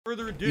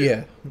further ado,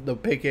 Yeah, the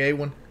PKA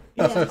one.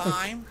 it's Yes.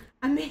 time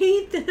I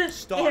made the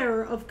Start.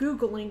 error of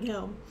Googling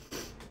him.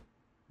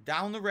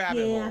 down the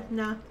rabbit Yeah, hole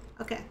no.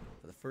 Okay.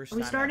 for the first Are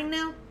we time starting ever.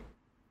 now?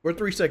 We're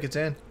 3 seconds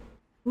in.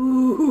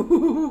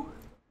 Ooh.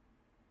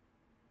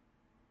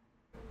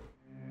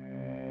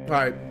 All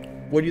right,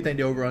 what do you think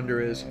the over/under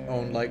is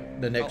on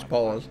like the next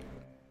pause?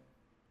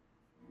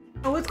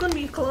 Oh, it's gonna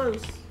be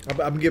close.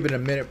 I'm giving it a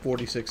minute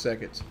 46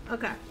 seconds.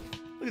 Okay.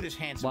 Look at this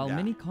handsome While guy.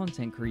 many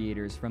content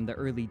creators from the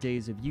early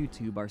days of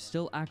YouTube are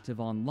still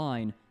active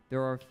online,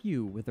 there are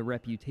few with a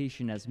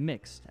reputation as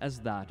mixed as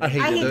that. I of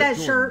hate I hate Jordan that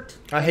Jordan. shirt.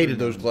 I hated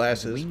those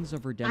glasses. Wings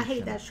of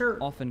Redemption. that shirt.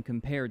 Often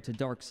compared to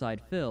Darkside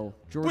Phil,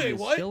 Jordan Wait, is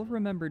what? still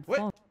remembered Wait,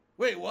 fondly.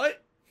 wait,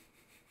 what?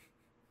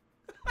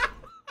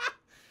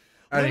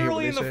 I didn't hear what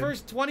Literally they in the said.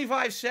 first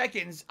 25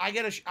 seconds, I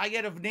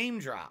get a name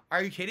drop.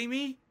 Are you kidding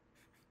me?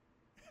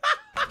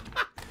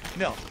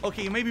 No.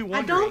 Okay, you may be I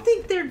wondering. don't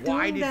think they're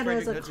why doing did that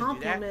Frederick as a Knudsen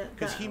do that? compliment.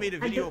 Because he though. made a I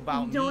video don't-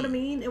 about You know what I me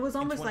mean? It was in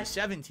almost like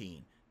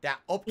 2017 that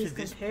up to he's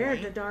this compared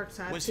point to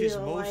Darkside was his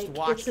Phil, most like,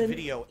 watched it's an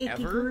video icky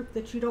ever. group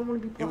that you don't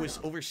want to be It part was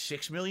of. over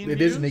 6 million It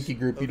views. is an icky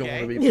group you don't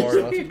okay? want to be part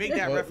of. To make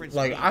that Well, reference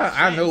like make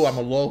I know sense,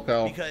 I'm a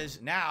local.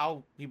 because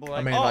now people are I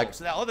like, mean, oh, like-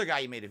 so that other guy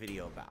you made a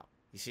video about,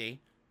 you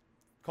see,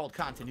 called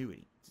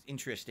continuity. It's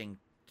interesting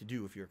to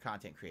do if you're a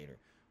content creator.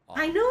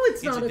 I know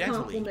it's not a Incidentally,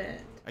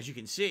 compliment. As you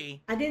can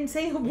see, I didn't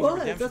say it Wings of was.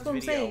 Redemption's That's what I'm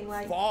video saying.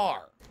 Like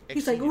far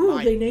he's like, exceeded ooh,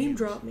 my they name views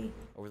dropped me.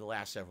 over the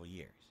last several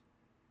years.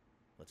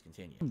 Let's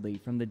continue.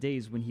 From the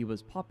days when he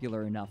was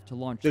popular enough to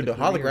launch Dude, the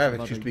careers of holographics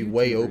other used to be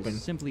way YouTubers open.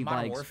 simply Modern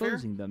by Warfare?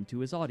 exposing them to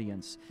his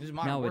audience. This is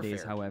Modern Nowadays,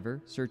 Warfare.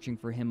 however, searching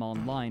for him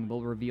online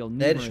will reveal That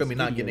numerous showed me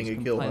not videos getting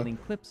a kill, huh? compiling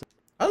clips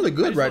I look I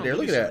good just right wanna there.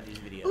 Look some at of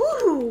that. these videos.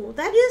 Ooh,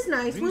 that is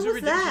nice. Wings When of was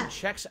Redemption that?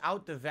 checks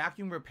out the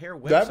vacuum repair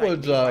website. That was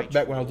made by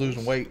back when I was trolls.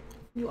 losing weight.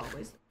 You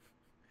always.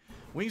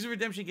 Wings of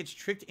Redemption gets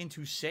tricked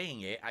into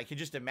saying it. I can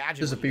just imagine.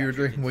 Just a what he got fever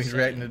tricked dream when into he's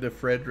reacting saying. to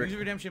Frederick. Wings of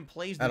Redemption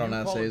plays the I don't new know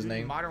how to Call say of his Duty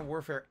name. Modern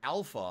Warfare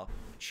Alpha.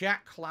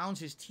 Chat clowns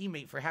his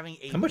teammate for having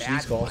a How much bad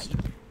these cost?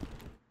 fight,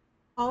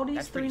 Aldi's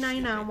That's pretty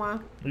 $3.99. Why?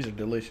 These are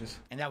delicious.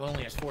 and that one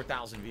only has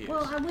 4,000 views.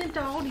 Well, I went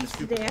to Aldi's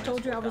Stupid today. I one told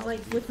has you I was 4,000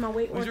 like with my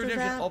Weight Wings of Watchers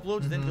Redemption app.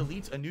 uploads then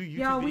deletes a new YouTube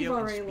Yeah, we've video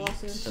and already lost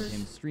speaks. of interest.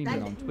 him streaming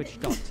That- on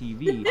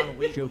Twitch.tv,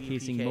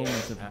 showcasing PK.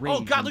 moments of Oh,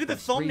 rage God, and look at the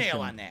thumbnail frustration,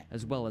 on that.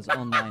 as well as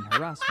online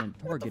harassment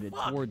targeted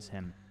fuck? towards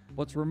him.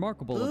 What's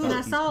remarkable Ooh, about I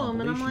these saw him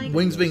and I'm compilation like-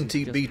 Wings videos being is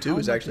just TB2 how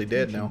is much actually dead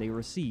attention now. They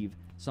receive,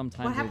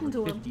 sometimes What happened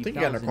over to him? I think he got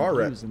in a 50,000 car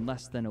wreck. views in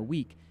less than a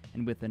week,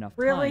 and with enough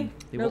Really? time,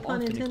 they No will pun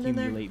often intended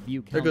there? accumulate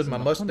view There counts goes in my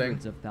the Mustang.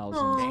 hundreds of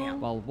thousands, Aw.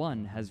 while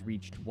one has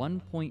reached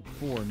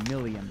 1.4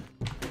 million.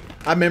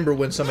 I remember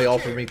when somebody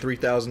offered me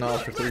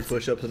 $3,000 for 3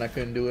 push-ups and I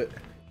couldn't do it.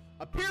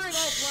 I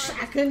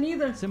couldn't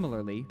either.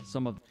 Similarly,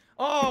 some of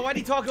Oh, why'd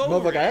he talk over?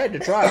 Motherfucker, I had to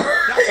try.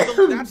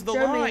 That's the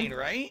Joe line, Man.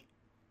 right?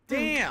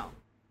 Damn.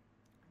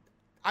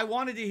 I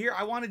wanted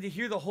to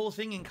hear the whole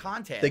thing in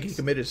context. Think he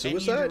committed And he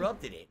suicide?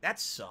 interrupted it. That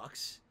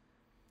sucks.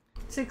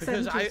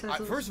 672 Because says it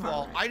was first of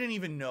all, fine. I didn't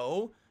even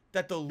know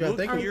that the Yeah, look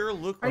thank you. here,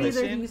 look, Are either of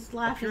listen, you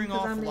laughing appearing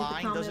 'cause I made the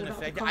offline comment doesn't about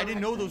the affect it. car I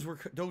didn't know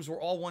accident? those were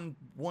all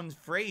one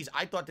phrase.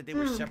 I thought that they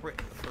were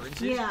separate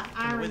occurrences. Yeah,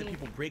 and the way that irony.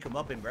 people break them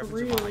up and reference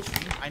them on my Real.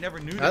 streams. I never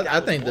knew that. I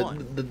that think was one.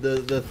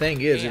 the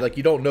thing is, Damn. like,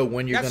 you don't know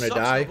when you're That gonna sucks,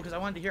 though, die, because I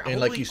wanted to hear.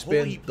 and like hopefully- you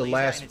hopefully he spend the plays that in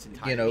last, its you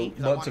entirety, know, 'cause I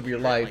months wanted of to your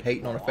hear that, life like,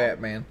 hating on a all fat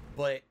along. man.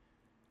 But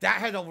that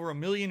had over 1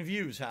 million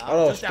views, huh? I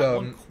lost Just that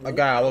one a quote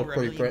guy I was over 1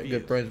 pretty million good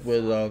views. friends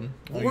with on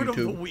Lord of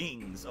the YouTube.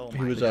 Wings. Oh He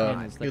my was, God.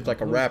 channels that he was like a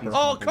compose rapper. these Oh,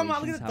 come on, look at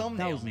compilations the have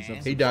thumbnail, thousands man.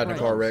 of He died in a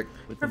car subscribers,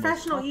 wreck. with the most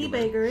Professional popular,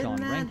 e-bagger, Sean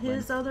isn't that Ranklin,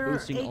 his other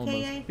boasting AKA?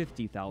 almost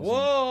 50,000. Whoa,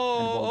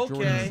 and while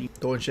Jordan okay. C-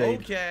 Throwing shade.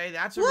 Okay,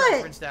 that's a What?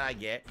 reference that I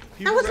get. That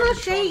People was not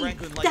reference Sean shade.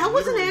 Ranklin, like, That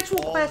was an literally actual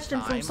all the question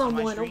time from on my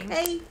someone, streams.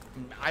 okay?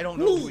 I don't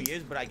know who he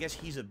is, but I guess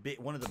he's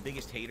one of the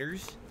biggest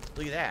haters.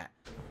 Look at that.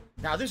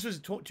 Now, this was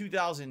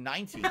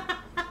 2019.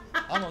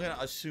 I'm going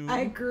to assume. I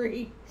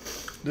agree.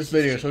 This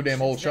video is so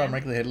damn old. Since Sean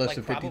then, Ranklin had less like,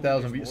 than probably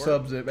 50,000 there's more.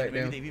 subs back Maybe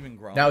then. they've even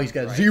grown. Now he's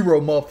got right? 0,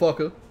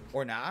 motherfucker.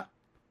 Or not.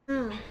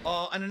 Hmm.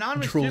 An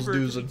anonymous Trolls tipper,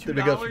 dudes and $52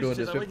 big ups for doing says,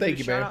 this. "I'd like to Thank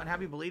give you, a shout man." out and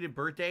happy belated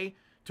birthday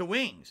to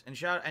Wings, and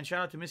shout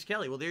out to Miss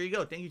Kelly. Well, there you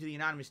go. Thank you to the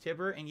anonymous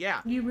tipper. And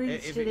yeah, You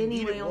reached if it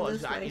indeed anyway on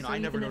this I, way, you know, so I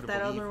never even know if to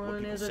that believe other what one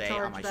people is a say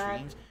on my chargeback,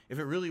 streams. If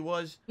it really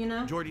was you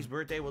know? Jordy's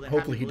birthday, well then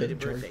Hopefully happy he doesn't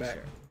belated charge birthday,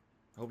 back. sir.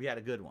 I hope you had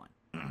a good one.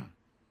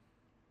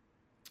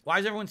 Why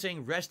is everyone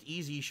saying rest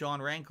easy, Sean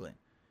Ranklin?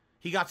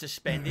 He got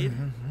suspended.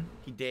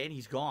 He did.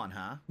 He's gone,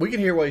 huh? We can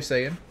hear what he's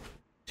saying.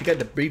 She got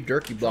the beef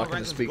jerky Sean blocking the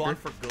Ranklin's speaker. gone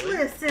for good.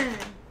 Listen.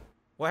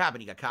 What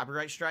happened? He got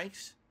copyright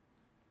strikes?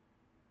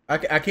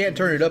 I can't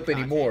turn it up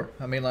anymore.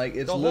 I mean, like,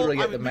 it's literally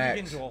at the We can get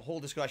max. into a whole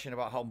discussion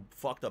about how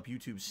fucked up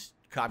YouTube's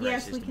copyright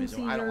Yes, we system can is.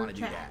 see I don't your want to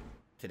do chat. that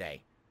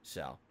today.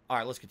 So, all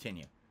right, let's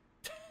continue.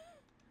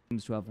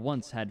 Seems to have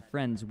once had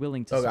friends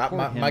willing to Oh, support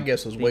my him.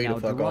 guess was they way to now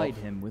fuck deride off.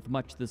 him with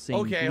much the same.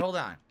 Okay, hold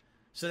on.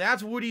 So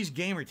that's Woody's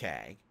gamer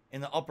tag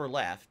in the upper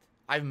left.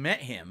 I've met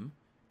him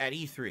at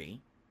E3.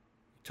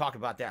 Talk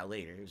about that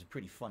later. It was a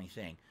pretty funny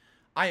thing.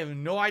 I have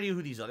no idea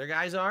who these other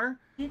guys are,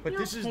 Didn't but y'all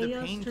this is pay the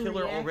us to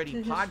Painkiller react Already to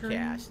his stream?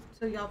 podcast.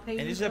 So y'all pay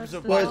And this us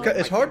episode- to Well, watch?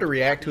 it's hard to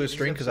react to his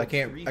stream because I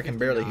can't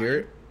barely hear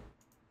it.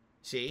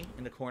 See,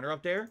 in the corner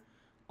up there?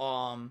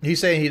 He's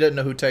saying he doesn't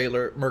know who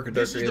Taylor This Mercadurker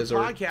is is the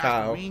or podcast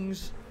Kyle.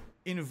 Wings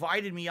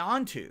invited me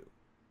onto.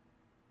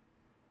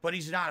 But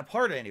he's not a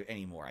part of it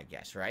anymore, I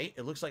guess, right?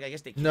 It looks like, I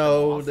guess they kicked him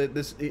No, off.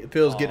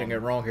 Phil's getting it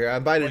wrong here. I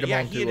invited But him yeah,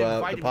 onto he had the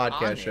invited me on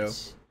podcast show.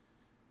 this,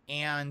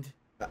 and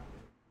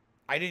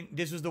I didn't.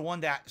 This was the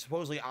one that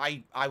supposedly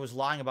I was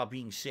lying about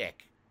being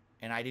sick,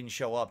 and I didn't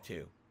show up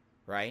to,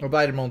 right? I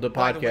invited him on the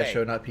By the podcast way,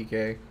 show, not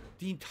PK.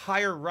 The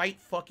entire right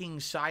fucking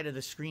side of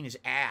the screen is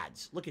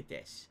ads. Look at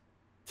this.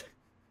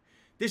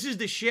 This is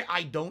the shit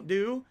I don't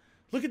do.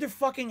 Look at their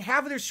fucking,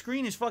 half of their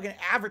screen is fucking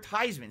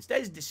advertisements.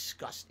 That is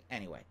disgusting.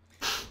 Anyway.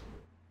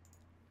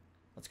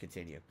 Let's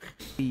continue.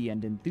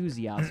 And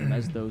enthusiasm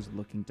as those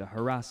looking to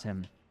harass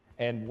him.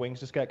 And Wings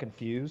just got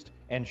confused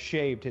and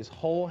shaved his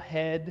whole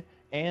head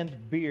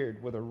and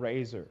beard with a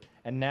razor.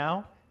 And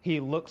now he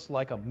looks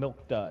like a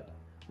milk dud.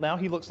 Now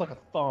he looks like a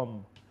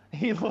thumb.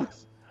 He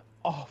looks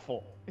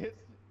awful.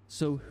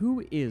 So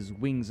who is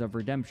Wings of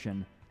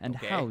Redemption, and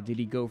Okay. how did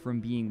he go from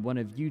being one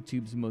of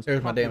YouTube's most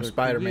There's my popular damn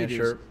Spider-Man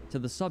creators shirt. to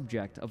the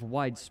subject of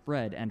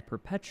widespread and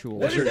perpetual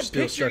What That is shirt's the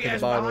still picture stuck he in the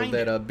has bottle behind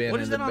that it? Ben What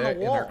in is the that on the back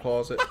in wall? her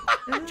closet.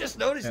 I just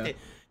noticed Yeah. it.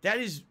 That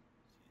is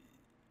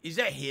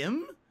that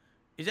him?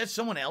 Is that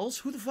someone else?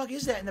 Who the fuck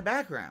is that in the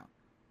background?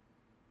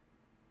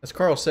 That's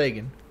Carl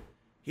Sagan.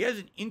 He has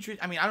an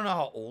interest. I mean, I don't know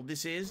how old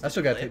this is. I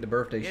still gotta take the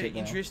birthday He had shit an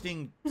down.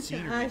 interesting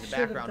scenery I in the should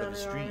have background of done the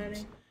it streams.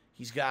 already.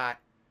 He's got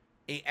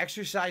a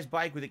exercise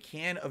bike with a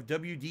can of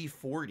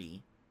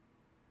WD-40,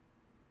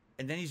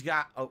 and then he's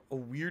got a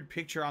weird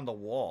picture on the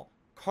wall.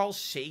 Carl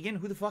Sagan?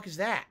 Who the fuck is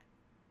that?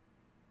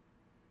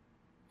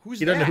 Who's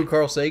You that? don't know who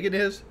Carl Sagan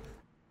is?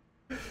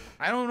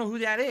 I don't know who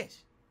that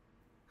is.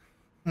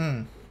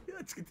 Hmm.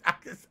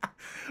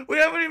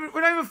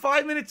 We're not even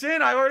 5 minutes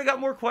in. I've already got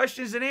more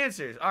questions than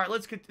answers. All right,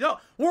 let's continue. No,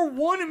 we're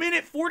 1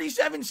 minute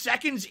 47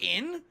 seconds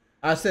in.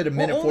 I said a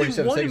minute only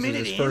 47 1 seconds is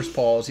minute his in? first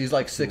pause. He's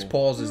like 6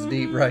 pauses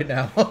deep right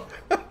now.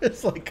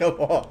 It's like, come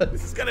on.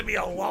 This is gonna be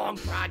a long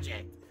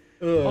project.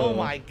 Oh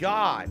my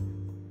god.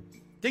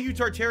 Thank you,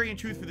 Tartarian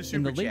Truth, for the In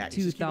super the late chat.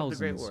 Just keep up the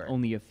great 2000s, work.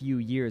 only a few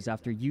years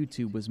after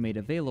YouTube was made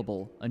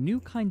available, a new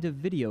kind of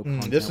video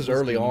content This is was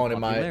early gaining on in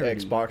my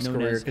popularity, Xbox known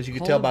career, as 'cause you could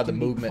Call tell of by the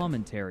Duty movement.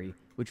 commentary,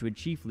 which would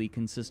chiefly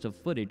consist of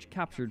footage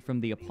captured from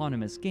the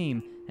eponymous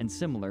game and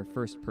similar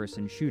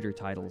first-person shooter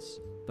titles.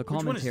 The one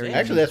is commentary this? in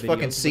Actually, these that's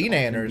fucking videos Sea would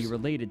often Nanners. be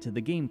related to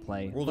the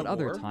gameplay, World but at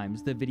other War?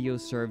 times the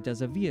videos served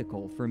as a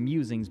vehicle for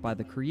musings by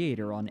the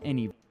creator on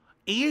any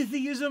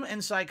Atheism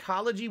and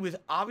psychology with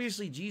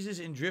obviously Jesus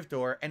and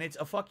Driftor, and it's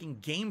a fucking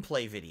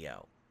gameplay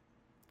video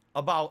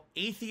about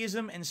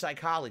atheism and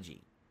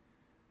psychology.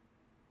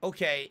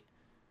 Okay.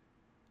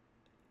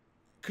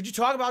 Could you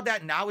talk about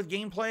that now with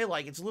gameplay?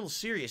 Like, it's a little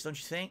serious, don't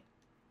you think?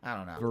 I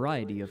don't know.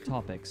 variety of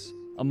topics.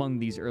 Among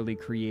these early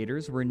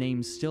creators were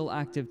names still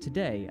active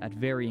today at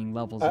varying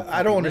levels of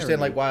I don't understand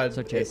like why popularity,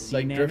 such as it's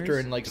like Sea Drifter Nanners,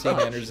 and like Sea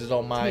Touch, Nanners is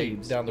on my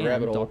Taves, down the and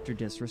rabbit hole. Dr.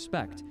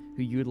 Disrespect,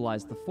 who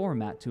utilized the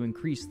format to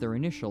increase their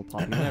initial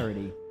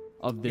popularity.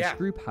 Of this Yeah.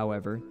 group,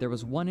 however, there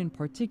was one in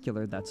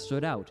particular that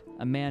stood out,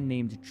 a man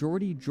named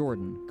Jordy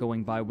Jordan,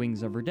 going by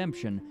Wings of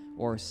Redemption,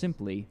 or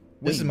simply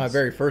This is my Wings.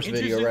 very first video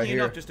Interestingly right here.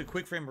 enough, just a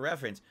quick frame of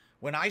reference.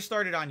 When I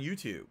started on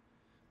YouTube,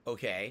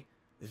 okay,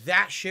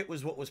 that shit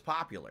was what was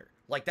popular.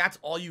 Like, that's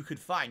all you could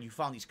find. You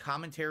found these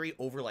commentary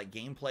over, like,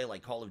 gameplay,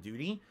 like Call of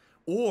Duty,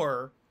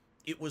 or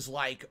it was,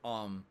 like,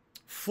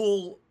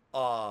 full,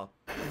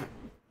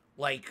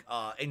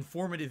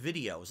 informative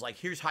videos. Like,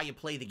 here's how you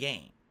play the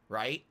game,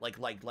 right? Like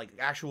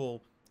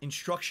actual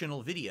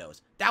instructional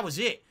videos. That was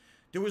it.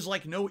 There was,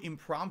 like, no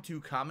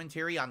impromptu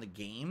commentary on the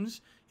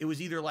games. It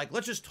was either, like,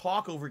 let's just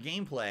talk over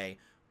gameplay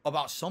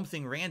about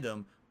something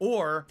random,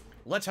 or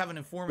let's have an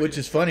informative. Which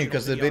is funny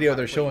because the instructional video on how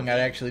they're to play showing the I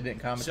game. actually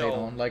didn't commentate So,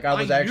 on. Like I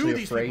was knew actually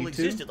these people afraid to.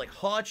 existed, like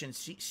Hutch and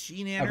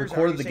Sheenanners. I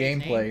recorded the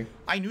gameplay,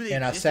 I knew they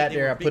and I existed. sat They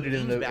there, were I put big it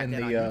in names the back in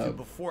then on the YouTube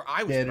before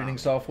I was editing prominent.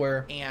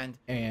 software, and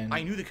and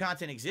I knew the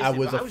content existed. I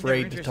was but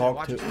afraid never to interested in talk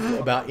watching to- people talk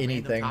about a random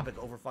anything. topic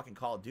over fucking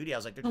Call of Duty. I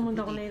was like, they're Someone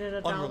completely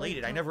donated $1.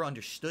 unrelated. I never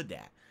understood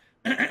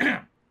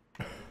that.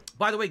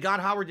 By the way, God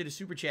Howard did a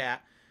super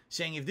chat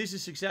saying, if this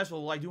is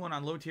successful, will I do one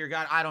on low tier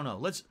God? I don't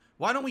know.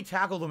 Why don't we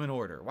tackle them in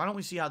order? Why don't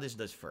we see how this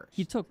does first?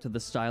 He took to the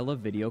style of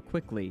video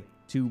quickly.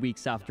 2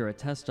 weeks after a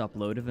test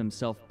upload of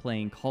himself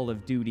playing Call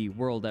of Duty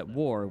World at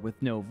War with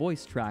no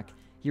voice track,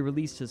 he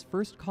released his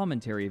first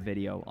commentary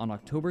video on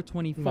October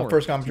 24th, my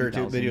first commentary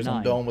videos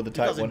on 2009. Dome with the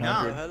Type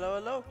 2009. 100.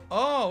 Hello.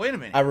 Oh, wait a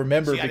minute. I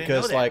remember See, I didn't know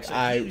because that. like So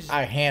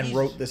I hand he's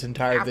wrote this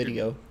entire after me.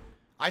 video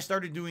I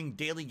started doing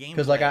daily gameplay.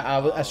 because like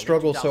I in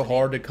struggled so 2008.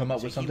 hard to come up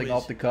So with he something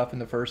was off the cuff in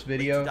the first late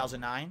video.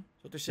 2009.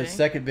 Is what they're The saying.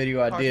 second video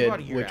Oh, I it's did, about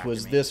a year which after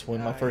was me. this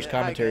one, my first yeah.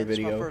 commentary Hi, guys,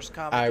 my video, first I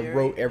commentary,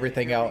 wrote and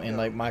everything here out we in go.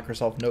 like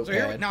Microsoft So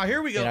here, Notepad. now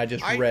here we go. And I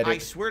just read I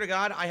it. swear to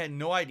God, I had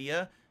no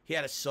idea he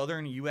had a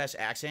Southern U.S.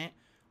 accent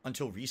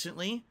until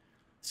recently.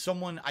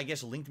 Someone, I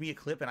guess, linked me a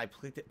clip, and I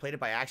played it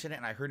by accident,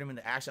 and I heard him in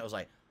the accent. I was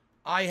like,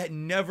 I had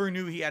never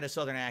knew he had a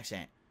Southern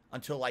accent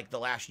until like the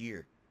last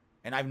year,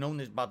 and I've known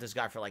about this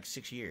guy for like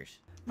 6 years.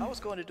 I was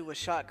going to do a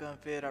shotgun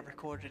vid I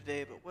recorded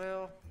today, but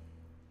well,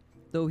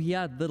 Though he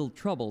had little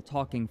trouble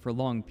talking for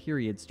long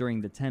periods during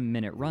the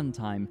 10-minute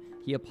runtime,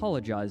 he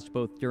apologized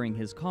both during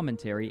his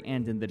commentary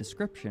and in the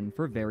description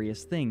for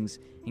various things,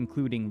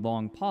 including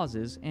long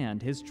pauses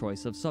and his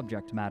choice of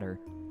subject matter.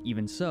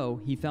 Even so,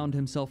 he found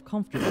himself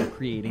comfortable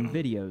creating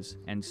videos,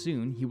 and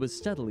soon he was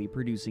steadily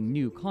producing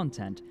new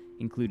content,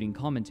 including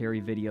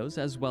commentary videos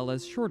as well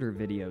as shorter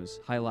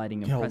videos,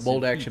 highlighting impressive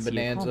Bold Action feats he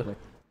Bonanza. accomplished.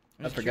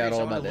 I'm I just forgot curious, all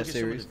I wanna about that look at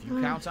some of series. the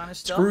view counts on his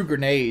stuff. Screw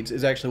Grenades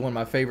is actually one of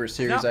my favorite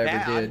series Not I ever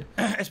bad,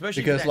 did.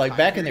 especially Because for that like time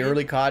back in the period.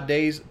 early COD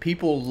days,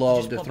 people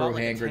loved to pump throw out,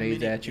 like, a hand grenades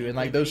 10-minute at you, and gameplay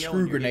like those video, Screw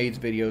and you're Grenades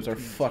getting videos are between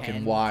 10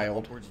 fucking to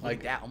wild. upwards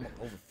Like that, almost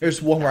over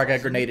there's one where I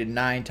got 50,000 grenaded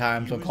 9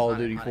 times on views Call of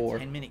Duty on 4. a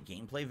 10-minute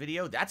gameplay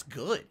video. That's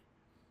good.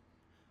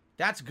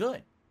 That's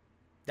good.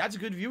 That's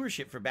good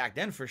viewership for back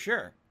then, for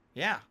sure.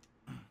 Yeah.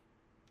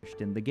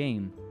 In the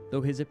game.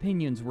 Though his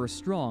opinions were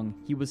strong,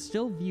 he was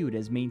still viewed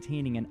as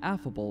maintaining an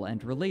affable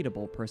and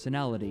relatable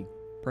personality.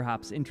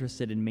 Perhaps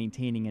interested in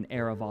maintaining an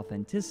air of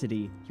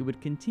authenticity, he would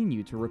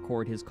continue to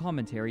record his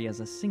commentary as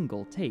a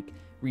single take,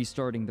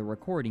 restarting the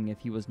recording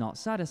if he was not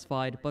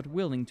satisfied but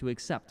willing to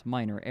accept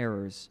minor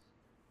errors.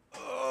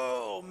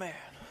 oh man,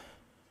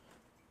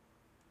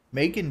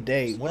 Making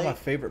Day, one of my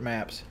Slate. favorite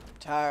maps.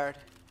 tired,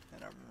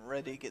 and I'm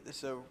ready to get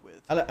this over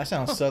with. I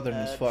sound southern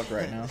as fuck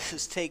right now. This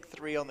is take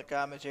 3 on the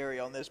commentary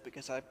on this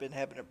because I've been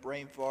having a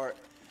brain fart,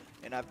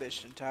 and I've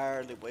bitched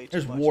entirely way too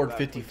There's much Ward about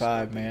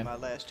 55, Quickscope in man. My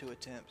last 2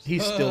 attempts.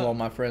 He's still on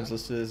my friends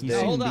list to this He's day.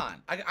 Now, hold on.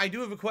 I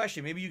do have a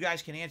question. Maybe you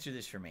guys can answer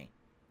this for me.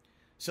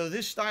 So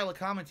this style of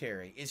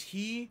commentary, is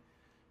he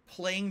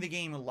playing the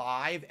game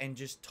live and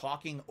just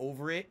talking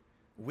over it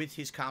with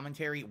his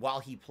commentary while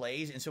he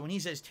plays? And so when he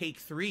says take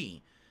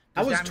 3,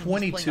 I does was that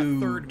mean he's playing a 22,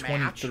 third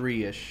match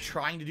 23-ish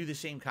trying to do the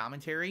same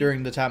commentary?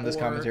 during the time this Or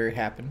commentary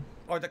happened.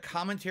 Are the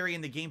commentary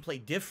and the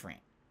gameplay different?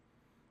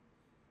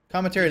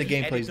 Commentary Did and the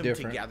he edit gameplay's them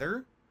different.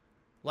 Together?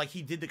 Like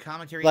he did the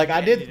commentary. Like and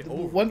I edited did it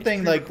over, one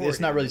thing, like it's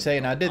pre-recorded. not really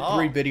saying I did 3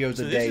 Oh, videos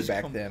so a this day is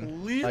back then.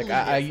 completely Like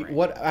I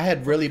different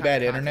had really from the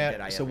bad kind of content that I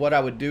internet, so have. what I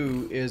would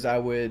do is I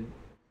would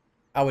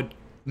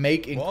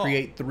make and Whoa.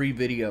 create 3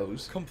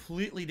 videos.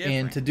 Completely different.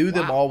 And to do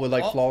them Wow. all with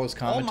like flawless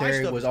all my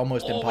commentary stuff was is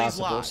almost always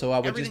impossible. live. So I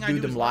would Everything just I do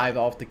do them is live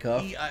live. off the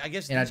cuff. I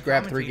guess and these I'd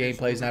grab 3 commentators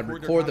gameplays and I'd their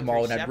record them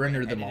all and commentary I'd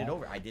render separate them and edit all.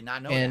 over. I did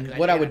not know that, And 'cause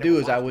what I didn't would know do how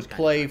is to I watch would this kind of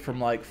play content.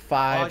 from like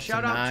 5 to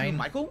Shout out to 9,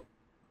 Michael.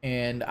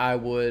 and I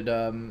would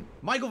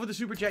Michael for the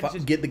super chat. He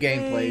says, get the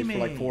gameplays for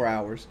like "Hey, 4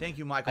 hours. Thank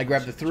you, Michael. I for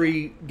grabbed the the super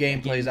 3 chat. gameplays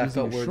Again, I using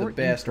felt a were the short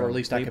best, or intro, at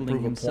least I could labeling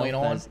prove a himself point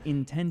on. as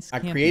intense I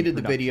camping created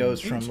the production,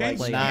 videos from like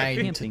Intense 9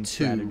 to camping 2,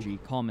 strategy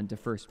common to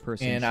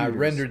first-person and I shooters.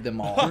 rendered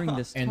them all. During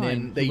this And time,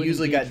 then they he would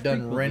usually got engage done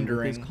frequently with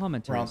rendering his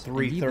commenters around and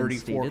 3:30, even 4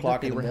 stated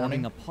o'clock that in they the were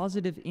having morning. a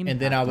positive impact And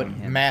then I would on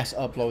him. mass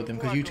upload them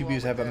because YouTube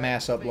used to have a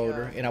mass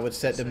uploader, and I would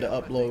set them to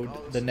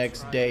upload the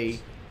next day,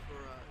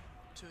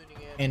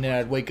 and then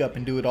I'd wake up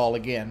and do it all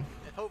again.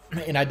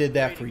 And I did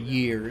that for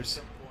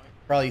years,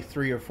 probably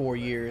 3 or 4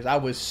 years. I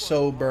was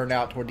so burned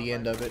out toward the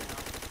end of it.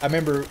 I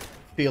remember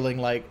feeling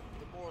like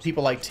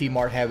people like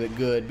T-Mart have it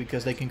good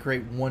because they can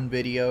create one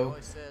video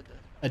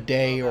a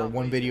day or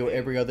one video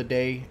every other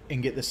day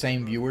and get the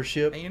same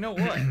viewership. And you know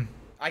what?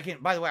 I can.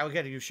 By the way, I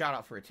got to do a shout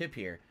out for a tip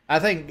here. I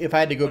think if I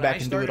had to go When I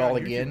back and do it started all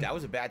on YouTube, again, that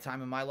was a bad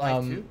time in my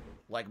life too.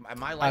 Like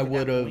my life. I at that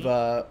would have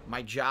point,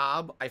 my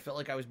job. I felt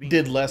like I was being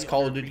did less completely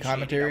Call of Duty underappreciated. I was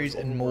commentaries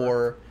and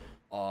overworked.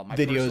 more My videos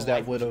personal that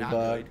life would was not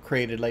have good.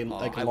 created like I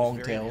was long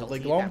very tails. unhealthy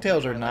Like at long that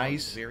tails point are in my life.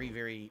 nice Very,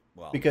 very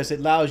well. because it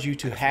allows you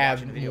to I was have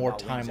watching a video more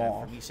about wings, time and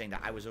off. For me saying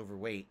that I was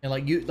overweight. And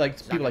like not people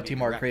gonna like be a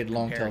T-Mark direct created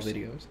long tail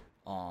comparison.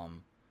 videos.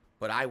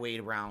 But I weighed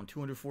around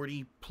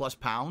 240 plus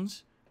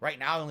pounds. Right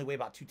now, I only weigh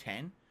about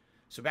 210.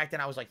 So back then,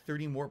 I was like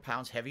 30 more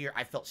pounds heavier.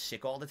 I felt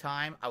sick all the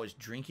time. I was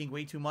drinking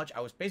way too much.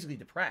 I was basically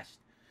depressed.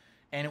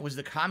 And it was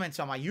the comments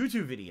on my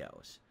YouTube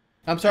videos.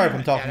 I'm sorry if I'm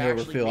that talking over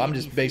actually Phil. made I'm me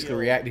just basically feel,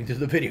 reacting to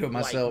the video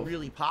myself. Like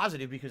really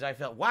positive because I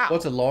felt, wow.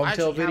 What's a long I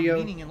tail actually have video?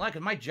 meaning in life.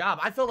 'Cause my job,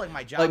 I felt like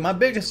my job. Like my was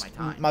a waste biggest of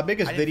time. my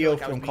biggest I didn't feel video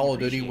like I was from being Call of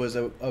Duty was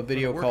appreciated a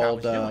video for the work I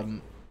was called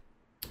doing.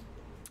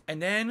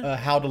 And then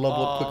How to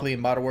Level Up Quickly in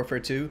Modern Warfare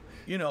 2.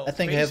 you know, I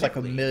think it has like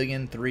basically-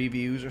 1,000,003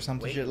 views or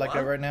something Wait, shit like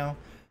what? that right now.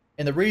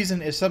 And the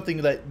reason is something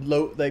that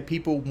that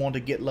people want to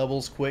get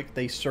levels quick.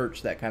 They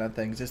search that kind of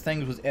things. This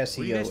thing was What are you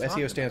SEO. guys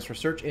talking SEO stands for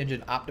Search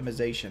Engine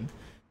Optimization.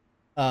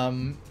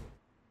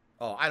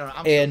 Oh, I don't know.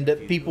 I'm so And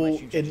confused. people,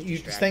 Unless you and just you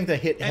distract think me.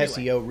 that hit Anyway,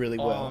 SEO really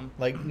well.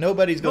 Like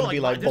nobody's no, going to be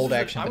like, like this Bold was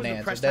a- Action I was a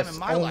Bonanza. depressed time That's in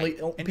my only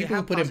life, and to people who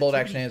have put in Bold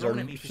positivity Action thrown are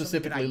at me for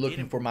something that I specifically looking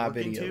didn't for my work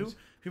into. videos.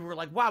 People were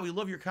like, "Wow, we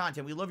love your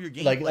content. We love your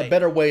gameplay." Like a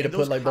better way to And put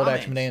those like Bold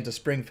Action comments Bonanza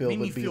Springfield made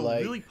me would be feel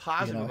like, really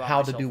positive about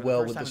how to myself do for well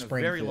first with the time in a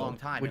very Springfield, long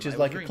time. which And is it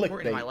like was a very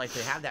important in my clickbait. life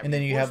to have that And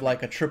then you have like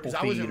a reinforcement, triple 'cause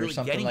I wasn't feed or really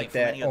something getting like it from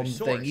that any other on the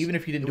source. thing, even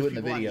if you didn't It do was it in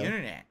the people on video.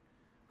 internet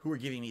who were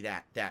giving me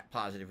that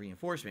positive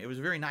reinforcement. It was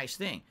a very nice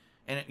thing.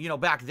 And you know,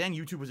 back then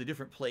YouTube was a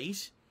different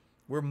place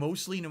where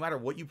mostly no matter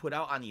what you put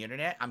out on the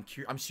internet,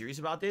 I'm serious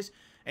about this.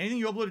 Anything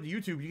you uploaded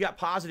to YouTube, you got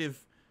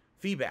positive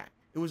feedback.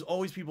 It was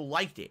always people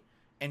liked it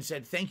and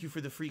said, thank you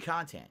for the free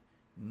content.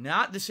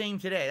 Not the same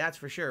today, that's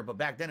for sure, but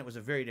back then it was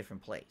a very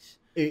different place.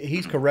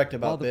 He's correct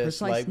While about the this.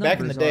 precise Like back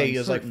in the numbers day, are it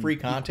was like uncertain, free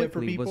he content for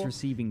quickly people, was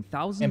receiving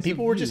thousands and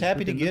people of were just views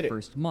happy to within get the it.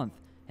 first month.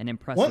 An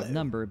impressive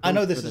number. I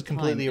know both this for is the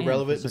completely time and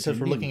irrelevant, for but such since a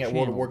we're new looking at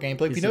World of channel. War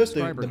gameplay, if His you notice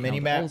subscriber the count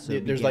mini-map, also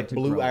there's began like to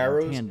blue grow in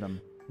arrows.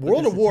 tandem. But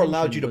World this of War attention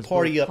allowed you to was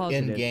party both up in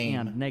positive game,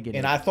 and negative.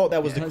 and I thought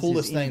that was the Because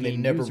coolest his thing they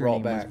in-game never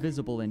brought username back. was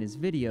visible in his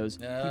videos,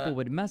 people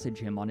would message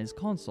him on his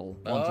console,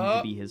 wanting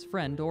to be his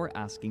friend or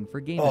asking for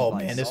game Oh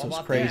advice. man, this was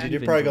about crazy. that. They're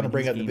Even probably during gonna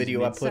bring his up the game's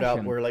video I put out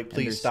mid-session, where like, and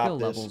please their stop skill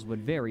this. levels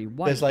would vary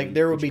There's like widely,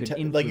 there would which be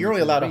could like you're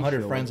only influence allowed the 100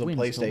 ratio friends of on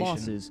wins to PlayStation,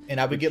 losses,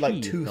 and I would which get like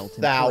he felt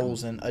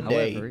 2,000 a important.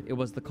 day. However, it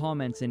was the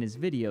comments in his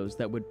videos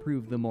that would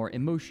prove the more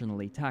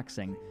emotionally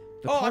taxing.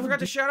 The Oh, I Call of forgot to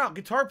Duty- shout out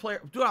Guitar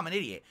Player. Dude, I'm an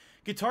idiot.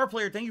 Guitar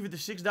Player, thank you for the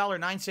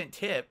 $6.09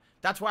 tip.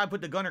 That's why I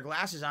put the Gunner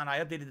glasses on. I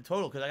updated the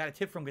total because I got a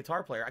tip from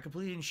Guitar Player. I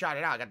completely didn't shout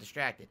it out. I got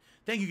distracted.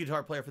 Thank you,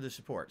 Guitar Player, for the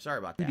support. Sorry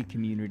about that. The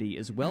community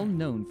is well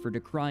known for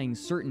decrying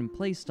certain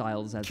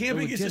playstyles as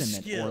Camping is a illegitimate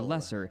or skill.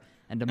 lesser,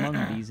 and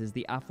among these is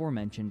the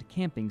aforementioned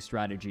camping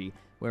strategy,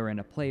 wherein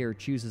a player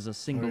chooses a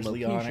single Where's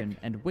location Leonic?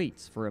 and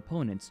waits for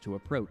opponents to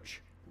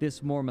approach.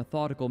 This more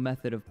methodical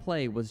method of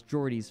play was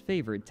Jordy's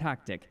favored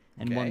tactic,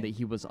 and one Okay. that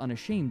he was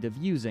unashamed of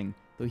using,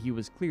 though he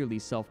was clearly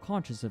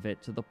self-conscious of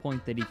it to the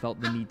point that he felt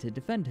the need to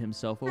defend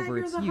himself over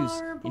Haggard its the use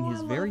Horrible, in I his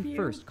love very you.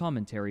 first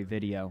commentary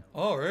video.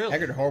 Oh, really?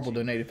 Haggard Horrible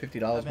donated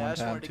 $50 I mean, I one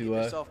just time wanted to get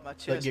to this off my like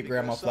chest get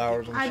Grandma because some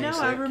flowers people when I she know, was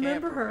I sick.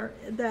 remember Camper.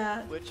 her.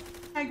 That Which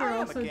Tiger I am a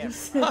also camper. just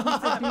said, she said,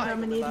 dude, I'm not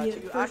I'm an gonna lie to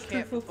idiot. you, I First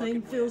can't truthful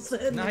thing fucking Phil win.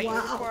 said. Nice. If it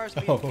Wow. requires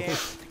me to camp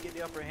to get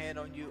the upper hand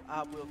on you,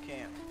 I will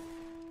camp.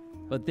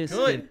 But this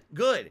Good, did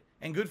good,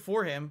 and good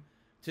for him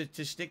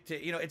to stick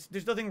to. You know,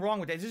 there's nothing wrong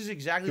with that. This is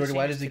exactly Jordy, the same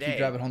why as does he keep today.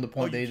 driving home the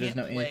point Oh, that he you doesn't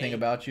know can't anything play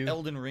about you?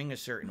 Elden Ring a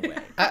certain way.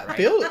 I, right?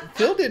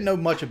 Phil didn't know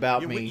much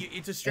about me.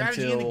 It's a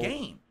strategy in the until,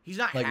 game. He's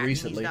not like, hacking,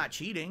 recently. He's not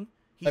cheating.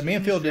 He's Like, me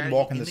and using Phil didn't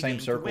walk strategy in the same game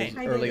to circles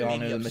win. early You may on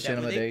be in the upset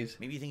Machinima with it. days.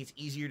 Maybe you think it's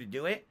easier to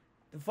do it.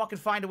 Then fucking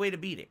find a way to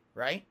beat it,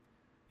 right?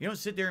 You don't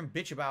sit there and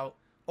bitch about,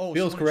 oh,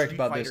 Phil's someone in correct Street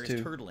about Fighter this,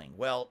 is too. turtling.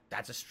 Well,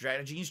 that's a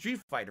strategy in Street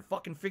Fighter.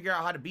 Fucking figure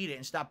out how to beat it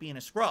and stop being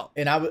a scrub.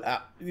 And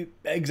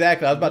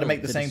exactly, I was about to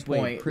make the To same dissuade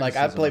point. Like, I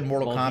criticism, played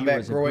Mortal while Kombat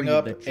viewers growing agreed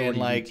up, that Jordy and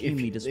like, routinely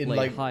in displayed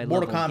like high-level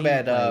Mortal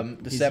Kombat gameplay, his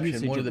Deception,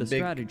 usage one of of the the big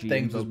strategy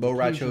things was invoked Bo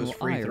Raicho's occasional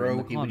free ire throw. in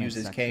the He would use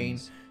comment his cane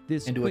sections.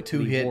 This and do a quickly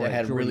two-hit wore that at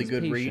had really Jordy's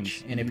good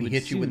patience, reach, and if he he would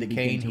hit you with soon the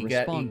begin cane, to he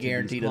respond to these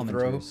guaranteed a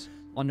throw. commenters.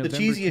 On The November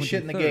cheesiest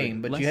shit in the 23rd,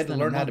 game, but you less had to than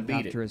learn a how to month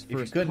beat it. after his If you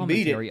first couldn't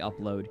beat it, commentary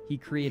upload, he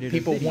created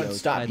people a video wouldn't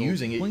stop titled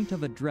using it. Point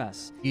of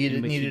Address, You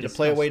in which he needed to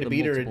play a way to discussed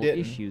beat the it or it multiple didn't.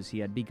 issues he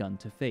had begun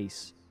to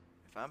face.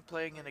 If I'm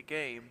playing in a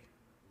game,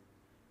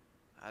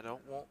 I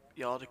don't want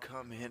y'all to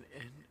come in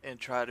and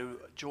try to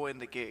join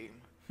the game.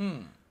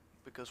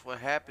 Because what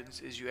happens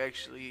is you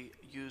actually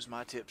use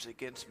my tips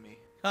against me.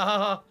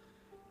 I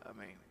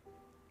mean,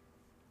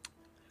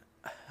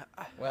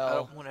 I Well,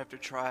 don't want to have to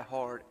try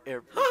hard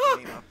every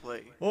game I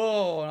play.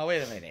 whoa, now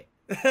wait a minute.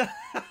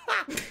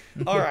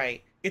 All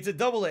right, it's a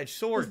double-edged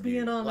sword. Just being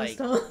dude. honest,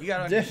 like, huh? you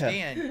gotta Yeah.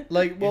 understand.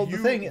 Like, well, if the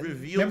you thing,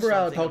 reveal remember how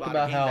I something talked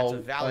about a game how, that's a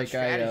valid like,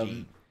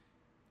 strategy,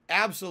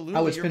 absolutely,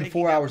 I would you're spend making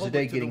 4 that hours a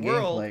day public to the getting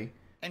world, gameplay.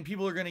 and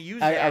people are going to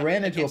use I that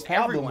ran into a against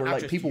problem everyone, where not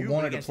like just people you,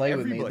 wanted to against play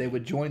with me. everybody. They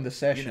would join the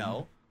session,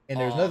 know? and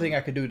there's nothing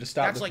I could do to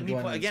stop That's them like from me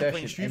joining the again session.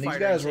 playing Street And these Fighter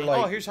guys and were saying,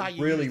 like oh, here's how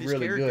you really, use this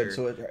really good, character,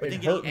 so but it then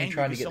hurt getting me angry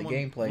trying to because get the someone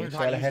gameplay. learned So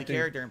how to I use had the to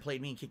character and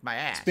played me and kicked my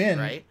ass, spend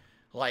right?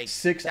 Like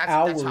 6 that's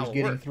hours how it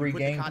getting works. 3 You put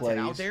the content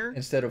out gameplays there,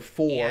 instead of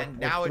 4 and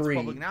now or it's 3,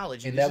 public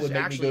knowledge. and This that is would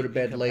make me go to actually a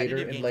bed later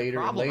competitive and game's later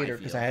and problem, I later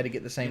because feel. I had to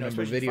get the same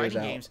number of especially videos fighting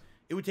out. games,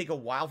 it would take a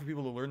while for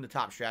people to learn the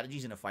top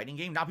strategies in a fighting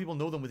game. Now people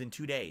know them within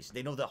 2 days.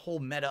 They know the whole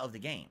meta of the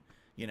game,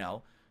 you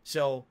know?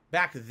 So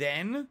back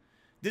then,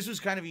 this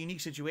was kind of a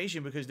unique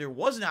situation because there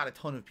was not a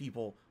ton of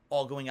people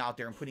all going out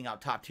there and putting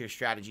out top tier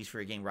strategies for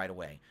a game right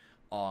away.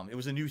 It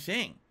was a new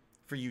thing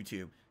for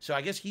YouTube. So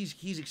I guess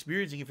he's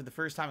experiencing it for the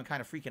first time and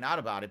kind of freaking out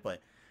about it.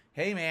 But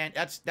hey, man,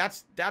 that's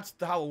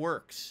how it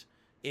works.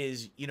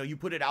 Is, you know, you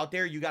put it out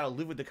there, you got to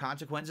live with the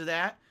consequence of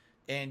that.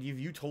 And if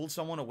you told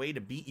someone a way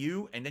to beat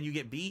you, and then you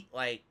get beat,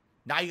 like,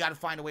 now you got to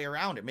find a way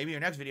around it. Maybe your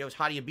next video is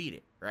how do you beat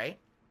it, right?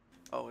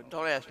 Oh, and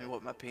don't ask me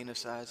what my penis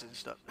size is and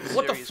stuff.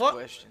 What the Serious fuck?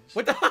 questions.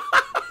 What the?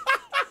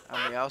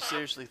 I mean, I'll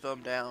seriously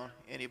thumb down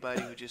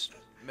anybody who just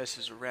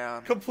messes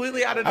around.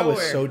 Completely out of I nowhere.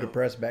 was so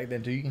depressed back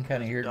then too. You can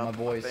kind of hear it in my Dump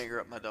voice. My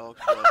finger up my dog's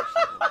butt or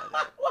something like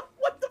that.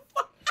 What the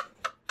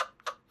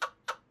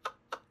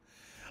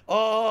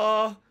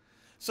fuck?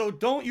 So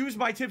don't use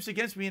my tips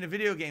against me in a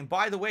video game.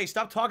 By the way,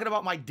 stop talking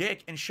about my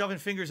dick and shoving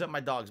fingers up my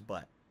dog's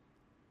butt.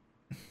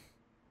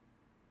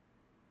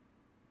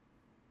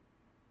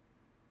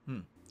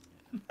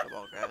 Come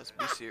on, guys,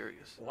 be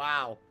serious.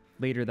 Wow.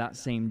 Later that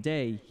same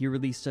day, he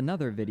released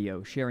another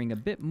video sharing a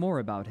bit more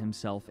about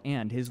himself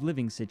and his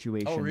living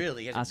situation, Oh,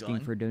 really? He has a asking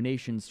gun? for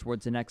donations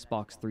towards an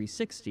Xbox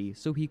 360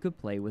 so he could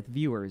play with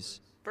viewers.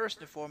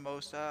 First and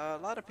foremost, a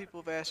lot of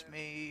people have asked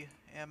me,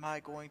 am I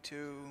going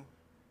to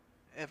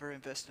ever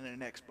invest in an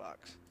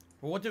Xbox?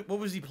 Well, what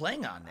was he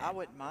playing on then? I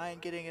wouldn't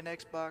mind getting an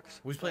Xbox.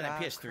 Was he playing but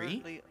on I PS3?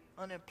 currently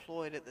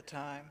unemployed at the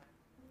time.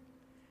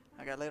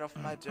 I got laid off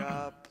from my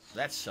job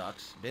That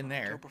sucks. Been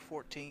there. October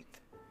 14th,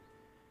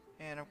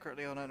 and I'm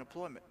currently on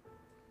unemployment.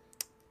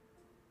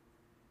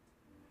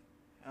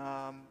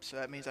 So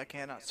that means I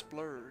cannot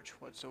splurge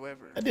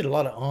whatsoever. I did a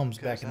lot of ums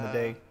back in the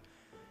day.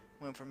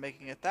 Went from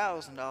making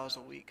 $1,000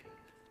 a week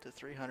to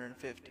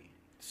 $350.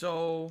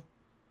 So,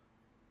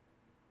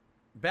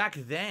 back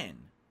then,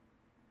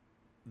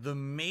 the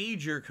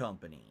major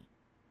console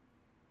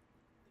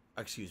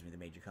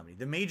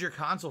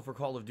for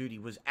Call of Duty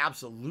was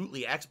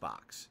absolutely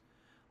Xbox.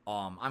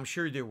 I'm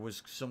sure there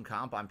was some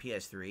comp on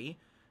PS3,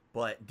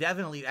 but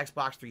definitely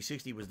Xbox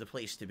 360 was the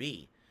place to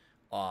be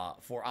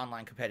for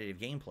online competitive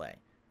gameplay.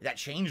 That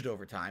changed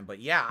over time, but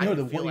yeah, You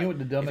know what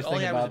the dumbest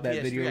thing about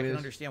that video I can is?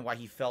 understand why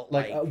he felt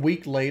Like a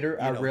week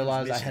later, I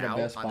realized I had a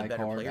Best Buy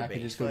card. I could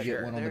just go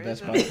get one on the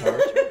Best Buy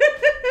card.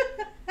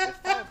 With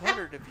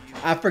 500 of you,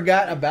 I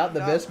forgot about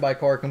the Best Buy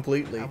card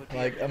completely.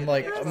 I'm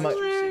like,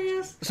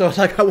 Hilarious. so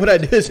like what I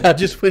did is I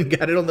just went and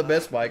got it on the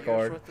Best Buy years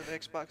card. worth of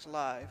Xbox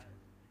Live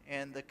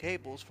and the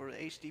cables for the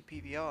HD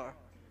PVR.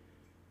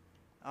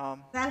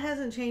 That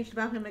hasn't changed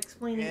about him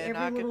explaining And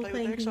I every can little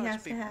play with thing he Xbox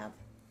has to people. have.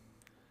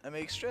 I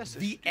make stresses.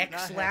 The do not have to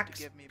X-Lax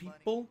give me money.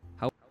 people.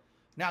 How-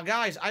 Now,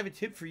 guys, I have a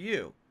tip for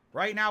you.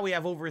 Right now, we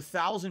have over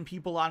 1,000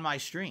 people on my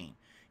stream.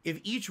 If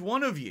each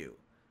one of you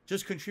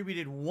just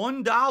contributed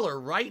 $1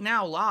 right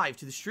now live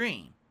to the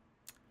stream,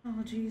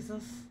 Oh,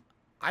 Jesus.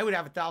 I would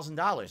have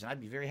 $1,000, and I'd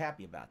be very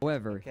happy about that.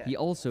 However, Okay. he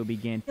also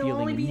began He'll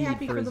feeling only a be need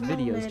happy for for his the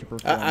videos moment. to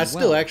perform I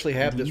still well, actually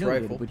have and he this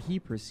noted rifle. what he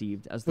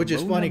perceived as Which the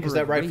is low funny number 'cause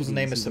that of rifle's name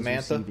ratings is he was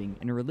Samantha. receiving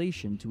in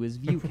relation to his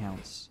view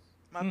counts.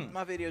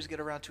 My videos get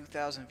around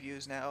 2,000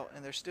 views now,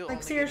 and they're still Like,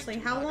 only seriously,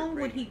 getting how 200 long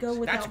would he ratings. go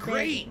without That's great.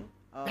 begging?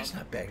 That's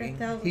not begging.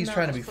 $1,000 He's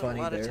trying to be Put a funny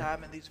lot of there.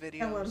 time in these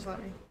That was videos.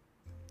 funny.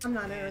 I'm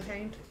not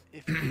entertained.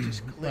 If you could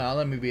just click Well,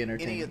 let me be any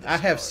entertained. of the I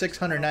have stars,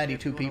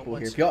 692 I don't care if you people go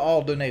on here. one If y'all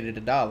all donated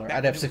 $1, Back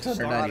I'd when have it was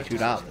a lot of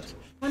 $692.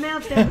 Well, now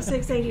it's down to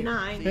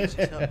 $6.89. Please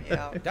just help me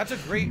out. That's a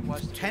great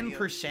Watch the video.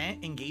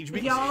 10% engagement.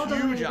 If y'all Is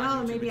donate huge on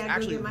 $1, YouTube. maybe It's I can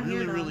actually get my hair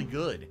really, done. really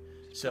good.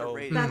 So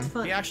rate. That's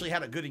funny. we actually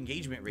had a good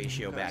engagement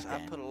ratio back Because I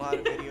then. put a lot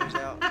of videos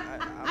out.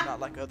 I'm not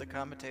like other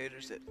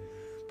commentators that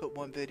put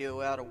one video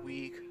out a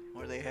week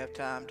where they have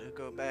time to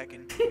go back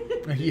and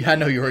Yeah, I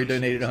know you already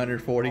donated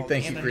 140. all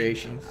Thank the you,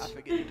 animations. Creations. I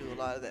forget to do a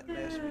lot of that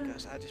mess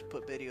because I just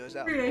put videos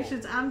out.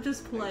 Creations, I'm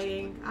just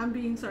playing. I'm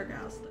being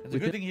sarcastic. It's a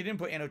good thing you didn't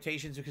put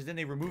annotations because then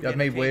they removed. I've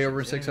made way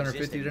over annotations. They don't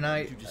 650 exist tonight.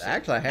 anymore. You just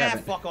Actually, I say,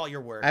 haven't. fuck all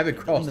your work. I haven't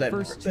In crossed the that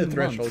first the 2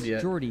 threshold months,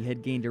 yet. Jordy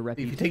had gained a you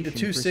reputation take the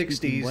for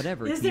speaking 260s,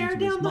 whatever Is came there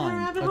to his down the mind.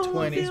 rabbit A hole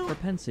 20. His Phil?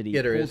 propensity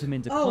Yeah, there pulled is. him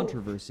into Oh,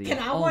 controversy can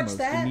I watch almost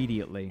that?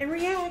 immediately. And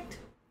react?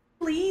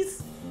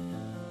 Please?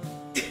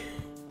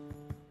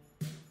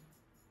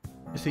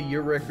 You see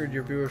your record,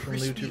 your viewers from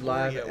Crispy YouTube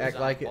Live Oreos act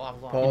on like it. blah,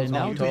 blah. In Pause a when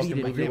now you talk and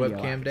deleted move your video,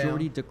 webcam down.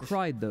 Jordy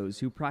decried those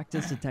who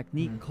practiced a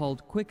technique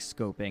called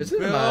quickscoping. This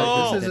isn't No.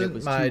 my, that this it isn't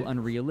was my too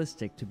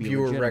unrealistic to be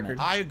viewer legitimate. record.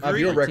 I My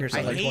agree. viewer record's I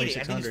not like hate it. I think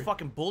 2600. it's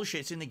fucking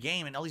bullshit's in the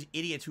game, and all these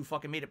idiots who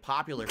fucking made it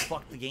popular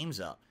fucked the games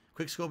up.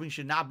 Quickscoping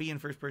should not be in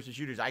first-person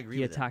shooters. I agree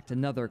He with attacked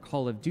another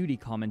Call of Duty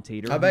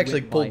commentator. I've who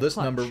actually went pulled by this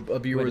Hutch, number of who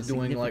had viewers a doing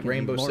like significantly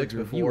Rainbow Six larger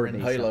before viewer in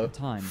base at Halo. the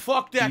time. it.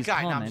 Fuck that These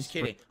guy. No, I'm comments just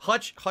kidding. were-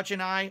 Hutch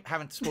and I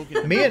haven't spoken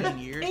in Me and-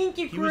 15 years. Thank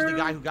you, He was the crew.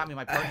 guy who got me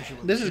my partnership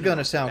with This is Machinima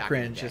gonna sound back in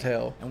the cringe day. as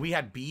hell. And we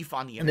had beef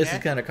on the And internet. this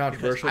is kinda because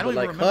controversial, I don't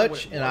but, even like, remember what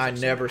Hutch it and was. I Like,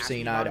 someone never asked me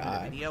seen about eye it to in the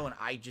eye. video, and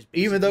I just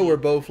Even though basically we're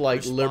both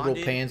like liberal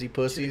responded pansy to the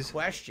pussies,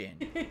 question.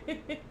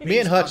 me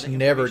and Hutch based on the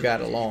never information got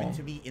that was given along.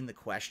 To me in the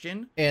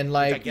question, And which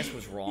I like, guess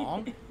was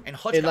wrong. And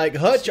Hutch, and got like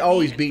pissed Hutch at me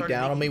always and beat started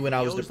down on me making when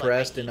I was videos like,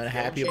 depressed I and hate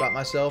unhappy shit. about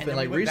myself. And And then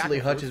like we went back recently,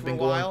 and Hutch forth has for been a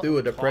going while, through a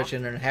and we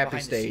depression talked and a happy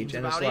behind the stage, scenes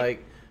and it's about it,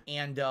 like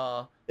and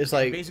it's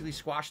and like basically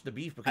squashed the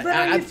beef because But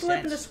are it you made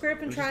flipping sense. the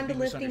script and It was trying just a to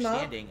lift him up?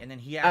 misunderstanding, and then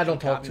he I don't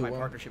actually talk got me to my him.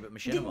 partnership at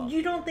Machinima.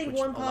 You don't think which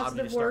one allowed me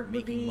positive to start word would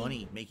making be...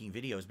 money making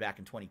videos back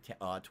in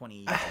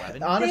 2011.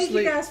 Thank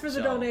honestly, you guys for the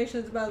So,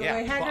 donations, by the yeah,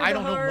 way. but Haggard I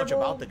don't know much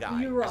Horrible, about the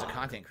guy you as a rock.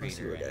 content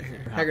creator.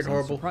 Perhaps Haggard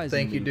Horrible,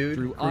 thank you, unsurprisingly, dude.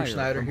 drew Bruce ire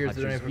Schneider, from here's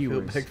the Hutch's name for Field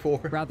viewers. Pick 4.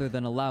 Rather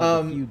than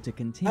allow the feud to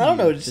continue, I don't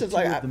know, the it's just two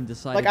like of them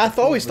decided I've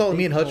to always hold what thought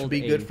me they and Hutch would be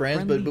called good a friends,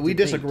 friendly but we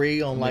debate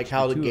disagree on in like which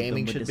how the the two of them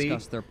gaming would should be.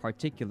 discuss their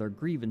particular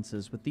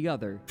grievances with the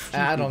other. I chiefly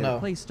don't their know.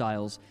 Play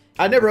styles.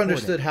 I and never recording.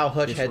 understood how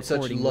Hutch This had such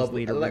recording love. was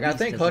later Like I released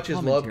think as a Hutch's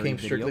love commentary came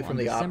strictly video from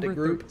the on Optic December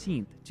group.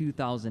 13th,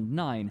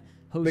 2009.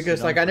 Because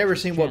hosted like on I never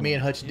Hutch's seen what me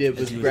and channel. Hutch did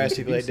was As he was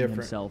drastically introducing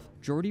different. himself,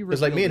 Jordy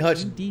Because like me and revealed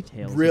Hutch key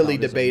details really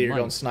about his own debated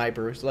on life.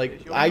 snipers.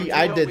 Like Yo, I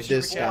yo, did Mr.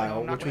 this McCoy, style,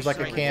 I'm not which was gonna like a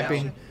strike you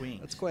camping down. Queens.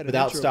 That's quite an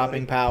without intro,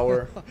 stopping buddy.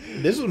 power.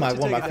 This was one of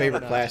my Take it favorite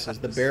down a classes,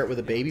 the notch. Barrett with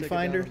a baby Take it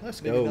finder. down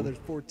Let's maybe go. another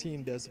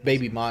 14 decibels.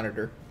 Baby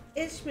monitor.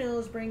 Ishmael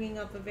is bringing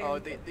up a very Oh,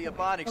 good the point.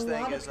 Ebonics A thing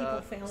lot of is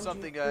people found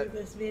something you through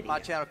this video. my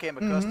channel came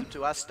accustomed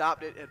to. I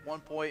stopped it at one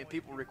point, and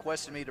people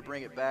requested me to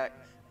bring it back.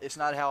 It's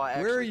not how I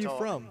actually Where are you talk.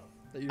 from?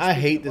 that you're I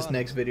speaking hate this Ebonics.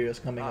 next video that's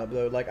coming up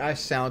though. Like I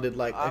sounded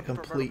like a I'm from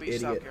complete Myrtle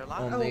Beach, South idiot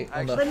Carolina. on the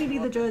on Let the. me be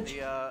the judge.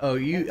 Oh,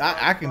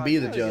 I can be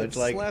the Yeah, you judge. get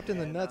Like slapped in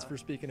the nuts for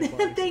speaking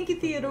Ebonics. Thank you,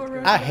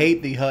 Theodora. I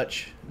hate the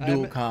Hutch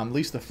dual I'm- com. At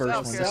least the first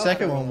South one. The Carolina.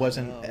 second one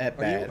wasn't that Are you-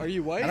 bad. are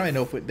you white? I don't even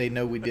know if they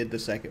know we did the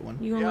second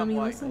one. You gonna Yeah, let I'm me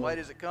white, listen? white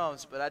as it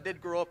comes, but I did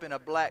grow up in a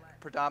black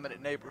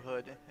predominant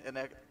neighborhood, and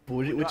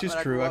Which is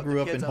true. I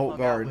grew up in Holt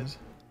Gardens.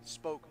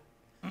 Spoke.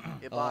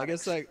 I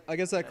guess that I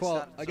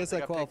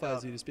picked qualifies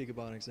up. you to speak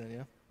Ebonics then,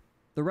 yeah.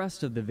 The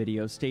rest of the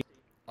video states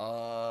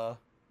I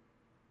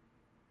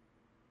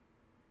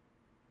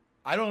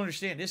don't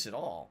understand this at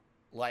all.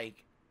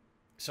 Like,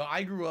 so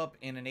I grew up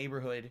in a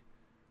neighborhood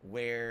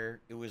where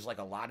it was like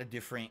a lot of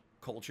different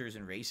cultures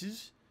and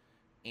races,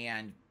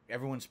 and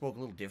everyone spoke a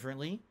little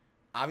differently.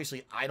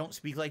 Obviously, I don't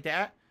speak like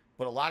that,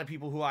 but a lot of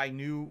people who I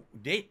knew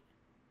did.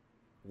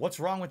 What's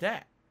wrong with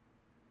that?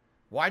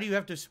 Why do you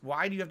have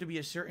to be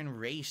a certain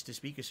race to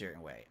speak a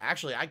certain way?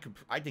 Actually,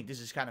 I think this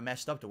is kind of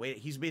messed up the way that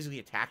he's basically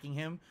attacking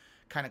him,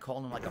 kind of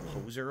calling him like a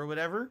poser or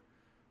whatever.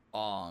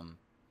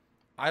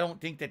 I don't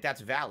think that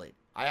that's valid.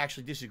 I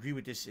actually disagree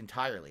with this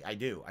entirely. I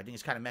do. I think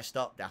it's kind of messed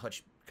up that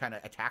Hutch kind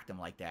of attacked him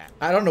like that.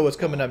 I don't know what's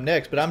coming up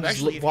next, but I'm just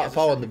Especially if he has a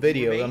following the certain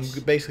video. base.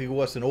 I'm basically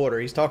what's in order.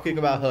 He's talking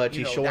about Hutch. You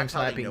He's know, showing that's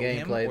how they sniping know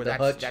him, gameplay. or The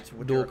Hutch that's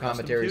what dual they're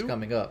accustomed commentary is to.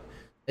 coming up.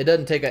 It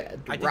doesn't take a I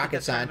think rocket that's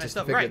kinda scientist messed to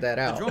up. figure Right. that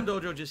out. The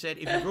Drone Dojo just said,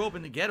 if you grow up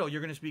in the ghetto,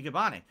 you're going to speak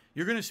Ebonic.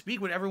 You're going to speak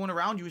what everyone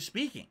around you is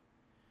speaking,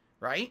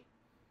 right?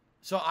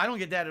 So I don't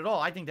get that at all.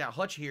 I think that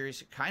Hutch here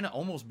is kind of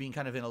almost being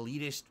kind of an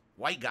elitist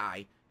white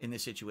guy in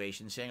this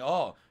situation, saying,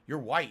 "Oh, you're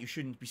white, you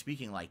shouldn't be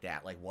speaking like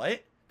that." Like,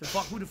 what? The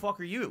fuck? Who the fuck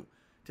are you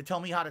to tell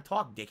me how to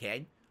talk,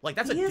 dickhead? Like,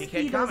 that's a DSP dickhead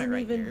comment doesn't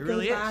right even there. It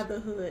really go by is. the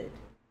hood.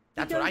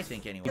 That's what I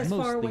think anyway. As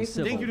far away mostly from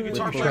civil. Thank you to the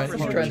Guitar hood. He's Shark trying,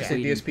 for he's trying to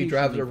say Exactly. DSP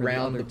drives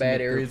around the bad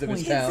areas of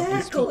his town.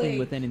 Exactly. Speaking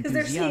with an 'Cause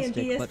they're saying enthusiastic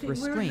but DSP, what did they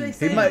restrained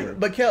say? He might,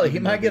 but Kelly, he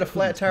Even though might get they a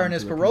flat couldn't tire in come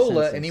his to a Corolla,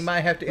 consensus. and he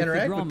might have to With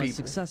interact the with drama people.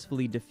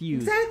 successfully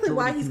diffused, Exactly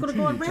why Jordan he's gonna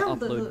go continued to around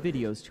the upload hood.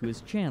 videos to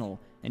his channel,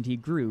 and he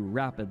grew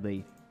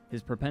rapidly.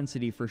 His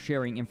propensity for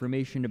sharing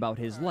information about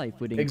his life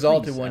would increase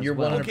Exalted one, as you're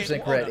well. 100%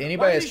 Okay, correct. hold on. Anybody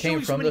Why that's is he came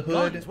showing so from the many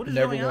hood guns? What is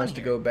never going on wants to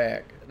here? go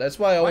back. That's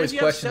why I Why always does he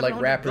have question like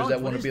 700 rappers guns? that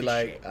What want to is be this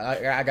like,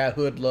 shit? I got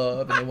hood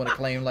love, and they want to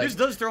claim like, This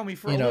does throw me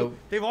for you a know- loop.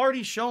 They've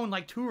already shown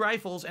like 2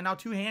 rifles and now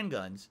 2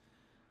 handguns.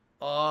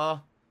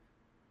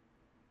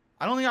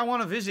 I don't think I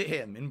want to visit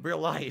him in real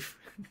life.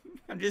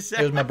 I'm just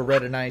saying. here's my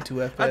Beretta 92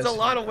 FPS. That's a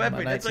lot of my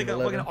weapons. That's like a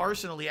 1911. fucking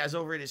arsenal he has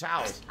over at his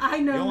house. I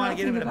know You don't want to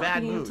get him in a nothing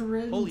bad about mood. the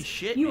antirons. Holy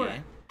shit, You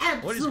man. are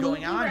What is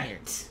going absolutely on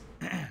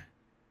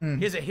right.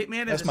 He has a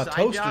hitman That's as a my side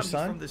toaster, job. He's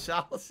son. from the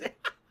South.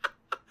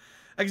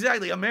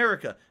 Exactly,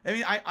 America. I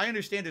mean, I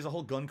understand there's a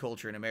whole gun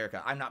culture in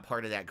America. I'm not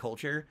part of that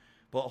culture.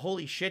 But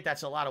holy shit,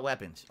 that's a lot of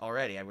weapons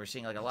already. We're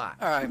seeing like a lot.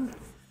 All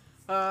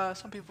right.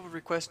 Some people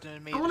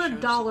requested me I to want a show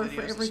some dollar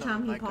for videos of every some time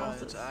of he my guns.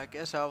 pauses. I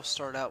guess I'll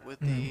start out with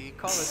the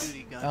Call of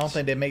Duty guns. I don't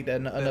think they make that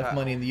enough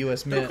money in the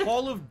U.S. The Mint.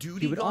 Call of He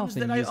Duty would guns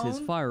often that I use his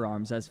own?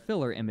 firearms as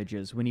filler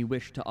images when he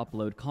wished to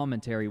upload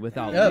commentary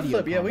without Yeah, video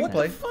Flip, yeah, we can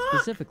content, play.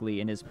 specifically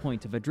in his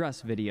point of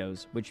address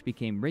videos, which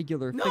became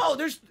regular No,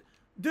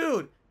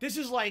 dude, this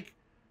is like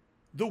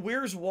the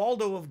Where's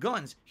Waldo of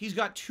guns. He's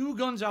got 2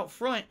 guns out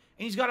front,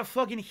 and he's got a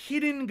fucking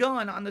hidden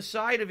gun on the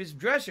side of his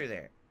dresser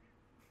there.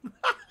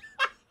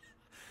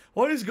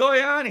 What is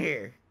going on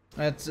here?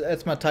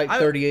 That's my Type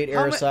 38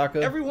 Arasaka.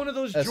 Every one of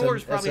those That's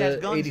drawers a probably has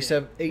guns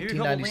 87, in it. Maybe a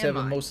couple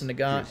 1897 landmines. Mosin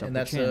Nagant, Here's up and the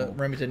that's a channel.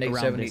 Remington Around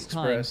 870 this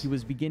time, Express. he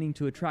was beginning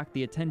to attract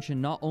the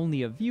attention not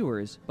only of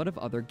viewers, but of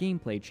other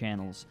gameplay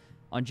channels.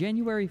 On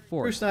January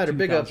 4th, Bruce Snyder,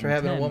 big ups for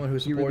having a 2010, woman who he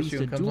supports you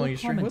released and a comes on dual your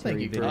stream. Well, thank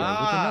commentary you, video Drew.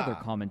 with another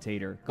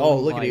commentator. Oh,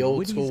 going look at by the old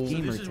Woody's school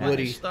Gamer This is Tag. where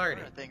Woody. they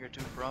started. A thing or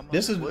two from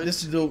This is Wood-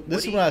 this is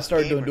Woody when I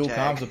started doing Gamer dual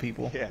Tag. comms with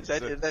people. Yeah, Is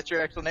that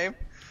your actual name?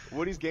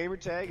 Woody's gamer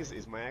tag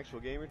is my actual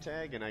gamer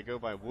tag, and I go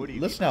by Woody.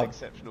 the Listen how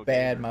Unexceptional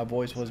bad Gamer. my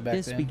voice was back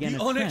This then. began The a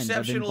trend of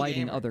unexceptional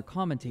inviting gamer. other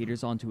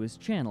commentators onto his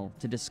channel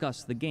to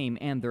discuss the game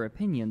and their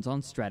opinions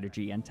on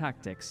strategy and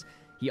tactics.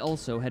 He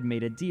also had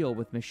made a deal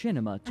with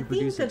Machinima to think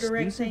produce the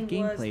direct exclusive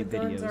thing was gameplay the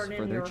guns videos aren't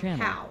for in their your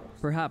channel. house.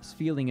 Perhaps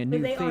feeling a But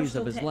new they are phase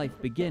still of his life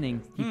technically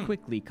beginning, he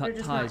quickly cut They're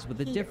just ties not with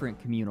a here. different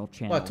communal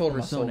channel, Well, I told him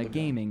I sold Persona the gun.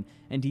 Gaming,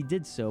 and he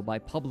did so by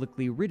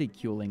publicly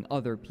ridiculing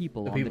other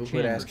people The on people the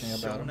quit channel. asking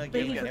about him. Persona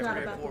But he game got forgot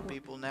everywhere. about 4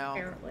 people now.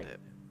 apparently. that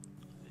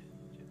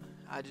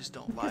I just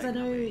don't like. Because I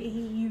know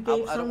mean, you I gave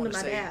don't some to want my to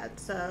say dad,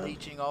 so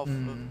leeching off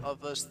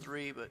of us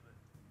 3, but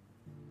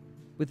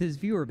With his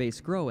viewer base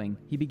growing,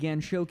 he began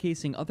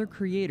showcasing other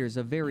creators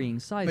of varying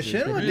sizes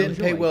that Machinima he didn't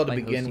pay enjoyed well to by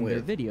begin hosting their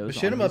with. videos on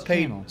Machinima his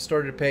channel.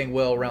 started paying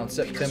well around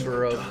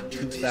September of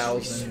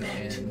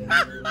 2010.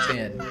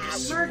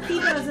 Mark, he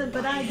doesn't,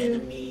 but I do.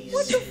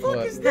 What the fuck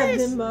What? is that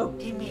Venmo?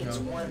 He means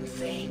one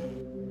thing,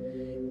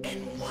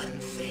 and one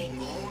thing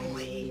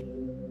only.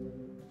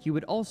 He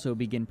would also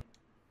begin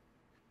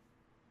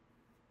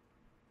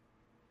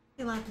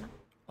He laughing.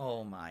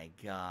 Oh my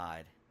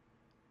god.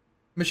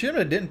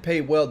 Machinima didn't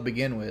pay well to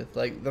begin with.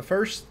 Like the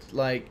first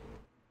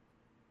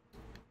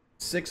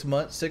 6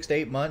 months, 6 to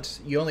 8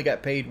 months, you only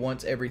got paid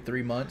once every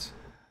 3 months,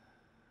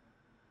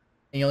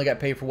 and you only got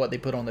paid for what they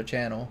put on the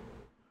channel.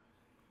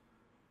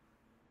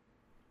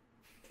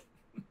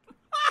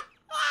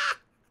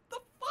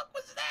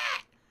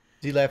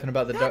 Is he laughing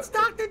about the That's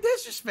Dr.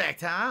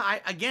 Disrespect, huh?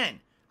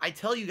 I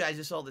tell you guys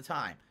this all the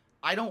time.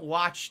 I don't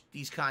watch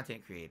these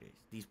content creators,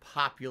 these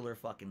popular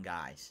fucking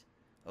guys.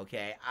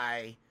 Okay,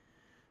 I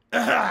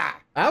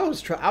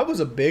was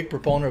a big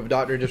proponent of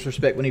Dr.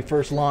 Disrespect when he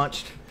first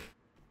launched.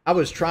 I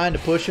was trying to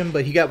push him,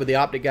 but he got with the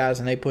Optic guys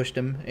and they pushed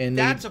him, and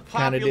that's he a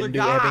popular kind of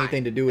didn't have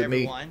anything to do with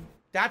everyone. me.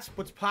 That's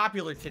what's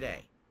popular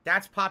today.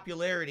 That's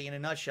popularity in a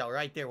nutshell,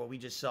 right there. What we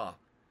just saw.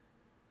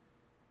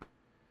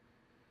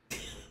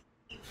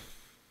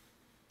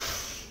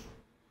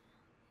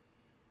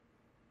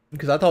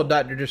 Because I thought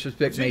Dr.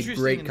 Disrespect made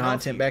great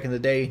content back in the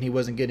day, and he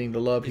wasn't getting the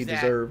love he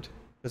deserved.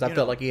 Because I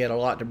felt like he had a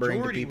lot to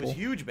bring to people. Jordy was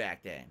huge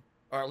back then,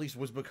 or at least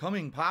was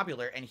becoming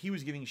popular, and he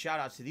was giving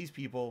shout-outs to these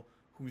people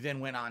who then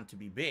went on to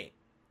be big,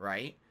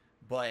 right?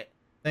 But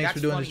thanks for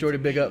doing this, Jordy.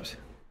 Big ups.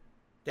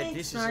 That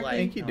this is like,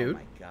 thank you, dude. Oh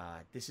my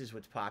god, this is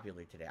what's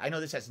popular today. I know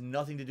this has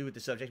nothing to do with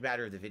the subject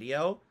matter of the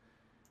video,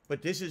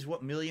 but this is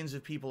what millions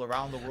of people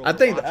around the world. I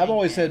think I've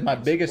always said my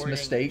biggest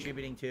mistake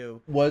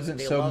wasn't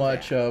so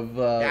much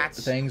of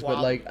things,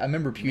 but like I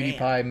remember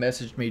PewDiePie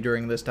messaged me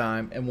during this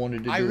time and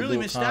wanted to do a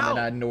little comment, and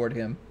I ignored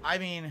him. I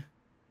mean,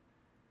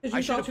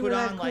 I should have put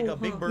on like a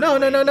big bird. No.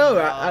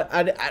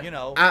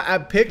 I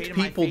picked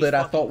people that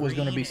I thought was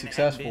going to be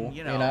successful,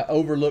 and I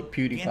overlooked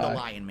PewDiePie.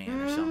 Dandelion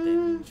Man or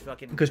something.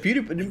 Because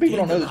PewDiePie, people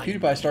don't know that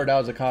PewDiePie started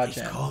out as a COD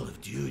channel. Call of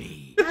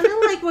Duty. I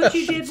don't like what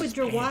you did with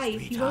your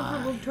wife. You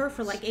overlooked her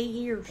for like 8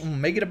 years.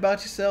 Make it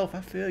about yourself.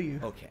 I feel you.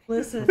 Okay.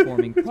 Listen.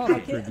 Performing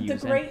product reviews and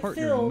great partnering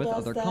Phil with does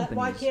other that. companies.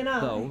 Why can't I?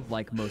 Though,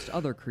 like most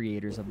other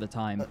creators of the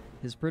time,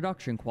 his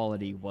production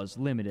quality was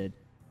limited.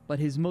 But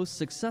his most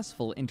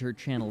successful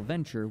inter-channel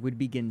venture would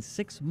begin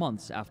 6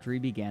 months after he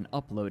began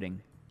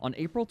uploading. On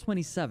April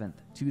 27th,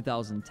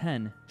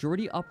 2010,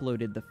 Jordy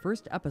uploaded the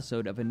first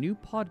episode of a new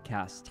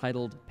podcast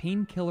titled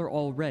Painkiller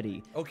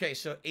Already. Okay,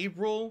 so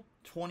April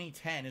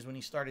 2010 is when he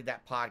started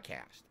that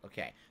podcast.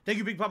 Okay. Thank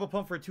you, Big Papa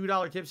Pump, for a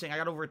 $2 tip saying I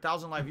got over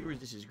 1,000 live viewers.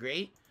 This is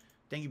great.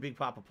 Thank you, Big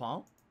Papa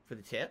Pump, for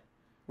the tip.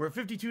 We're at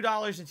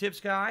 $52 in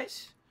tips,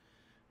 guys.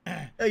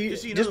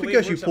 Just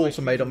because you pull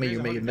somebody don't mean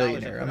you're a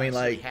millionaire. I mean,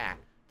 like,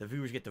 the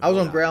viewers get the I was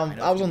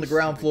on the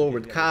ground floor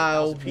with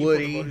Kyle,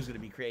 Woody,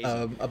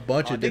 a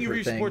bunch of different thank you for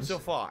your things. support so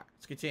far.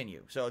 Let's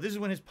continue. So this is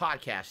when his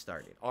podcast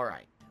started. All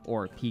right.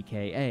 Or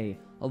PKA,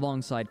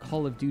 alongside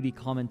Call of Duty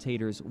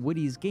commentators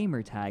Woody's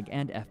Gamertag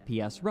and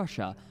FPS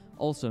Russia,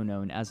 also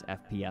known as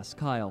FPS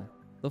Kyle.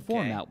 The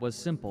format was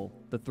simple.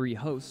 The three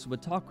hosts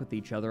would talk with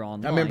each other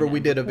online. I remember we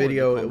did a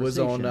video. It was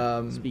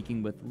on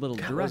speaking with little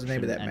what was the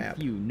name of that and map?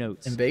 few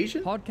notes.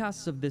 Invasion?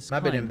 Podcasts of this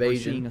Might have kind been were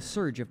Invasion. seeing a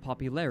surge of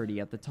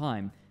popularity at the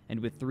time, and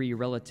with three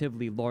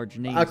relatively large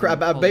names.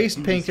 I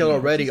based Painkiller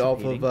Already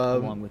off of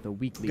along with a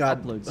weekly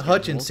upload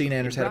Hutch schedule, and Scene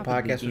Anders had a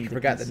rapidly podcast which I gained a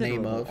forgot the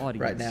name considerable of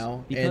audience. right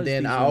now, Because and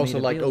then these I were also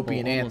made liked available Opie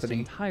and almost Anthony.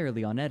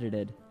 entirely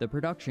unedited, the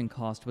production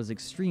cost was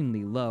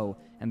extremely low,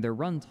 and their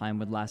runtime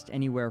would last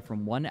anywhere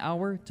from 1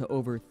 hour to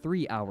over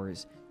 3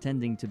 hours,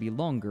 tending to be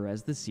longer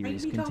as the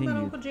series Make me talk about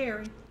continued. Uncle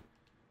Jerry.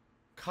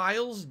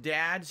 Kyle's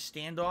dad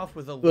standoff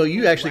with a. Well,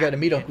 you actually got to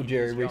black meet man Uncle in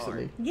Jerry his yard.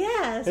 recently.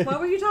 Yes. Why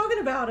were you talking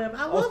about him?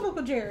 I love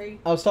Uncle Jerry.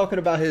 I was talking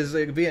about his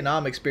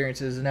Vietnam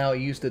experiences and how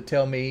he used to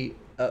tell me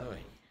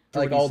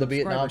like all the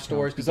Vietnam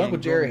stories, because Uncle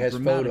Jerry has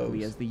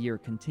photos. As the year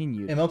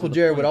continued, And Uncle to the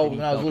Jerry would point that always, he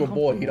when I was a felt little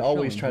boy, he'd comfortable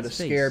always showing try to his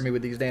scare face. me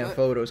with these damn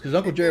photos, because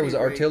Uncle Jerry was an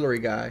artillery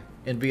guy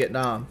in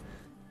Vietnam,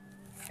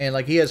 and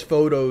like he has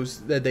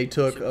photos that they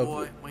took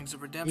of.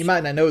 You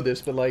might not know this,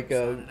 but like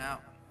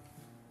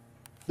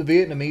the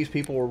Vietnamese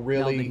people were Now that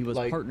really he was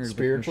like partnered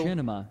spiritual. with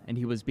Machinima, and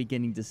he was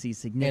beginning to see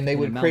significant And they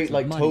would amounts create of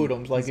like money,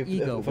 totems. Like his if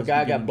ego a was guy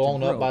got beginning to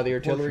blown up grow by the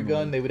artillery gun,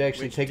 proportionally. they would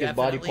actually Which take his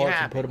body definitely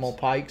parts and put them on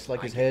happens. pikes,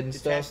 like his head and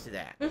stuff. To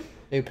that.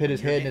 They would put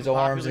his head and his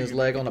arms and his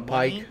leg on a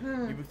pike, You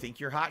would think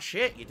you're hot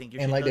shit. You think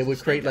you're and like they would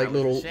create like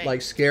little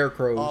like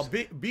scarecrows.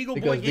 Beagle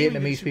Because Boy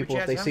Gaming, Vietnamese super people, if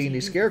chats, they haven't seen seen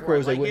these you before.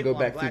 scarecrows, they I wouldn't like go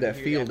it. back I'm through glad that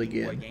to hear field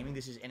Beagle Boy again. Gaming.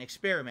 This is an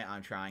experiment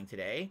I'm trying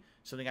today.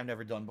 Something I've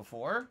never done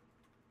before.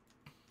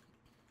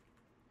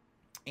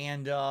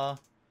 And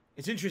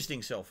it's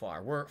interesting so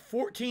far. We're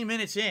 14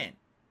 minutes in.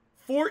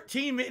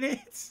 14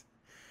 minutes?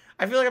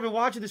 I feel like I've been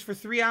watching this for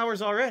 3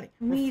 hours already.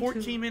 Me We're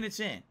too. 14 minutes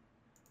in.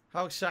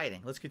 How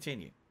exciting. Let's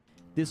continue.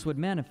 This would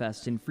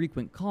manifest in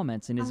frequent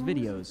comments in his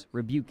videos,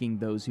 rebuking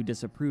those who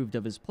disapproved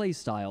of his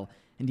playstyle,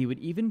 and he would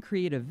even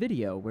create a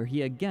video where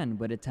he again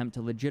would attempt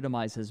to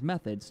legitimize his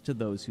methods to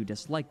those who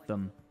disliked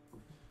them.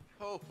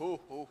 Ho,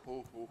 ho, ho,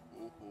 ho, ho,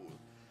 ho, ho.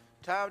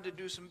 Time to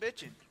do some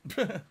bitching.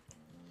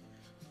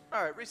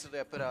 Alright,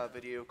 recently I put out a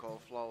video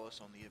called Flawless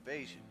on the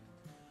Invasion.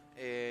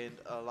 And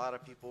a lot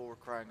of people were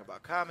crying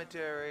about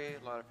commentary,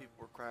 a lot of people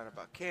were crying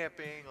about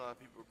camping, a lot of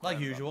people were crying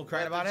Like usual, about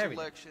crying about weapon everything.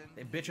 selection.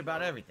 They bitch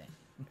about everything.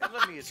 And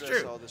let me It's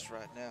address true. all this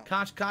right now.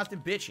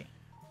 Constant bitching.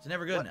 It's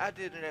never good What enough. I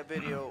did in that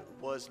video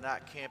was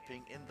not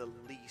camping in the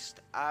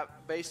least. I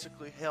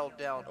basically held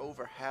down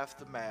over half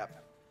the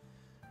map.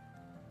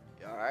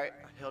 Alright?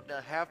 I held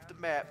down half the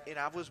map and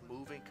I was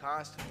moving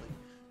constantly.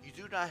 You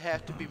do not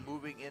have to be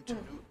moving into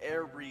new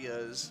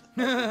areas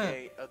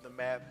of the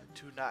map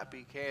to not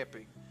be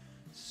camping.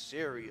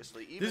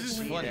 Seriously, even This is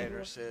funny.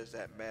 Teenager says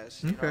that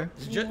mess. You Okay.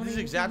 know? This is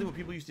exactly what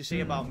people used to say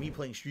about me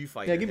playing Street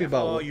Fighter. Yeah, give me a That,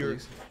 bottle, oh, you're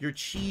please.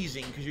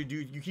 cheesing because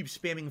you keep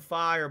spamming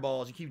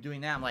fireballs, you keep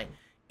doing that. I'm like,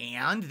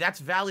 and that's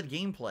valid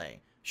gameplay.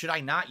 Should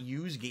I not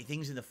use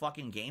things in the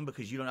fucking game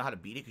because you don't know how to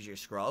beat it because you're a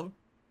scrub?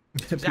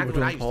 That's exactly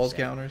People what I doing used to pause say.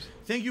 counters.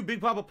 Thank you, Big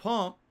Papa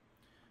Pump,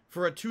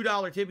 for a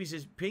 $2 tip. He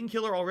says,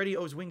 Painkiller already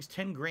owes Wings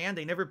 10 grand.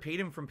 They never paid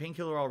him from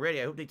Painkiller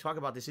already. I hope they talk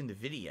about this in the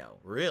video.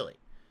 Really?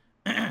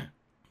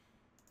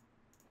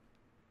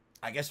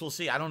 I guess we'll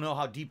see. I don't know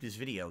how deep this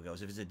video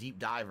goes, if it's a deep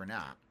dive or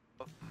not.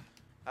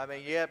 I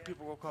mean, yeah,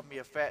 people will call me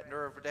a fat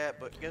nerd for that,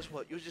 but guess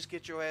what? You'll just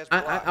get your ass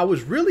I blocked.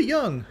 was really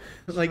young.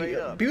 Like, Straight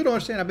up. people don't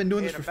understand. I've been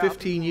doing this And for about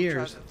 15 people who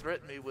years. try to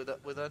threaten me with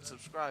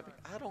unsubscribing.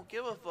 I don't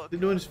give a fuck. Been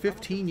doing this I don't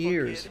 15 give a fuck,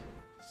 years. kid.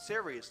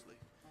 Seriously.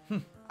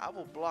 I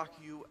will block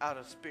you out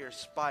of spare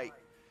spite.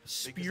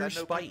 Spear Because I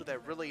know spite. people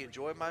that really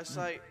enjoy my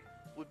site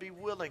would be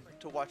willing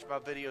to watch my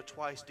video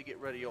twice to get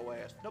rid of your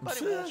ass.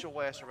 Nobody wants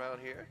your ass around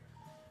here.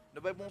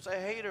 Nobody wants a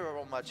hater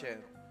on my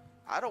channel.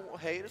 I don't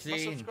want haters. My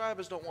See,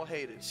 subscribers don't want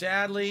haters.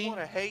 Sadly, You want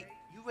to hate,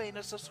 you ain't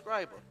a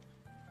subscriber.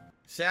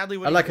 Sadly,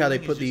 what I like he's how they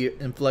doing put is the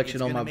just- inflection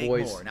it's on gonna my make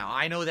voice. more. Now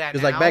I know that.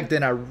 Because like now, back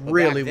then, I but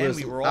really back then was,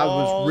 we were I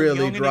was all really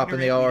young and dropping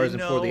the ignorant. We R's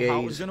didn't before the know how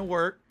it A's. was gonna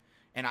work,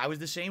 and I was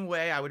the same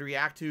way. I would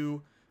react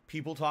to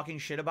people talking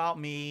shit about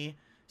me,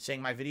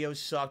 saying my videos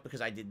sucked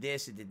because I did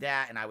this and did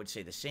that, and I would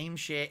say the same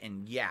shit,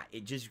 and yeah,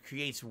 it just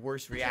creates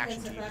worse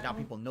reaction to you. 'Cause now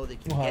people know they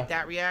can get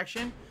that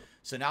reaction,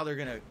 so now they're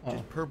gonna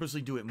just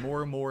purposely do it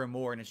more and more and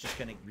more, and it's just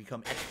gonna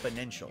become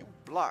exponential.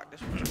 Block,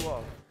 that's what you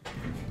are.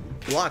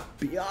 Block,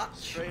 biatch.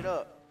 Straight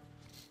up.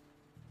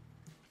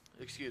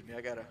 Excuse me,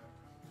 I got kind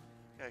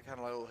of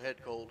like a little head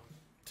cold.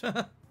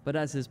 But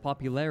as his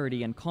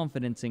popularity and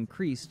confidence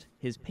increased,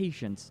 his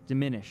patience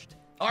diminished.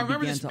 Oh, I He remember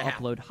began this to map.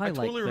 upload I highlight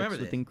totally remember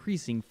clips with this.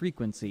 increasing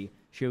frequency,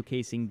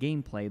 showcasing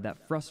gameplay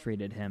that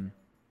frustrated him.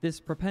 This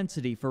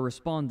propensity for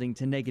responding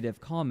to negative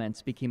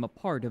comments became a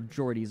part of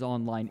Jordy's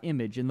online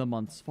image in the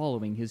months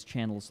following his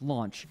channel's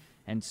launch,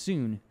 and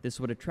soon this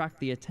would attract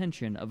the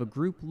attention of a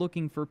group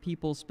looking for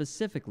people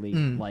specifically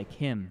like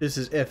him. This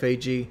is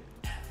FAG.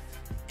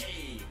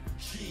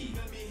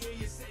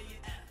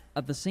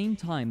 At the same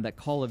time that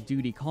Call of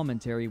Duty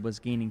commentary was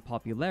gaining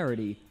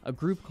popularity, a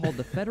group called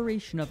the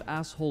Federation of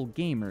Asshole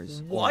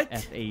Gamers, What? or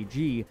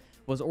FAG,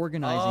 was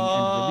organizing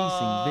and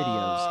releasing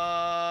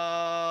videos.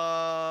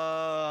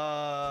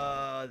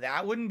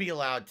 That wouldn't be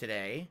allowed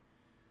today,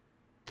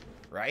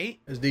 right?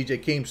 It's DJ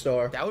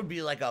Keemstar. That would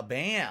be like a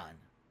ban,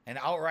 and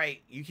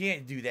outright, you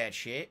can't do that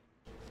shit.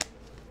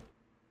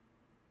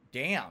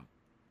 Damn.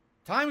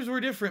 Times were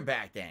different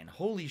back then.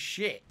 Holy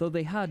shit. Though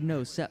they had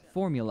no set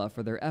formula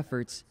for their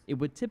efforts, it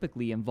would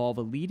typically involve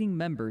a leading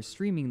member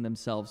streaming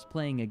themselves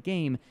playing a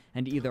game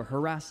and either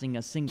harassing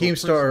a single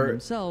person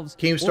themselves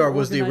Keemstar or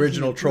was the organizing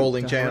original a group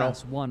trolling to channel.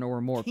 harass one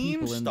or more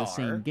people in the Keemstar?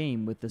 same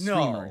game with the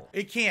streamer. No,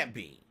 it can't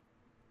be.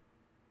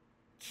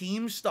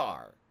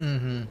 Keemstar.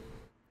 Mm-hmm.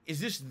 Is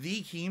this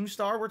the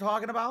Keemstar we're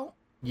talking about?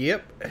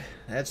 Yep,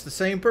 that's the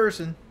same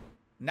person.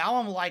 Now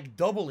I'm like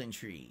double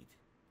intrigued.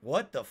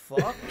 What the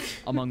fuck?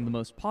 Among the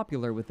most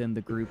popular within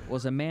the group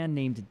was a man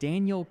named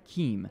Daniel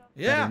Keem,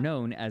 Yeah. better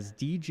known as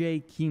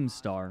DJ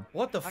Keemstar.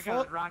 What the I got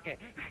fuck? a rocket.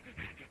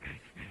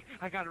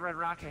 I got a red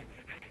rocket.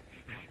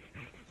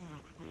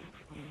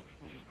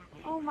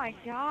 Oh my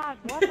god,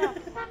 what the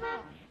fuck?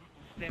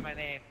 Say my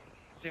name.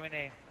 Say my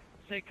name.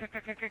 Say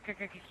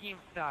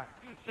Keemstar.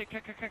 Say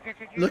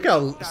Look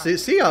how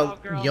see how Oh,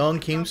 girl. young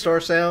Keemstar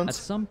At sounds.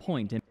 some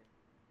point in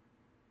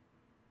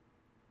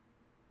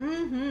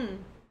Mm-hmm.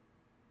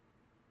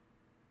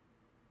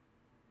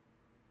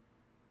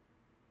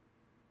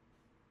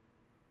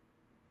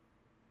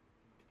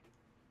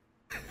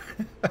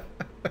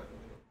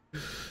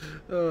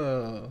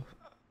 Oh.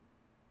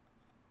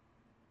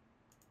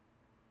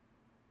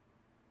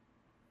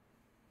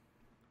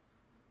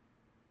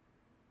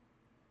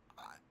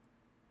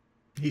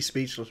 He's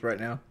speechless right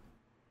now.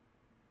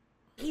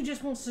 He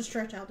just wants to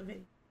stretch out the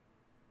video.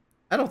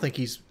 I don't think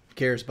he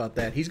cares about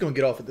that. He's gonna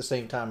get off at the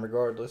same time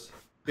regardless.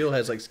 Bill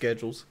has like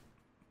schedules.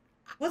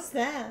 What's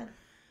that?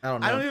 I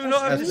don't know. I don't even know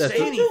how to That's- say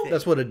that's- anything.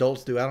 That's what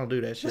adults do. I don't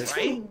do that shit.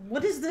 Right?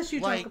 What is this you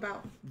Like, talk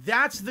about?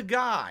 That's the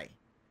guy.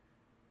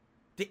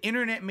 The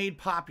internet made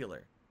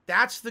popular.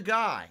 That's the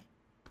guy,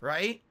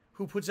 right?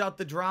 Who puts out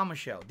the drama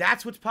show.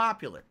 That's what's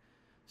popular.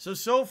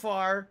 So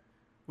far,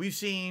 we've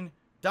seen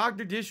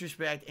Dr.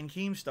 Disrespect and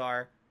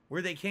Keemstar,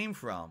 where they came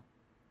from,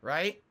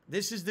 right?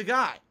 This is the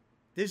guy.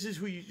 This is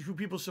who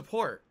people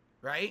support,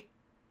 right?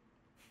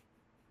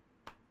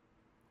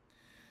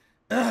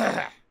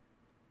 Ugh.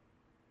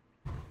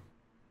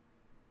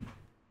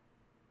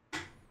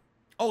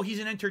 Oh, he's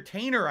an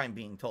entertainer, I'm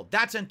being told.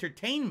 That's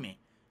entertainment.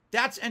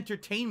 That's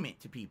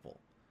entertainment to people.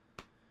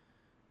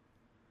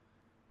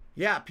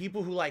 Yeah,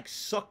 people who like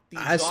suck these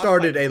I off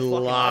started like a fucking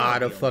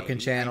lot of automobile, fucking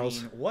maybe. channels.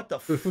 I mean, what the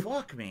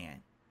fuck,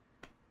 man?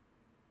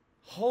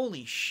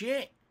 Holy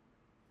shit.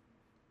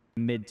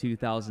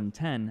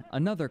 mid-2010,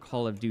 another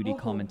Call of Duty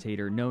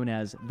commentator known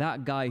as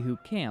That Guy Who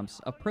Camps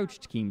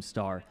approached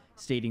Keemstar,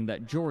 stating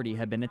that Jordy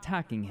had been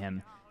attacking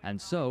him, and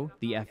so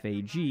the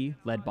FAG,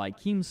 led by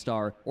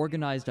Keemstar,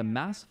 organized a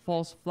mass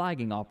false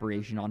flagging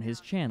operation on his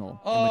channel,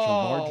 in which a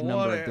large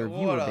number of their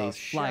viewer base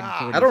flagged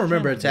Jordy's I don't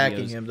remember channel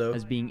attacking videos him, though.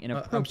 as being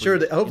inappropriate. I'm sure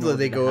that hopefully in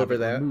they order go to have over it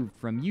that. removed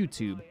from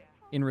YouTube.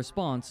 In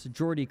response,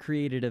 Jordy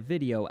created a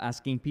video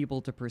asking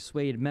people to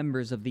persuade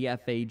members of the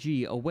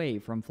FAG away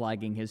from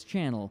flagging his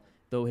channel,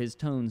 though his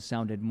tones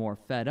sounded more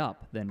fed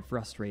up than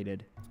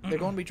frustrated. They're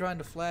going to be trying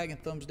to flag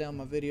and thumbs down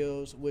my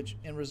videos, which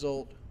in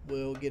result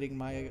will getting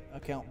my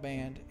account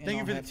banned. And Thank you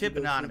I'll for the have to tip, go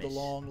through Anonymous. the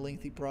long,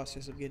 lengthy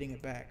process of getting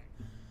it back.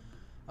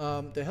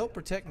 To help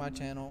protect my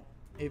channel,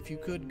 if you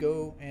could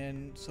go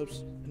and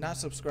not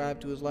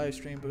subscribe to his live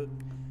stream, but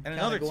And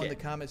another go in tip.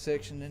 the comment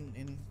section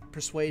and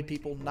persuade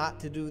people not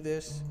to do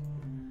this.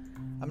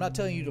 I'm not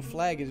telling you to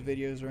flag his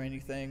videos or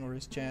anything or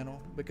his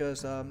channel,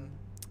 because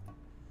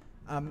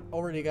I'm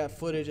already got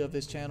footage of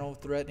his channel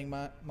threatening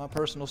my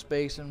personal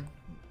space and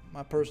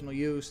my personal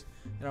use,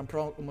 and I'm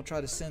gonna try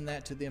to send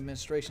that to the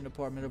administration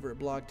department over at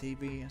Blog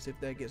TV and see if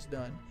that gets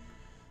done.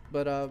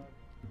 But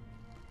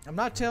I'm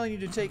not telling you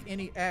to take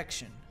any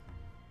action.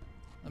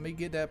 Let me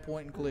get that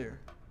point clear.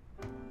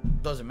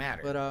 Doesn't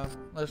matter. But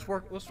let's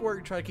work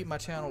and try to keep my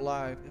channel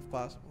live if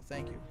possible.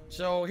 Thank you.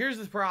 So here's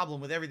the problem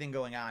with everything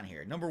going on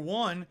here. Number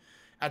one,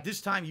 at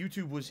this time,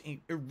 YouTube was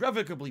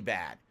irrevocably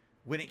bad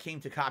when it came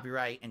to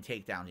copyright and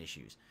takedown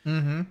issues.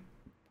 Mm-hmm.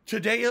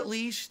 Today, at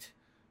least,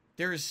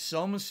 there is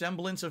some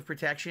semblance of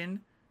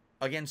protection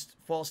against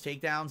false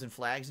takedowns and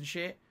flags and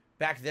shit.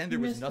 Back then, there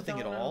was nothing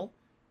at all.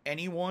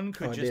 Anyone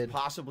could just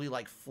possibly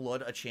like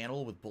flood a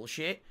channel with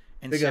bullshit.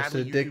 And Big ups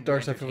to Dick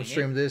Darcy for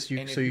stream this,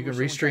 so you can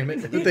restream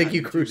it. Thank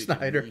you, Crew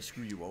Snyder. Really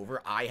screw you over.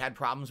 I had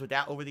problems with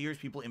that over the years.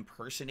 People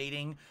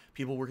impersonating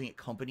people working at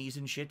companies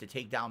and shit to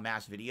take down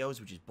mass videos,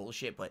 which is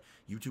bullshit. But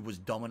YouTube was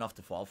dumb enough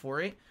to fall for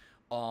it.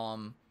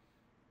 And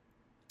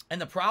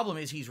the problem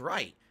is, he's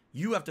right.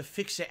 You have to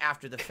fix it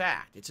after the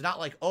fact. It's not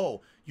like,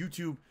 oh,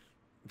 YouTube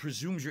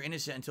presumes you're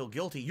innocent until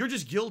guilty. You're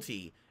just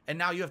guilty, and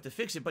now you have to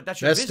fix it. But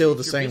that's your business. Still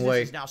the your same business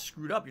way. is now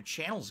screwed up. Your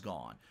channel's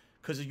gone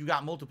because you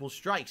got multiple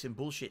strikes and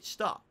bullshit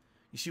stuff.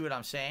 You see what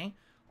I'm saying?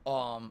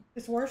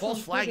 It's worse false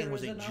on flagging Twitter,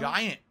 was a isn't it?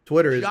 giant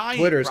Twitter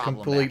is problem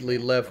completely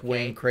back then, left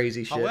wing okay?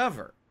 crazy shit.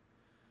 However,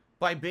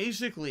 by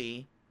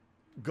basically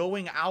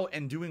going out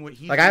and doing what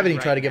he's Like, I haven't doing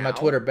even tried to get my now,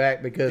 Twitter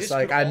back because, this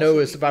like, could I also know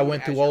be if I viewed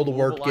went as through you're all the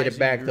work to get it mobilizing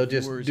back, your they'll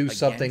just viewers do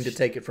something to against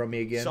take it from me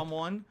again.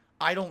 Someone,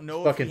 I don't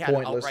know Fucking if he had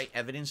pointless. outright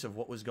evidence of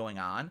what was going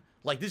on.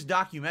 Like this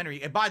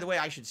documentary, and by the way,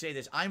 I should say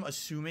this, I'm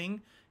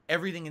assuming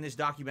everything in this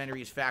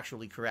documentary is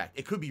factually correct.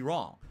 It could be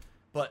wrong,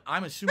 but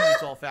I'm assuming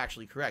it's all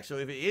factually correct. So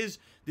if it is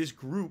this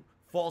group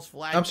false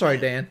flag, I'm sorry,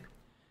 Dan.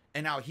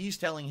 and now he's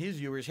telling his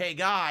viewers, hey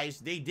guys,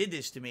 they did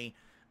this to me.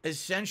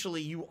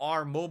 Essentially, you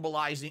are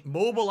mobilizing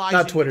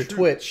Not Twitter, the troops,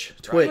 Twitch.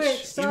 right?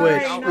 Twitch. sorry,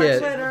 Twitch. not Yeah.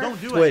 Twitter. Don't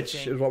do Twitch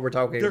anything. is what we're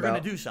talking They're about.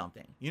 going to do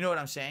something. You know what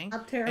I'm saying?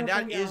 I'm terrible, and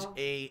that is y'all.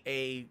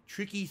 a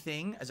tricky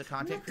thing as a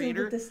content not good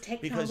creator with this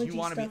because you technology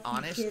want to be stuff you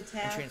honest kids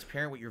and have.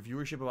 transparent with your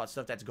viewership about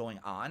stuff that's going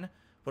on.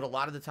 But a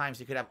lot of the times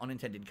it could have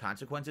unintended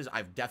consequences.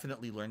 I've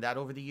definitely learned that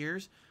over the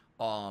years.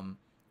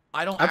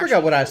 I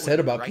forgot what I actually said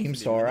know about what the right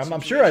to do Keemstar. in this I'm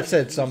sure I situation. said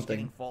He was something.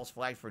 getting false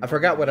flagged for I no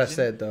forgot good what I reason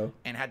said, though.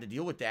 and had to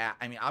deal with that.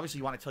 I mean, obviously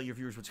you want to tell your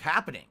viewers what's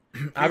happening. I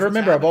Here's what's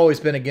remember I've happening. always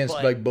been against,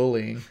 But like,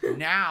 bullying.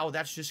 now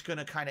that's just going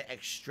to kind of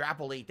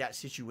extrapolate that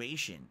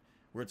situation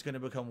where it's going to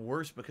become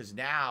worse because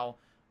now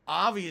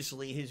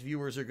obviously his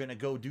viewers are going to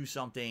go do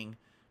something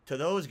to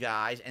those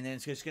guys and then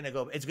it's just going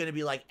to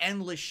be like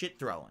endless shit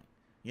throwing,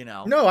 you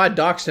know? No, I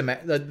doxed him.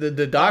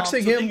 The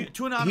doxing so him,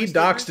 he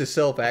doxed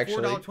himself,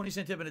 actually.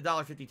 $4.20 tip and a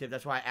 $1.50 tip.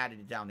 That's why I added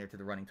it down there to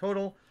the running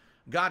total.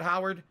 God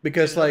Howard.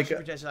 Because, another like,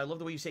 super chat says, I love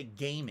the way you say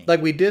gaming.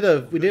 Like, we did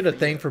a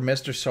thing for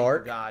Mr.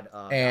 Sark, God,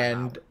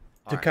 and to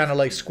Alright. kind of,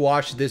 like,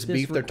 squash this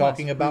beef they're request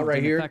talking about proved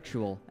right here.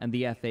 ineffectual, and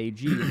the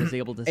FAG was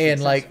able to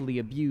And, like, successfully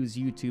abuse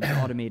YouTube's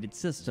automated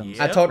systems.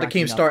 I talked to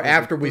racking up Keemstar over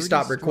after we 30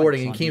 stopped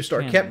recording, and strikes Keemstar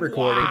on his kept channel.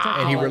 recording,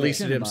 and he Wow.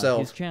 released it Machinima, himself.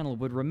 His channel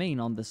would remain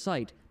on the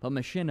site, but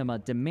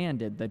Machinima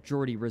demanded that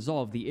Jordy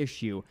resolve the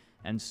issue,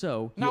 and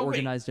so he Now, wait.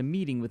 organized a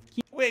meeting with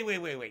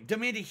Wait.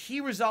 Demanded he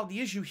resolve the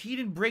issue. He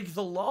didn't break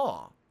the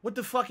law. What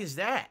the fuck is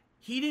that?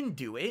 He didn't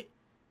do it.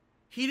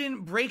 He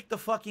didn't break the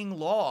fucking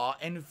law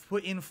and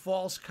put in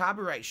false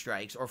copyright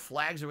strikes or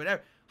flags or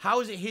whatever.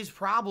 How is it his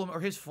problem or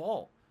his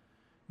fault?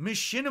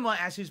 Machinima,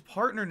 as his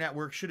partner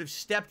network, should have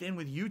stepped in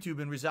with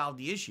YouTube and resolved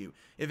the issue.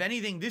 If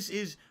anything, this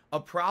is a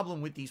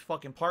problem with these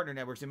fucking partner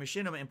networks, and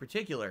Machinima in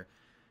particular.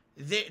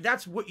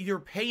 That's what you're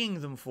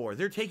paying them for.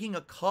 They're taking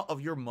a cut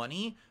of your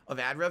money of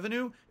ad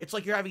revenue. It's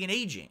like you're having an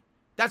agent.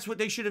 That's what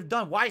they should have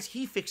done. Why is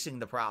he fixing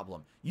the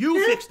problem?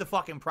 You fix the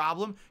fucking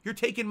problem. You're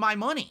taking my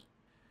money.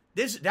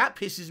 That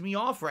pisses me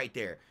off right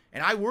there.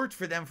 And I worked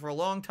for them for a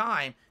long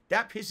time.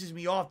 That pisses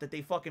me off that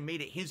they fucking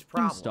made it his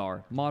problem.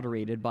 Keemstar,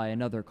 moderated by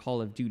another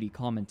Call of Duty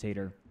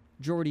commentator.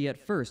 Jordy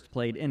at first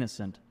played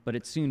innocent, but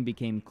it soon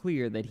became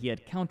clear that he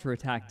had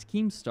counterattacked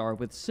Keemstar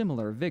with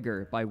similar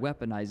vigor by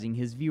weaponizing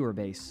his viewer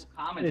base.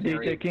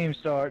 DJ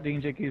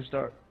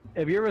Keemstar,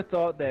 have you ever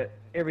thought that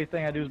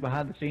everything I do is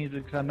behind the scenes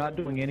because I'm not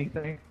doing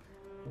anything?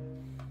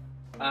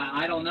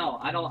 I don't know.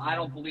 I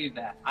don't believe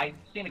that. I've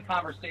seen a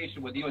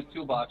conversation with you and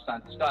 $2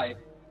 on Skype,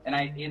 and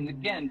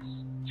again,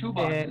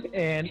 $2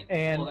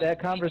 and that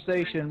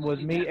conversation was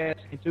me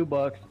asking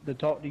 $2 to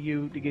talk to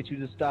you to get you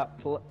to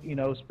stop,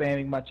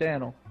 spamming my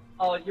channel.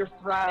 Oh, you're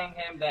threatening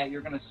him that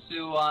you're going to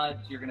sue us,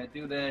 you're going to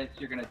do this,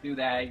 you're going to do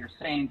that, you're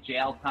saying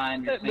jail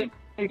time, you're saying...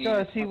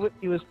 Because he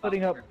was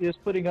putting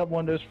up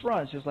one of those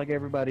fronts just like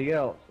everybody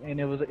else, and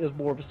it was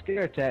more of a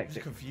scare tactic.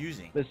 It's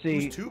confusing. But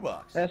see, it was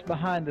 $2. That's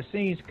behind the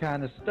scenes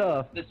kind of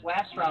stuff. This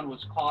last round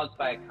was caused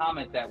by a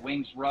comment that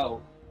Wings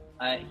wrote.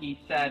 He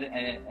said,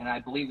 and I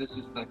believe this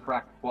is the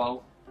correct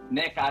quote,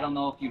 "Nick, I don't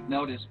know if you've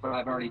noticed, but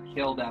I've already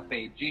killed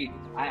FAG."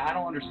 I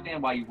don't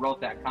understand why you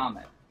wrote that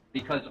comment,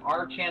 because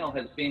our channel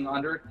has been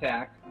under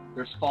attack.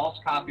 There's false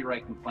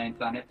copyright complaints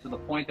on it to the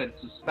point that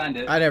it's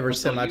suspended. I never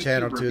sent my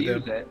channel to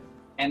them. It,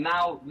 and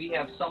now we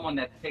have someone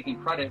that's taking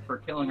credit for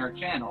killing our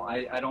channel.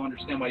 I don't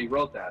understand why you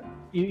wrote that.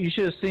 You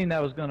should have seen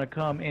that was going to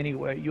come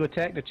anyway. You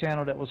attacked a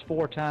channel that was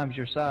 4 times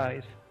your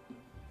size.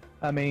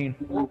 I mean,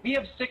 well, we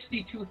have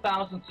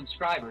 62,000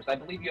 subscribers. I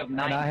believe you have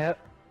 90. And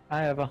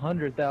I have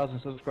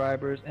 100,000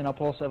 subscribers, and I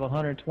also have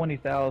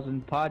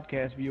 120,000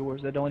 podcast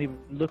viewers that don't even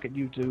look at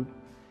YouTube.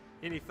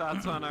 Any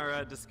thoughts on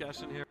our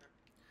discussion here?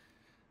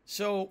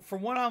 So,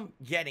 from what I'm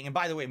getting, and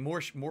by the way,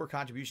 more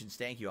contributions,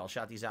 thank you. I'll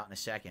shout these out in a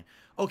second.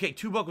 Okay,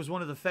 $2 was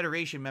one of the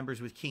Federation members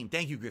with Keem.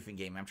 Thank you, Griffin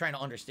Gaming. I'm trying to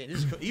understand.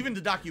 This is even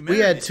the documentary.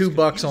 We had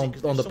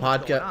 $2 on the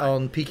podcast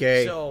on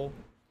PKA. So,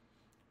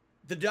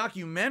 the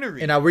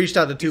documentary. And I reached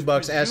out to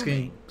 $2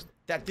 asking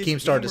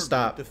Keemstar to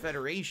stop. The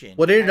Federation.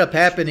 What ended up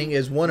happening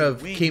is one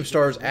of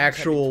Keemstar's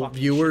actual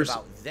viewers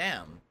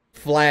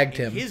flagged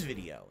him. His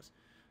videos.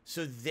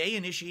 So they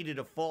initiated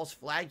a false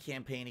flag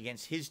campaign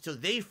against his. So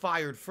they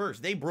fired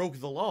first. They broke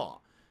the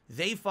law.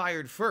 They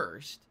fired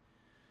first.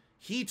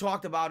 He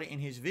talked about it in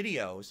his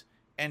videos,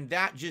 and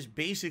that just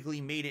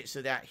basically made it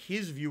so that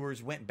his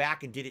viewers went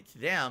back and did it to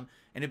them,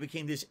 and it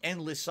became this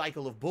endless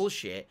cycle of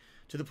bullshit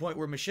to the point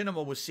where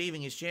Machinima was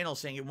saving his channel,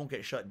 saying it won't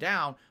get shut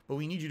down, but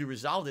we need you to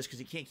resolve this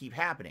because it can't keep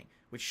happening,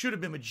 which should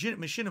have been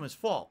Machinima's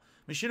fault.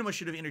 Machinima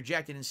should have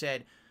interjected and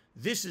said,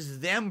 "This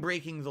is them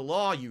breaking the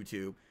law,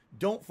 YouTube.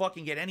 Don't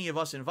fucking get any of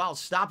us involved.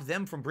 Stop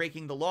them from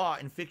breaking the law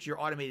and fix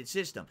your automated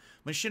system."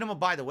 Machinima,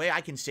 by the way,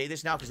 I can say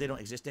this now because they don't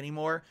exist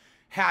anymore,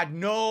 had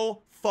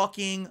no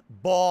fucking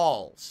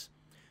balls.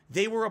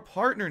 They were a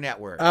partner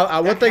network.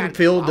 One thing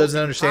Phil doesn't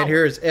understand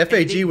here is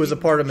FAG was a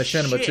part of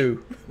Machinima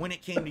too. When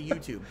it came to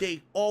YouTube,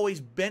 they always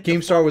bent.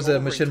 Keemstar was a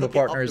Machinima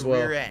partner as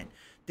well.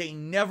 They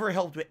never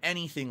helped with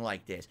anything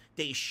like this.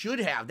 They should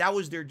have. That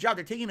was their job.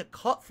 They're taking a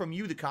cut from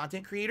you, the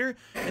content creator,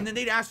 and then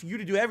they'd ask you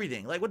to do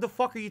everything. Like, what the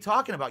fuck are you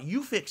talking about?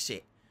 You fix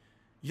it.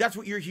 That's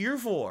what you're here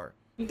for.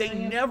 They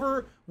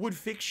never would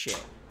fix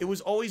shit. It was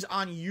always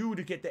on you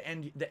to get the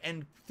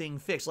end thing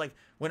fixed. Like,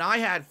 when I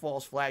had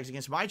false flags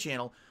against my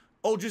channel,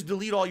 oh, just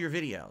delete all your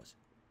videos.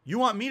 You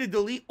want me to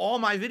delete all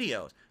my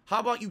videos? How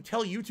about you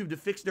tell YouTube to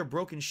fix their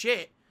broken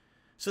shit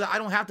so that I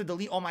don't have to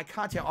delete all my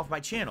content off my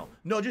channel?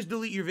 No, just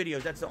delete your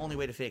videos. That's the only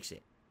way to fix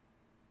it.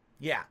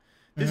 Yeah.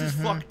 This is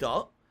fucked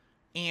up.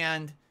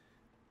 And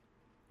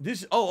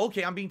this... Oh,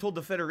 okay. I'm being told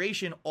the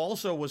Federation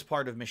also was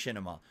part of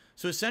Machinima.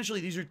 So essentially,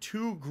 these are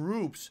two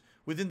groups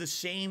within the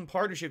same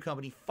partnership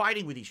company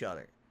fighting with each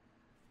other.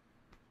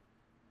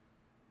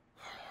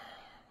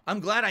 I'm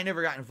glad I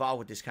never got involved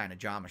with this kind of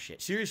drama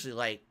shit. Seriously,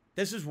 like,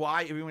 this is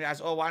why everyone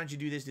asks, oh, why don't you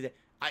do this, do that?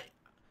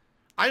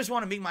 I just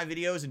want to make my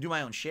videos and do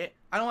my own shit.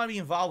 I don't want to be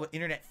involved with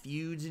internet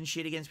feuds and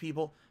shit against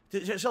people.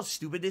 That's how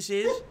stupid this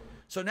is.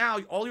 So now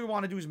all you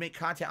want to do is make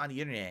content on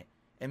the internet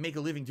and make a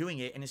living doing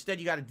it, and instead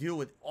you got to deal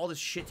with all this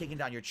shit taking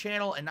down your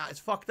channel, and now it's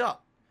fucked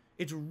up.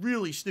 It's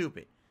really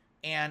stupid.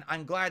 And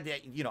I'm glad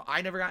that, you know,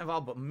 I never got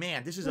involved, but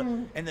man, this is a...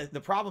 And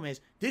the problem is,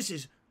 this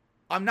is...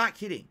 I'm not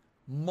kidding.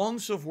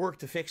 Months of work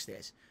to fix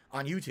this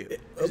on YouTube.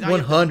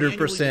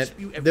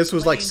 100%. This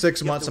was like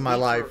 6 months of my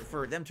life.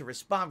 For them to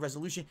respond,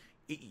 resolution...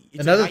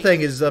 Another thing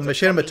is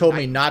Machinima told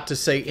me not to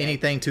say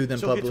anything to them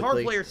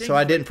publicly, so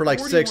I didn't for like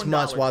 6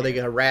 months while they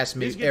harassed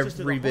me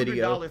every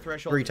video,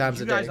 3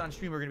 times a day. You guys on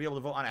stream are going to be able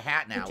to vote on a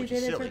hat now, but you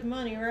did it for the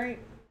money, right?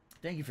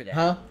 Thank you for that.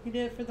 Huh? You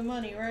did it for the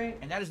money, right?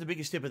 And that is the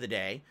biggest tip of the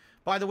day.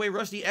 By the way,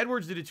 Rusty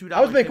Edwards did a $2. I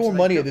was making more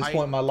money at this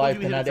point in my life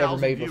than I'd ever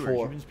made before.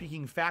 You've been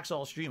speaking facts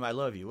all stream. I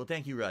love you. Well,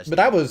 thank you, Rusty. But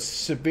I was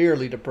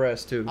severely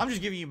depressed too. I'm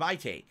just giving you my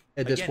take.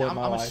 At this point in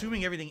my life. I'm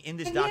assuming everything in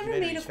this Have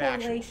documentary is factual.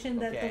 Have you ever made a correlation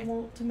that the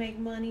want to make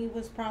money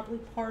was probably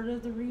part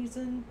of the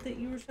reason that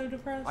you were so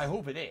depressed? I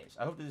hope it is.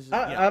 I hope that this is.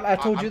 I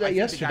told you that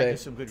yesterday. I did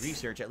some good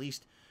research, at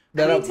least.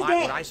 That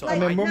I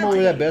remember we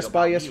were at Best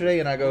Buy yesterday,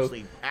 and I go,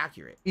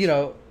 accurate. You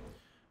know.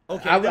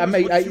 Okay, I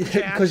made what super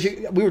because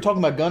chats? we were talking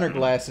about gunner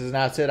glasses, and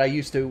I said I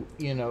used to,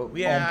 own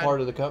Yeah.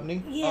 part of the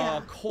company.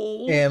 Yeah.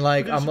 Cole. And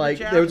like for the I'm super like,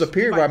 chats. there was a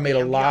period where I Levi made a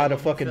Bam, lot yeah,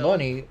 of fucking Phil.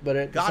 money, but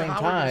at the God same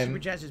Howard, the time, super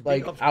chats is big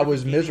like ups I for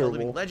was Gaming, a living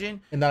miserable, legend.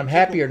 and I'm Jacob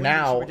happier Williams,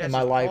 now super in my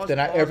chats, life pause, than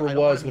I pause, ever don't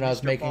wanna was be when I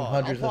was Mr. making Pause.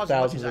 hundreds I'll of pause as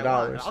much thousands as of I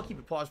want. dollars. I'll keep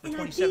it paused for And I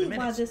 27 think why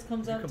minutes. this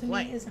comes You up to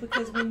complain. me is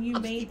because when you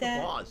I'll just made keep it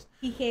that paused.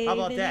 PKA How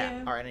about video,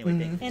 that? All right, anyway,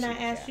 thank you for and the I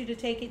super asked chat. you to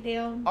take it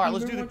down. All right, you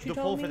let's do remember what you the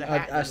poll told for me? the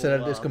hat. I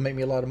said this gonna make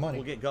me a lot of money.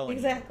 We'll get going.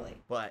 Exactly.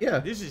 But Yeah.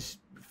 this is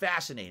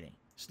fascinating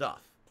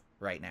stuff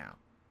right now.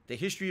 The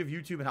history of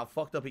YouTube and how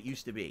fucked up it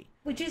used to be.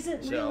 Which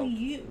isn't So, really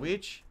you.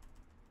 Which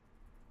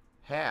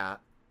hat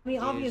I mean,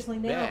 is obviously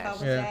now if I best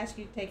was to ask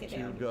you to take it to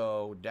down.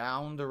 go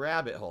down the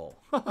rabbit hole?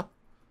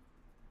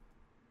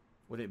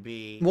 Would it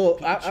be? Well,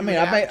 Pikachu I mean,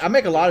 hat, I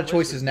make a lot of Blizzard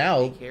choices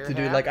now fake hair to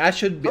do. hat? Like I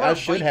should How about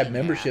have Viking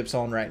memberships hat?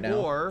 on right now.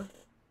 Or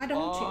I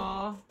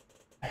don't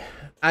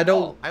I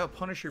don't. I have a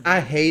Punisher. I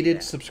beanie hated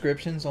hat.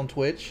 subscriptions on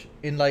Twitch,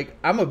 and like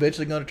I'm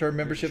eventually going to turn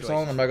memberships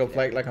on. I'm not going to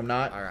fake like I'm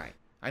not. All right.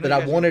 I know But you I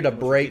guys are wanted a doing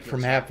the most break ridiculous from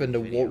stuff having in to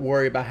the video.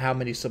 worry about how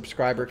many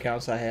subscriber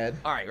counts I had.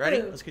 All right, ready?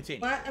 Dude, Let's continue.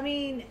 But, I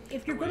mean,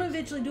 if you're going to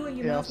eventually do it,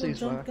 you Yeah, might I'll as well see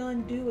jump Swag.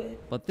 gun do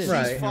it. But this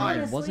Right. apparently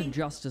Honestly, wasn't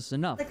justice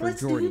enough like, for let's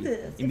do Jordy.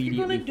 this. If you're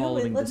Immediately gonna do it,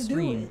 following the let's do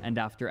stream, it. and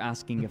after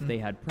asking if they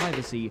had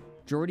privacy,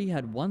 Jordy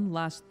had one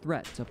last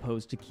threat to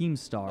pose to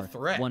Keemstar,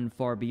 threat? one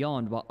far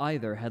beyond what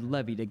either had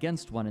levied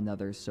against one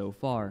another so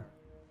far.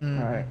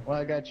 Alright, well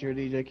I got your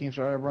DJ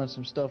Keemstar. I've run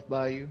some stuff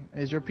by you.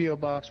 Is your P.O.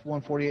 Box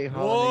 148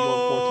 Holland, New Whoa, York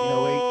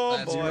 1408?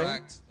 That's boy.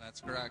 correct.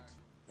 That's correct.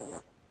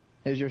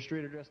 Is your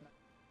street address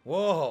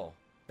Whoa,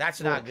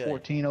 that's not good.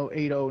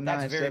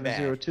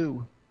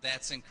 14080972?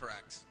 That's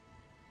incorrect.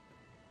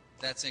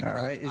 That's incorrect.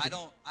 Alright, is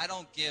I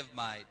don't give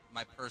my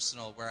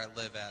personal where I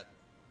live at.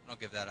 I don't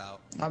give that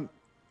out.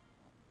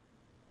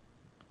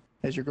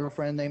 Is your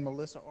girlfriend named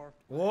Melissa R?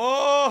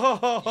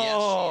 Whoa.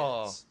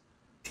 Yes,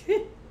 she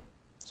is.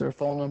 Is her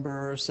phone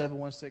number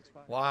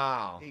 7165?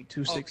 Wow.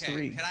 8263.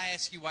 Okay, can I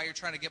ask you why you're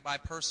trying to get my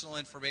personal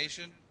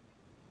information?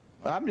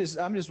 I'm just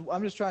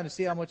trying to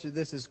see how much of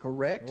this is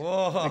correct.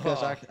 Whoa.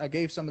 Because I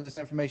gave some of this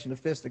information to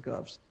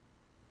Fisticuffs.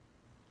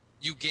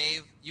 You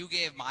gave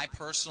my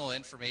personal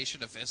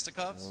information to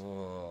Fisticuffs?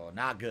 Oh,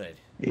 not good.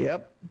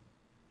 Yep.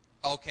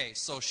 Okay,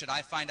 so should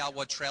I find out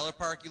what trailer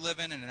park you live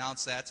in and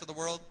announce that to the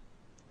world?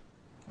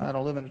 I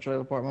don't live in a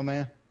trailer park, my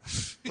man.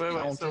 Wait,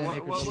 I own so 10 what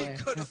acres was of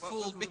land.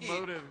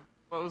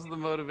 what was the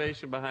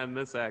motivation behind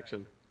this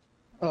action?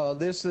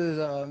 This is,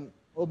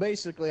 well,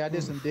 basically, I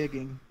did some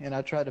digging, and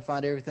I tried to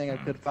find everything I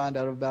could find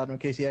out about him in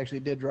case he actually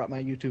did drop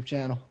my YouTube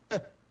channel. All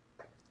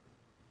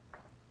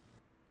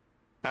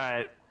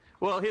right.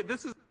 Well,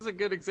 this is a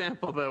good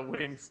example, though,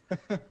 Wings.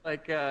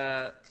 Like,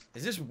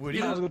 is this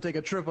Woody? I was going to take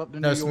a trip up to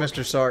No, New it's York.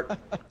 Mr. Sark.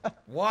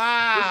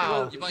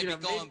 Wow. You might be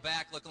going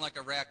back looking like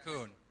a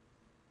raccoon.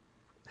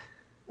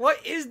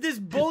 What is this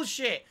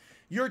bullshit?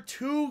 You're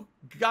two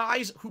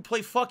guys who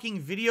play fucking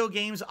video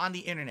games on the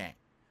internet.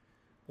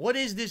 What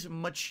is this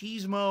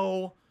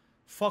machismo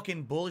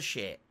fucking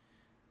bullshit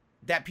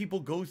that people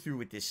go through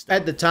with this stuff?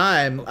 At the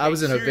time, Okay, I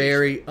was in a seriously.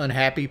 very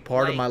unhappy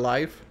part of Like, my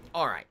life.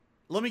 All right.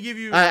 Let me give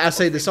you... I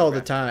say this all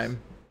the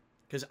time.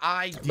 Because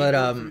I did But,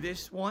 go through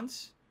this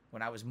once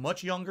when I was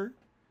much younger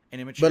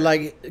and immature. But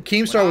like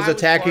Keemstar was When I part of the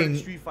attacking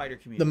Street Fighter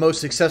community, the most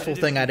successful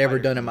competitive thing I'd Street ever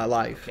Fighter done in my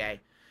community, life. Okay.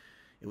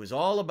 It was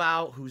all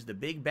about who's the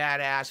big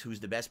badass, who's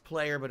the best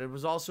player, but it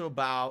was also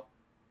about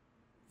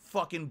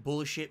fucking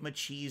bullshit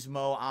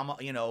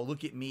machismo.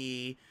 Look at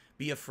me,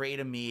 be afraid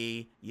of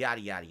me,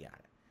 yada, yada, yada.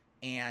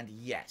 And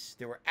yes,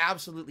 there were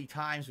absolutely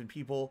times when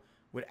people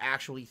would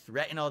actually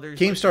threaten others.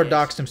 Keemstar like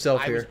this. doxed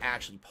himself I here. was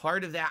actually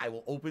part of that. I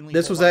will openly.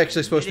 This was wholeheartedly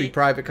actually supposed to be admit it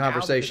private now because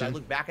conversation. I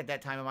look back at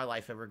that time in my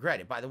life and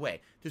regret it. By the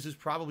way, this was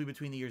probably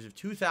between the years of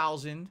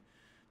 2000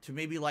 to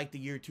maybe like the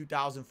year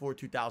 2004,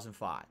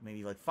 2005.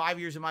 Maybe like 5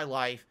 years of my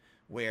life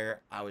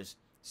where I was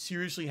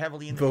seriously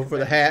heavily into Vote for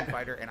the competitive hat. Street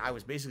Fighter, and I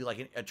was basically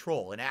like a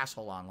troll, an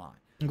asshole online.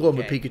 I'm going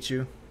with Okay?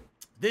 Pikachu.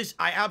 This,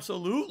 I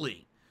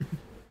absolutely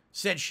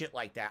said shit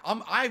like that.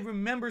 I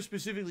remember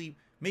specifically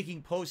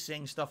making posts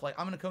saying stuff like,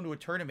 I'm going to come to a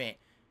tournament,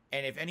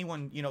 and if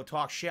anyone,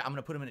 talks shit, I'm going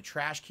to put them in a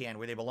trash can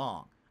where they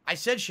belong. I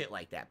said shit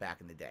like that back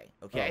in the day,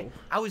 okay? Oh.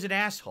 I was an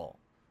asshole,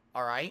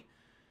 all right?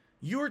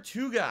 You're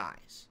two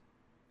guys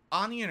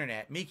on the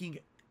internet making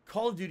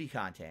Call of Duty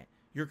content.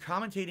 You're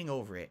commentating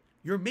over it.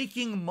 You're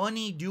making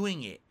money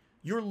doing it.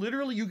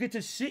 You get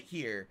to sit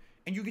here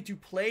and you get to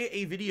play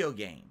a video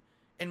game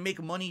and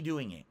make money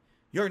doing it.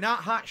 You're not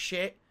hot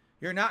shit.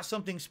 You're not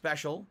something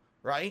special,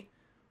 right?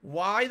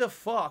 Why the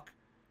fuck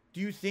do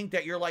you think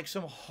that you're like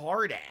some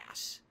hard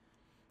ass?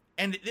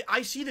 And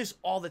I see this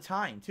all the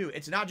time, too.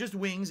 It's not just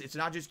Wings. It's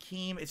not just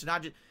Keem. It's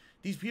not just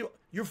these people.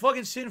 You're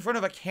fucking sit in front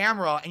of a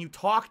camera and you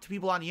talk to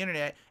people on the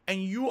internet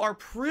and you are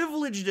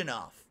privileged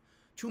enough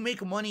to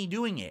make money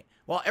doing it.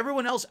 While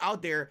everyone else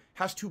out there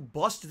has to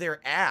bust their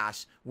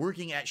ass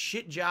working at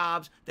shit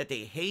jobs that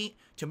they hate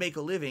to make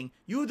a living,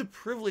 you have the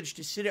privilege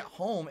to sit at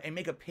home and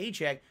make a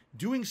paycheck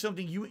doing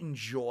something you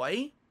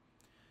enjoy.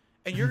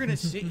 And you're going to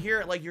sit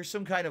here like you're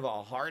some kind of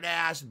a hard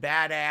ass,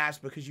 badass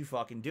because you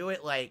fucking do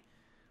it. Like,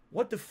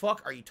 What the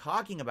fuck are you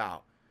talking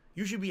about?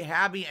 You should be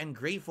happy and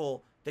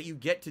grateful that you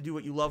get to do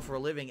what you love for a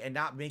living and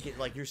not make it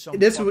like you're some.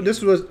 This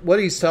was what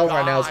he's telling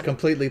right now is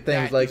completely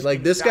things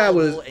like this guy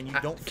was.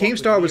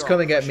 Keemstar was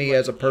coming at me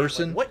as a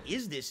person. Like, what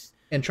is this?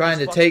 And trying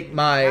to take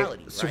my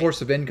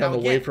source of income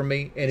away from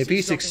me. And if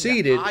he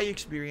succeeded, I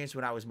experienced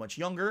when I was much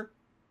younger.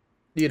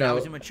 You know, I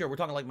was immature. We're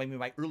talking like maybe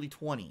my early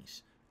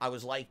 20s. I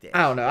was like this.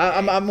 I don't know.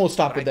 I'm gonna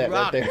stop with that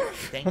right there.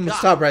 I'm gonna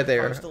stop right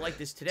there. I was still like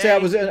this today. See, I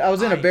was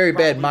in a very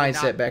bad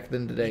mindset back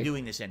then today.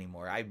 Doing this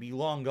anymore, I'd be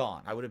long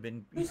gone. I would have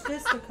been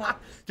Fisticuffs.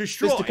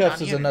 destroyed.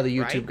 Fisticuffs is another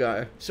YouTube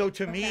guy. So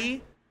to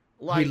me,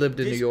 like he lived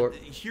in New York,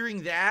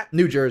 hearing that,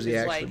 New Jersey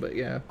actually, like, but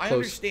yeah, I close.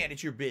 understand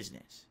it's your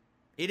business.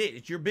 It is.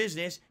 It's your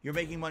business. You're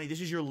making money.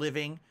 This is your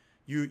living.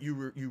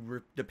 You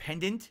were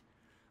dependent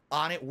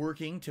on it,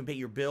 working to pay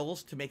your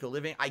bills, to make a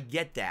living. I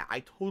get that. I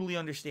totally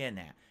understand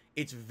that.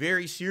 It's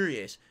very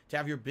serious to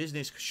have your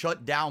business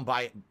shut down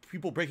by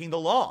people breaking the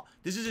law.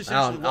 This is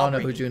essentially law I don't know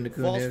who breaking. June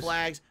Nakun False is.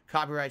 flags,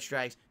 copyright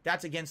strikes.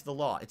 That's against the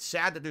law. It's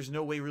sad that there's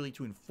no way really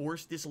to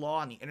enforce this law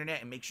on the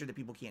internet and make sure that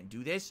people can't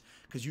do this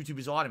because YouTube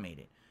is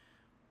automated.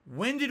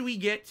 When did we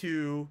get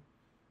to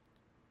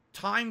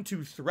time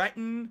to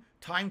threaten,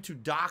 time to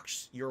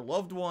dox your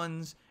loved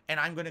ones, and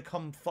I'm going to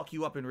come fuck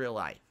you up in real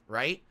life,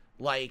 right?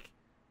 Like,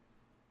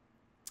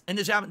 and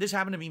this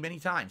happened to me many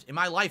times. In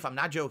my life, I'm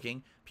not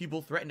joking,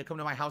 people threatened to come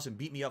to my house and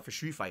beat me up for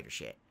Street Fighter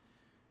shit.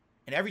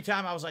 And every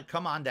time I was like,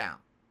 come on down.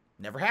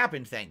 Never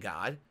happened, thank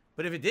God.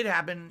 But if it did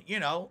happen, you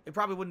know, it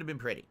probably wouldn't have been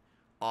pretty.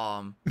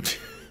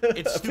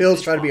 It's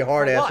Phil's trying to be a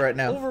hard ass right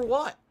now. Over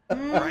what?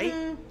 Right?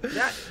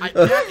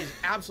 That is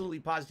absolutely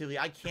positively.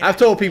 I can't. I've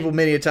told people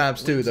many a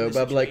times too, though.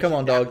 But I'm like, come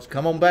on, dog,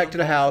 come on back to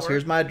the house.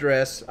 Here's my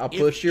address. I'll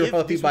push your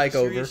Huffy bike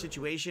over. If this was a serious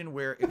situation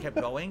where it kept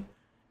going,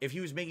 if he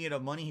was making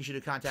enough money, he should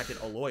have contacted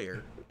a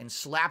lawyer and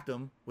slapped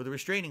him with a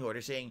restraining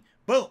order, saying,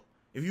 "Boom!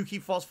 If you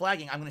keep false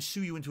flagging, I'm going to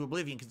sue you into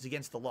oblivion because it's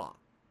against the law."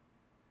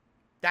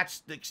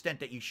 That's the extent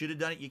that you should have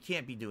done it. You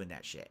can't be doing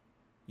that shit.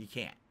 You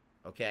can't.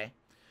 Okay?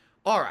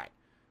 All right.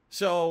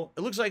 So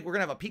it looks like we're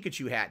going to have a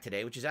Pikachu hat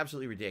today, which is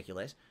absolutely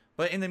ridiculous.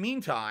 But in the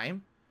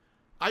meantime,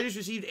 I just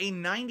received a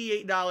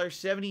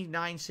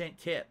 $98.79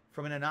 tip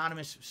from an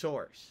anonymous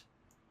source.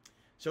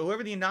 So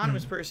whoever the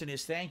anonymous person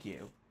is, thank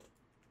you.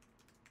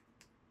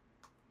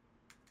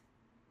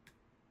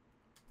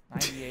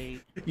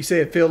 98. You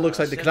say Phil looks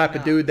like the type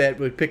of dude that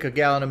would pick a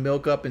gallon of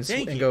milk up and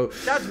go.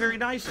 That's very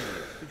nice of you.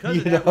 Because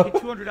of that, we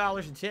get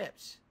 $200 in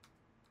tips.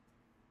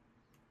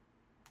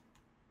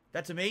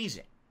 That's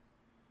amazing.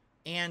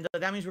 And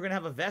that means we're going to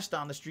have a vest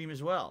on the stream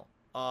as well.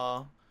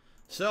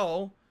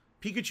 So,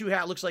 Pikachu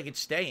hat looks like it's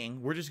staying.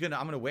 I'm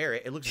going to wear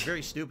it. It looks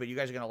very stupid. You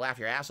guys are going to laugh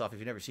your ass off if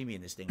you never see me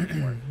in this thing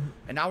anymore.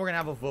 And now we're going to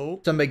have a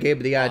vote. Somebody gave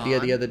me the idea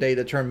the other day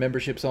to turn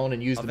memberships on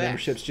and use the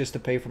memberships just to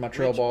pay for my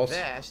trail balls.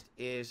 Vest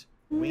is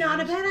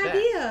not a bad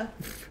idea.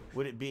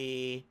 Would it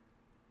be...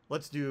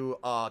 Let's do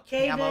camo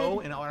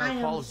David, in our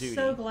Call of Duty.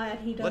 I am so glad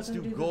he doesn't Let's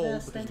do do gold the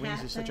vest because and Wings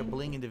hat is such a thing.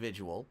 bling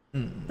individual.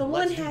 The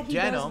one hat he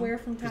does wear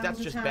from time that's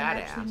to just time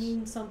badass. actually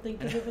means something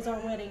because it was our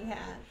wedding hat.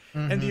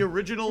 And the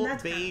original And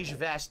that's beige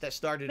vest that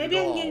started Maybe it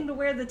I all. can get him to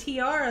wear the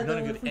tiara though None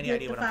of you if we any get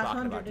idea the what I'm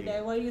talking 500 about, do you?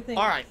 today. What do you think?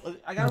 All right,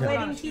 I got a to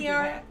wedding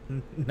tiara,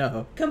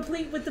 No.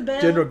 complete with the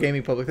bell. General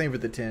Gaming Public, thank you for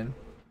the 10.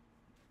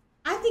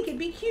 I think it'd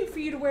be cute for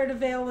you to wear the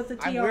veil with the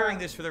tiara. I'm wearing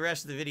this for the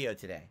rest of the video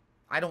today.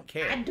 I don't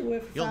care. I'd do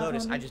it for You'll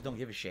notice I 500. just don't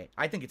give a shit.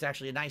 I think it's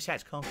actually a nice hat.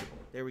 It's comfortable.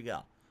 There we go.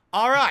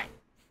 All right.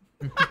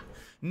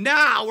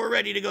 Now we're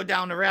ready to go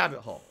down the rabbit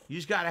hole. You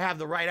just got to have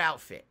the right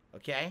outfit,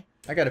 okay?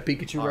 I got a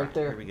Pikachu All right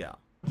there. Here we go.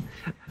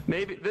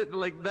 Maybe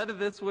like none of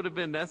this would have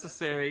been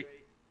necessary.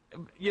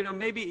 You know,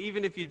 maybe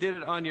even if you did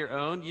it on your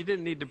own, you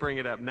didn't need to bring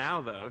it up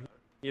now, though.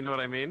 You know what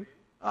I mean?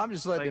 I'm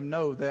just letting him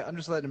know that. I'm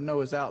just letting him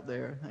know it's out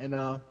there, and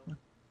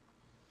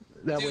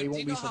that way he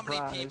won't be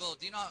surprised. Do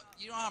you know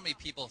how many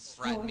people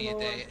threaten me a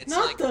day? It's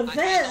Not like the I know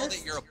vest.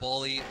 that you're a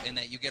bully and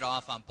that you get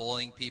off on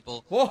bullying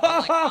people. But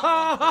like,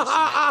 I'm one person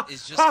that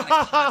is just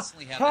gonna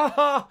constantly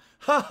have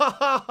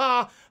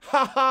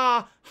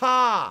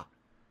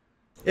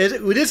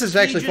This is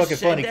actually fucking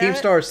funny.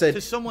 Keemstar said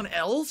to someone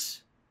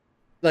else.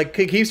 Like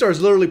Keemstar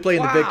is literally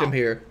playing the victim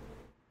here.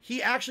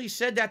 He actually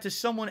said that to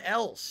someone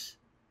else.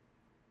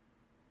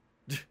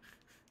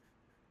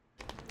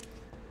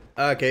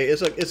 Okay,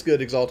 it's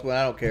good, Exalted One.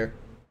 I don't care.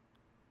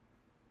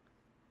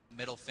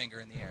 middle finger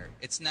in the air.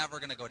 It's never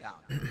gonna go down.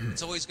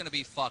 It's always gonna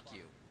be fuck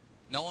you.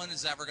 No one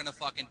is ever gonna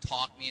fucking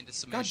talk me into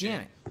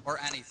submission or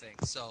anything.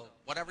 So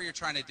whatever you're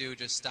trying to do,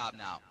 just stop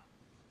now.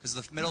 Because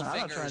the middle I'm not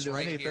finger trying is to do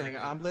right anything.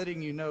 here. I'm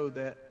letting you know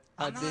that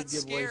I did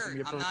give away some of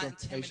your I'm personal not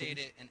information.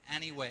 intimidated in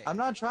any way. I'm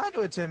not trying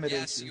to intimidate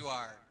Yes, you. you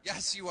are.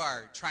 Yes, you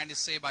are. Trying to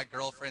say my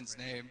girlfriend's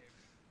name.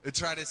 And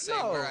trying to say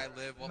No, where I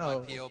live, what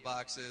no. my P.O.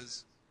 box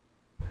is.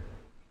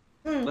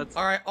 All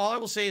right, all I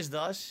will say is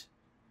thus.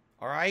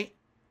 All right?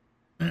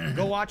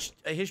 Go watch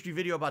a history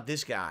video about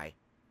this guy,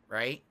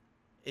 right?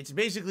 It's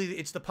basically,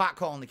 it's the pot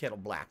calling the kettle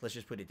black. Let's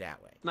just put it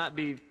that way. Not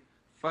be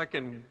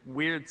fucking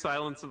weird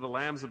Silence of the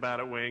Lambs about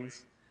it,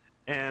 Wings.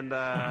 And,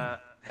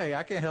 Hey,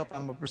 I can't help.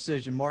 I'm a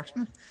precision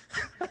marksman.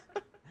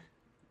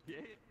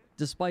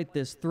 Despite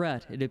this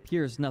threat, it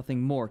appears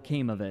nothing more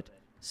came of it.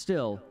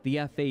 Still, the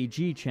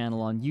FAG channel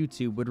on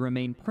YouTube would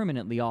remain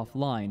permanently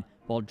offline,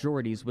 while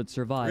Jordy's would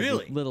survive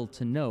with little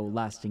to no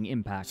lasting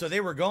impact. So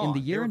they were gone. In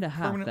the year They and were a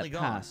half permanently that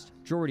gone. passed,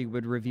 Jordy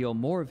would reveal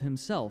more of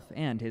himself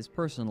and his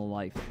personal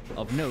life.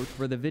 Of note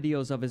were the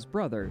videos of his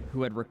brother,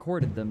 who had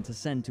recorded them to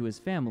send to his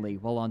family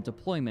while on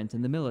deployment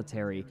in the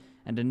military,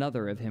 and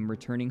another of him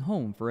returning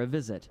home for a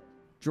visit.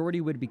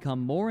 Jordy would become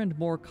more and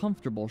more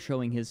comfortable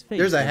showing his face.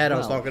 There's a as hat I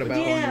was well, talking about.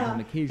 garnering him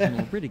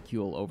occasional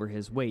ridicule over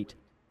his weight.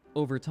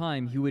 Over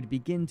time, he would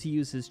begin to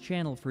use his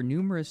channel for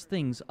numerous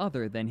things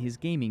other than his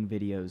gaming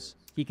videos.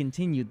 He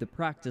continued the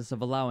practice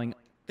of allowing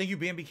Thank you,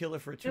 Bambi Killer,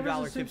 for a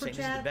 $2 tip saying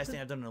this is the best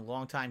thing I've done in a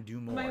long time. Do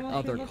more.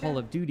 other Call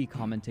of Duty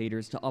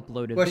commentators to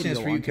upload a Question video is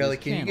for you, onto Kelly.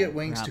 his Can you channel, get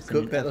Wings to perhaps in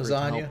an cook that effort to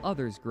lasagna? help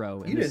others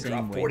grow in You the didn't same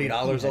drop way that he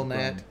 $40 had on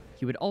that. grown.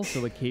 He would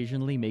also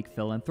occasionally make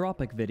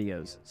philanthropic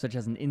videos, such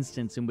as an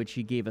instance in which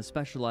he gave a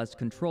specialized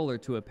controller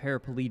to a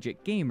paraplegic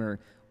gamer,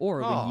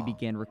 or when he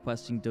began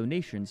requesting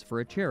donations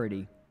for a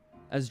charity.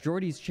 As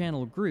Jordy's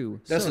channel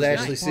grew, That's so an did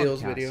Ashley his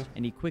Seals podcast, video.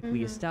 and he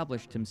quickly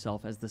established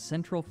himself as the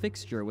central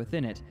fixture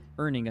within it,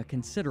 earning a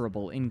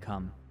considerable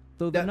income.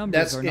 Though the numbers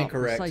that's are not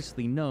incorrect.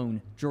 precisely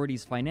known,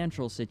 Jordy's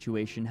financial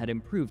situation had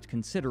improved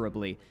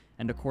considerably,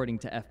 and according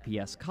to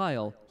FPS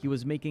Kyle, he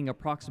was making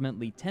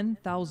approximately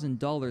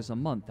 $10,000 a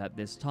month at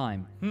this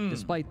time.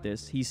 Despite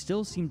this, he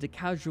still seemed to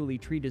casually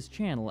treat his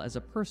channel as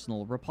a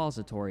personal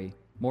repository.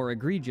 More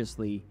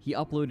egregiously, he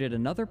uploaded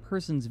another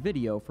person's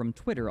video from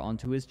Twitter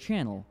onto his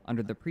channel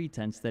under the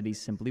pretense that he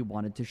simply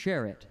wanted to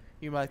share it.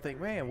 You might think,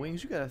 man,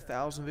 Wings, you got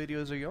 1,000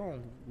 videos of your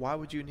own. Why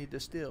would you need to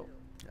steal?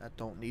 I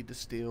don't need to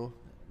steal.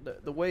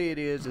 The way it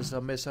is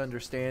a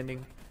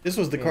misunderstanding. This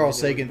was the and Carl it was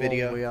Sagan blown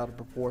video. Way out of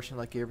proportion,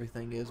 like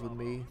everything is with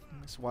me.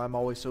 That's why I'm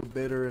always so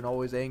bitter and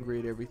always angry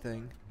at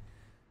everything.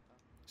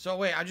 So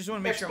wait, I just want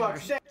to make sure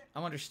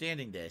I'm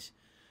understanding this.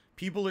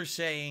 People are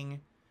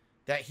saying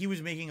that he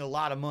was making a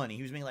lot of money.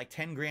 He was making like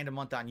 10 grand a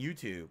month on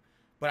YouTube.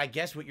 But I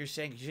guess what you're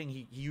saying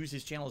he used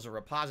his channel as a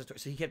repository.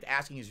 So he kept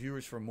asking his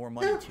viewers for more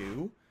money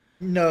too?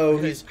 No,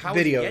 Because how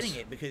was videos. he getting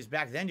it? Because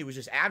back then it was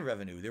just ad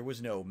revenue. There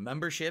was no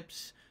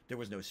memberships. There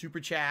was no super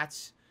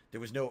chats. There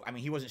was no, I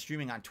mean, he wasn't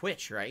streaming on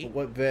Twitch, right?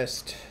 What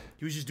vest?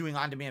 He was just doing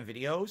on-demand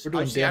videos. We're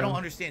doing I don't denim.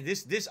 understand.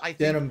 This I think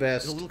Denim is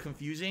vest. a little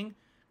confusing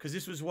because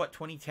this was what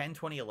 2010,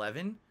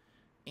 2011,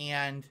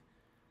 and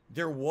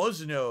there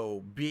was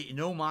no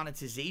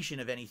monetization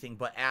of anything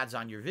but ads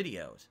on your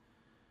videos.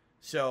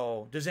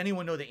 So, does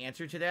anyone know the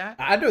answer to that?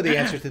 I know the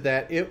answer to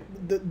that.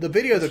 The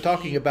video they're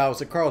talking about is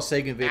the Carl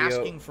Sagan video.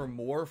 Asking for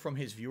more from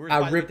his viewers.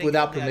 I ripped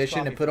without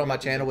permission and put on my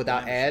channel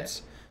without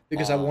ads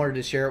because I Oh. wanted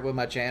to share it with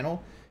my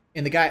channel.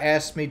 And the guy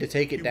asked me to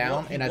take it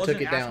down, and I took it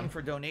He wasn't asking down.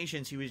 for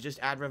donations. He was just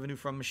ad revenue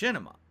from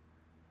Machinima.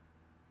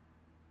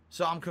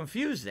 So I'm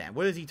confused then.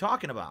 What is he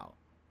talking about?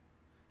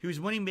 He was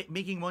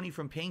making money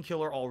from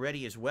Painkiller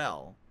already as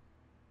well.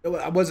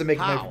 I wasn't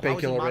making money from How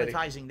Painkiller is already. he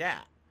monetizing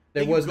that?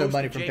 There Thank you, was no Ghost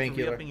money of from Jay,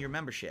 Painkiller. For re-upping your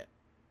membership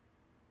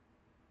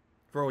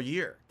for a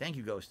year. Thank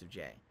you, Ghost of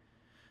Jay.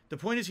 The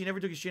point is, he never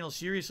took his channel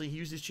seriously. He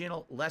used his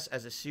channel less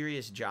as a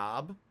serious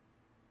job.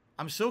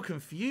 I'm so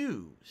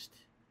confused.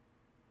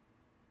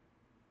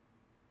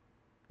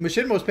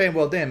 Machinima was paying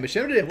well then.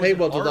 Machinima didn't pay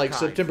well till like archived.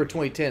 September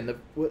 2010.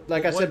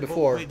 Like I But said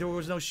before, there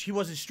was no. He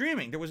wasn't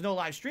streaming. There was no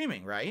live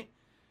streaming, right?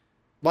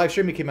 live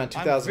streaming came out in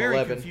I'm very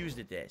 2011. confused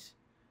at this.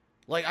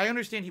 Like, I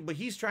understand, but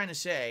he's trying to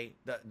say,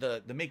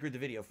 the maker of the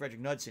video,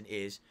 Frederick Knudsen,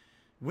 is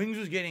Wings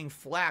was getting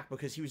flack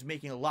because he was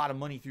making a lot of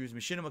money through his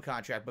Machinima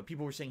contract, but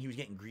people were saying he was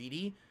getting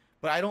greedy.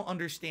 But I don't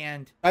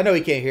understand. I know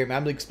he can't hear me.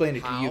 I'm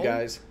explaining it to you How?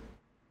 guys.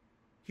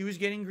 He was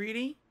getting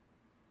greedy?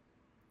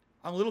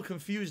 I'm a little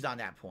confused on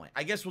that point.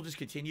 I guess we'll just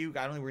continue.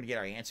 I don't think we're going to get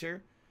our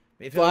answer.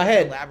 If Well, I anyone can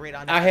had- elaborate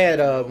on that, I had,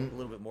 I'd like to know a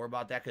little bit more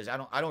about that because I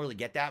don't really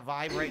get that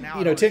vibe right now.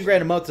 You know, 10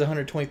 grand a month is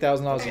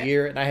 $120,000 a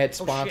year, and I had Oh,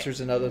 shit.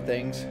 sponsors and other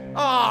things.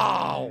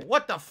 Oh,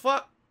 what the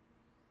fuck?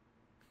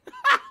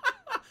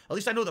 At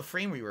least I know the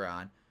frame we were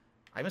on.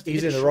 I must have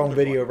He's hit in the the wrong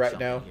shoulder video button or right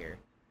now. something here.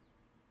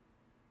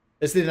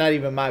 This is not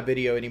even my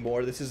video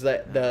anymore. This is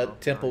the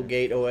Temple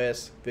Gate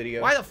OS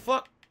video. Why the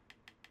fuck?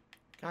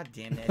 God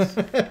damn this.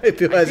 If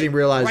he I hasn't hit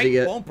realized right it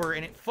yet. bumper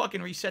and it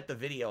fucking reset the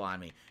video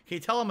on me. Can you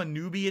tell I'm a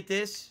newbie at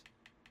this?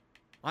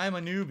 I am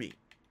a newbie.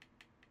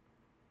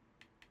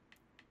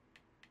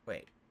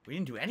 Wait, we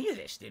didn't do any of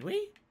this, did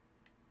we?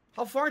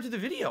 How far into the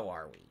video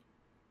are we?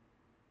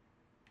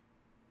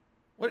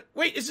 What?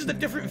 Wait, this is a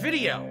different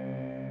video.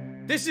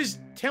 This is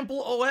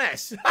Temple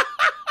OS.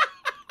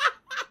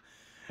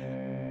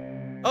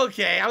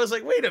 Okay, I was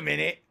like, wait a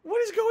minute.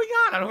 What is going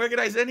on? I don't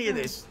recognize any of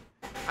this.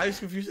 I was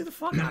confusing the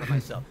fuck out of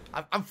myself.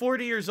 I'm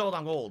 40 years old.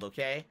 I'm old,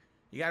 okay?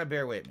 You gotta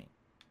bear with me.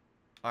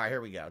 All right,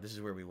 here we go. This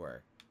is where we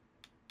were.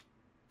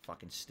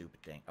 Fucking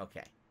stupid thing.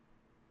 Okay.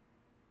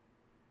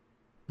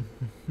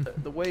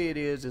 The way it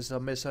is a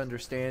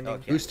misunderstanding.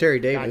 Okay. Who's Terry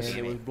Davis? And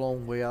it was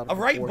blown way out of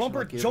A right proportion bumper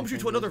like jumps you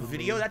to everything another is with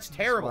video? me. That's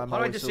terrible. why I'm How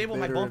do I always so disable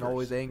my bitter and bumpers?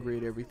 always angry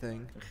at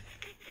everything.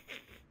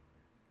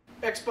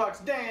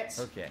 Xbox Dance.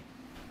 Okay.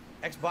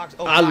 Xbox.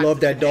 Oh, I God, love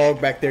this that is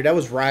dog back there. That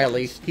was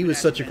Riley. He was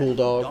such a cool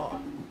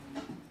dog.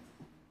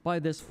 By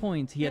this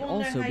point, he had I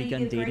wonder also how you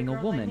begun get a dating a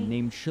great girl like woman me.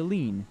 named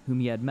Shalene, whom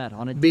he had met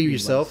on a Be dating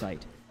yourself.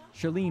 website.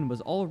 Shalene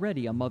was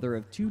already a mother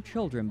of 2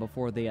 children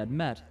before they had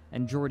met,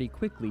 and Jordy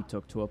quickly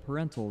took to a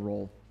parental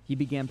role. He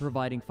began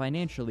providing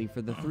financially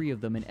for the 3 of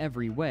them in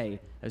every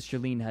way, as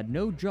Shalene had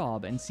no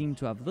job and seemed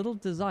to have little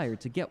desire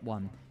to get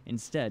one,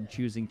 instead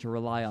choosing to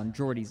rely on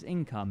Jordy's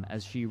income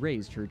as she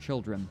raised her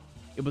children.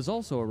 It was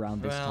also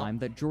around this time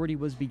that Jordy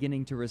was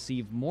beginning to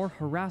receive more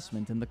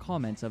harassment in the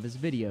comments of his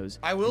videos.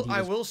 I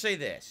will say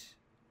this,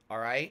 all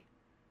right?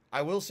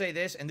 I will say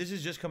this, and this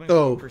is just coming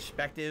from the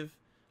perspective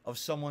of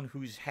someone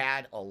who's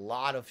had a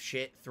lot of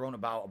shit thrown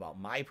about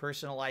my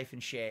personal life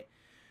and shit.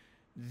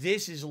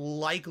 This is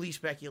likely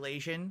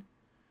speculation.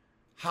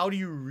 How do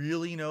you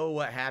really know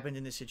what happened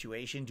in this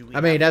situation? Do we?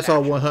 I mean, that's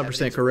all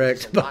 100%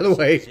 correct, by the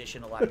way.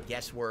 A lot of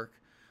guesswork.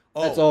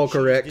 Oh, That's all she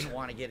correct. Didn't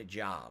want to get a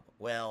job.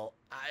 Well,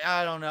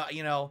 I don't know.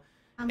 You know,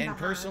 and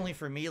personally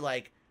for me,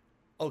 like,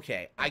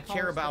 okay, I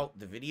care about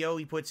the video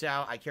he puts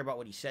out. I care about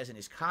what he says in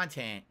his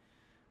content.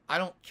 I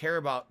don't care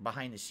about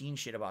behind the scenes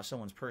shit about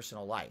someone's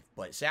personal life.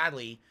 But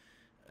sadly,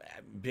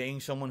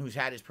 being someone who's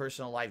had his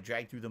personal life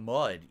dragged through the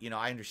mud, you know,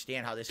 I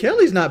understand how this.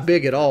 Kelly's not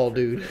big at all,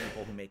 dude.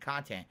 People who make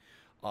content,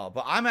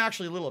 but I'm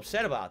actually a little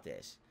upset about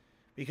this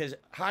because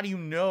how do you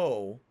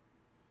know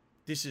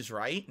this is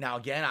right? Now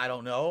again, I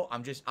don't know.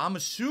 I'm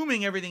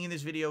assuming everything in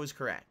this video is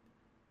correct.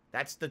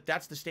 That's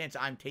the stance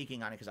I'm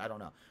taking on it because I don't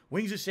know.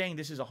 Wings is saying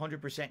this is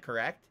 100%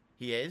 correct.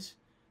 He is,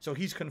 so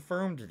he's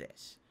confirmed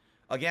this.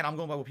 Again, I'm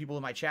going by what people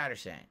in my chat are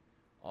saying.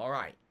 All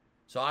right.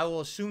 So I will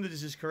assume that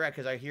this is correct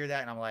because I hear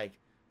that and I'm like,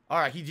 all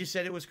right, he just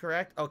said it was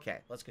correct? Okay,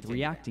 let's continue.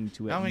 Reacting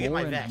to it Now I'm gonna get more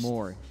my and vest.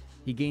 more.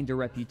 He gained a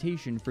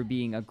reputation for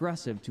being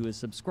aggressive to his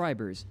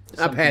subscribers. I've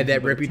something had he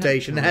that would attempt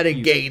reputation. to I didn't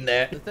refute. gain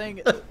that.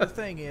 The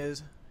thing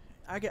is,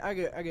 I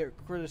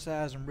get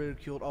criticized and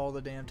ridiculed all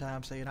the damn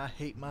time saying I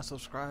hate my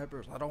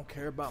subscribers. I don't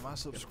care about my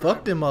subscribers.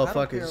 Fuck them I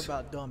don't care motherfuckers.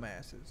 about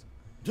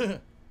dumbasses.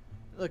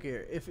 Look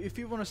here, if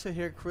you want to sit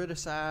here and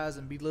criticize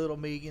and belittle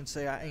me and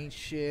say I ain't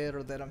shit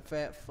or that I'm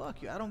fat,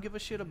 fuck you. I don't give a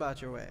shit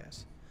about your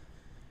ass.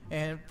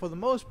 And for the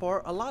most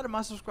part, a lot of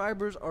my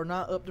subscribers are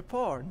not up to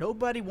par.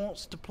 Nobody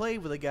wants to play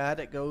with a guy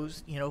that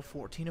goes,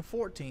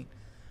 14-14.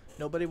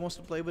 Nobody wants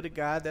to play with a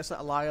guy that's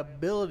a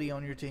liability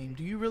on your team.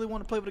 Do you really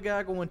want to play with a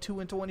guy going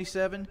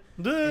 2-27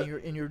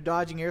 and you're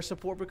dodging air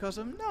support because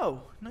of him?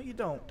 No, you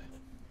don't.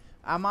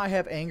 I might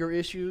have anger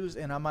issues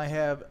and I might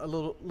have a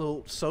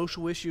little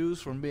social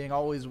issues from being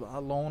always a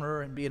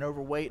loner and being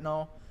overweight and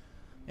all.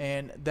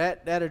 And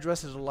that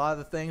addresses a lot of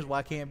the things why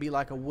I can't be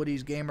like a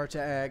Woody's gamer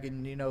tag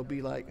and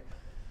be like,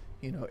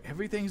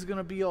 everything's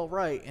gonna be all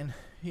right and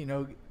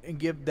and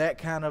give that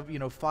kind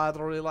of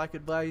fatherly like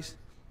advice.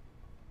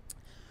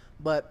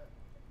 But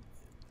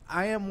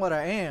I am what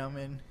I am,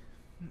 and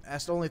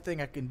that's the only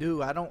thing I can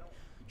do. I don't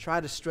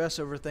try to stress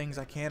over things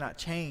I cannot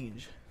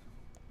change.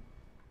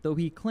 Though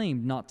he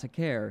claimed not to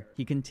care,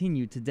 he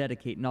continued to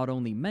dedicate not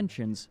only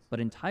mentions, but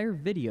entire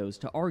videos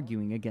to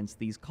arguing against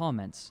these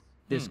comments.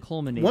 This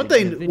culminated One in a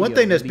thing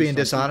video that's being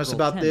released on dishonest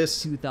April about 10th,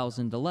 this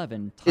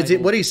 2011, is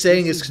it what he's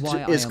saying "This is why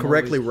I is am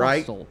correctly always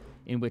right? hostile,"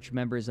 in which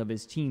members of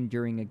his team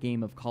during a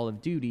game of Call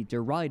of Duty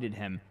derided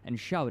him and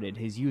shouted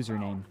his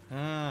username.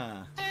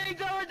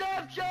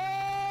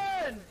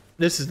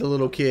 This is the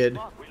little kid.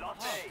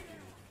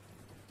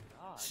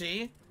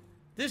 See?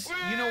 This,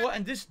 you know what?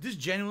 And this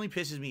genuinely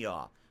pisses me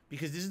off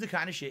because this is the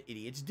kind of shit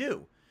idiots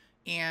do.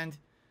 And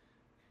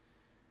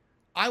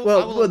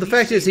Well, the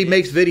fact is he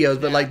makes videos,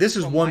 but like this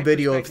is one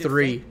video of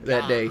 3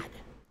 that day.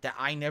 That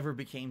I never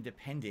became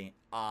dependent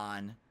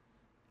on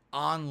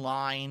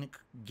online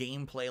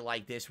gameplay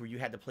like this where you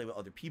had to play with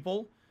other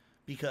people,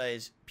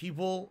 because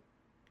people,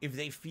 if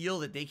they feel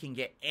that they can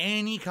get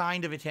any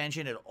kind of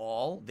attention at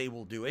all, they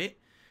will do it.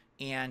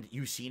 And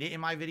you've seen it in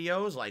my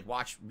videos, like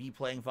watch me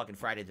playing fucking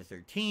Friday the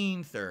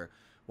 13th, or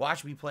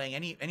watch me playing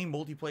any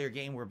multiplayer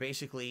game where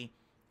basically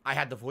I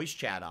had the voice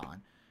chat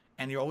on,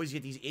 and you always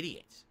get these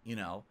idiots,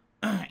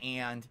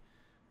 and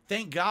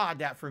thank God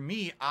that for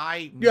me,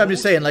 I'm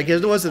just saying, like,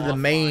 it wasn't the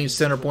main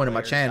center point of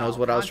my channel is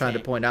what I was trying to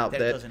point out,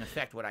 that doesn't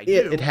affect what I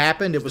do. It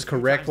happened, it was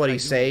correct what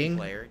he's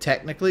saying,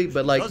 technically,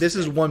 but like this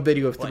is one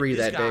video of 3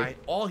 that day.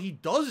 All he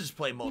does is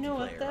play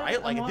multiplayer,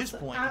 right? Like at this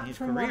point in his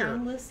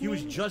career, he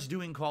was just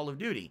doing Call of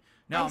Duty.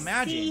 Now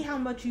imagine, see how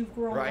much you've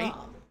grown right?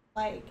 up.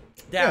 Like,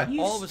 that you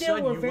all of a still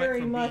sudden were you very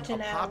went from much being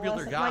an a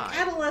popular adolescent. guy. Like,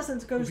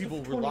 adolescence goes people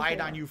to 24,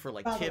 relied on you for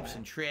like by the tips way.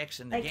 and tricks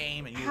in the Like,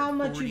 game, and you how were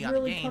much authority you've on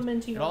really the come game,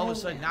 into and your all of a own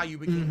sudden now. now you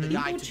became the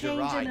guy People to change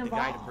deride, and the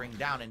guy to evolve. bring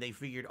down, and they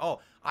figured, oh,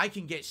 I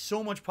can get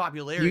so much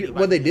popularity. by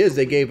What they did is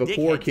they being gave a dickhead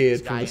poor to kid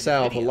this from guy the in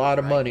South a videos, lot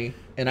of right? money,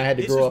 and I had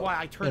to This grow is why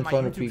I up turned in my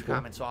front of YouTube people.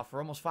 comments off for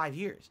almost 5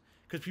 years.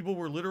 Because people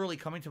were literally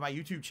coming to my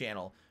YouTube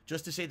channel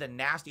just to say the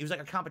nasty. It was like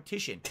a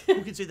competition.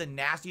 Who can say the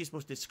nastiest,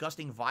 most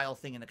disgusting, vile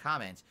thing in the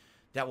comments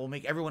that will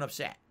make everyone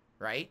upset,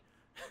 right?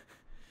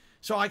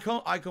 So I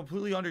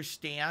completely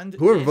understand.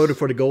 Whoever voted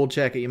for the gold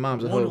jacket, your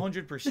mom's a hoe.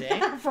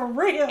 100%. For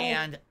real.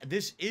 And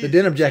this is The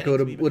denim jacket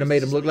would have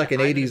made him look like an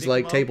 80s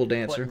like table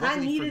dancer. I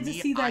needed to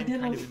see that I'm kind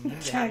denim of immune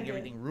to having jacket.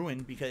 everything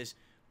ruined because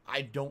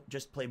I don't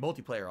just play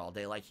multiplayer all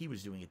day like he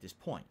was doing at this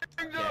point.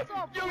 Okay?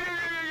 Yo,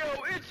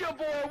 it's your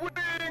boy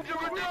Wings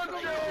of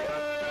Redemption!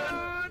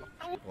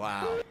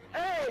 Wow.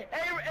 Hey,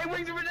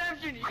 Wings of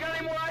Redemption, you got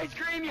any more ice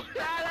cream, you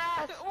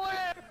badass?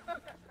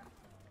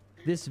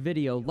 This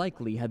video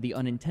likely had the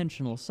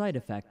unintentional side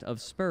effect of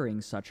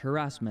spurring such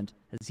harassment,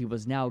 as he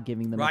was now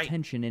giving them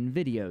attention in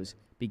videos,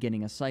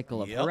 beginning a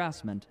cycle of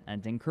harassment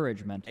and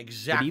encouragement.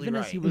 Exactly but even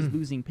as he was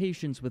losing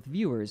patience with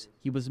viewers,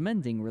 he was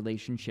mending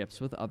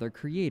relationships with other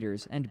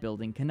creators and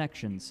building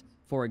connections.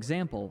 For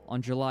example,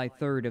 on July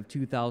 3rd of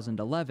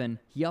 2011,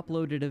 he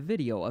uploaded a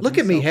video of Look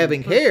at me himself in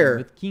having person hair.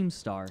 with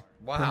Keemstar.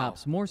 Wow.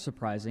 Perhaps more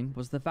surprising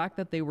was the fact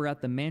that they were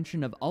at the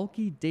mansion of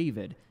Alki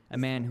David, a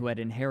man who had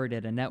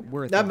inherited a net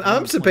worth of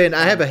I'm surprised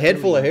I have a head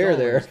full of hair $1.5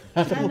 there.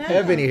 I don't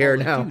have any hair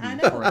now. I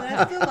know,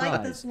 I feel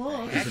like this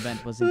look. This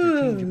event was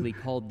interchangeably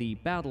called the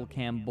Battle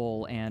Cam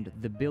Bowl and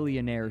the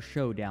Billionaire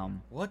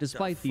Showdown.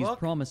 Despite these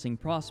promising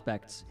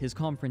prospects, his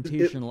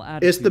confrontational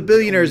attitude It's the was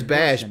Billionaire's only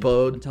Bash, worsened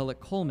Pod. until it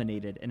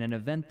culminated in an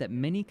event that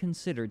many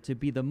considered to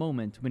be the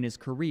moment when his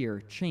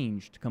career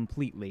changed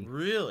completely.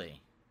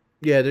 Really?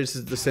 Yeah, this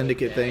is the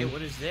Syndicate Okay, thing.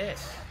 what is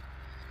this?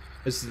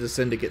 This is the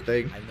Syndicate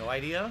thing. I have no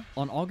idea.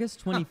 On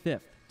August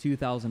 25th,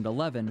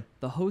 2011,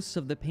 the hosts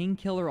of the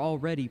Painkiller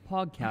Already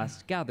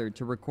podcast gathered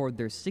to record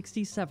their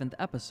 67th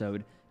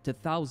episode to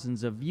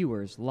thousands of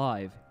viewers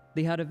live.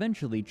 They had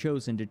eventually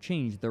chosen to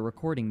change their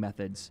recording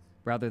methods.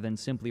 Rather than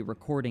simply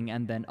recording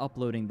and then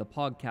uploading the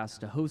podcast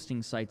to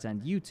hosting sites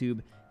and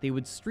YouTube, they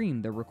would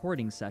stream their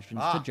recording sessions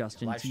to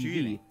Justin live TV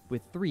streaming.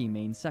 with 3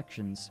 main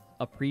sections: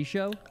 a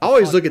pre-show. I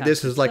always look at podcast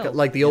this as like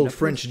itself, the and old a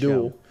French post-show.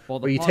 duel, While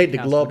where you take the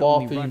podcast glove would only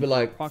off and you run be for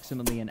like,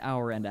 approximately an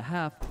hour and a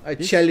half. I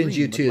This challenge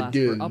you stream would to a last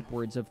for duel.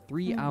 upwards of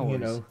 3 hours. You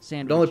know, the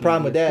sandwiching only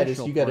problem with that is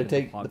official you got to part of the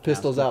take the podcast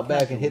pistols with out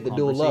back and hit the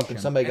casual duel up, and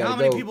conversation. somebody And got how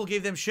to many go. people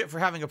gave them shit for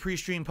having a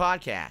pre-stream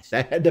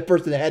podcast? The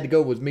person that had to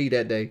go was me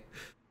that day.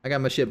 I got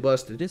my shit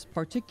busted. This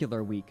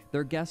particular week,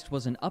 their guest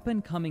was an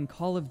up-and-coming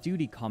Call of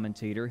Duty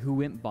commentator who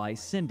went by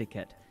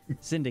Syndicate.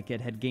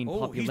 Syndicate had gained Oh,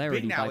 he's big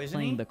popularity now, by isn't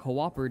playing he? the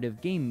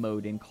cooperative game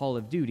mode in Call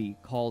of Duty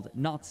called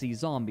Nazi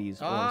Zombies,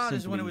 Ah, or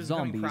this is when it simply was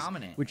becoming Zombies,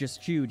 prominent. which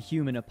eschewed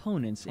human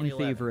opponents in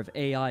 2011. favor of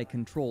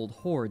AI-controlled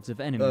hordes of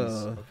enemies.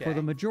 Okay. For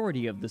the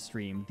majority of the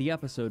stream, the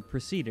episode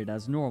proceeded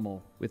as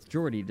normal, with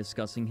Jordy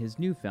discussing his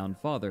newfound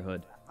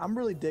fatherhood. I'm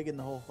really digging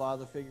the whole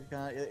father figure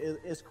kind.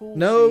 It's cool.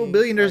 No, seeing,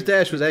 Billionaire's like,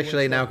 Dash was people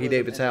actually in doing stuff Alki with it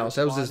David's and house.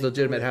 That was his responding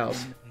to legitimate it,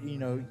 house. and, you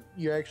know,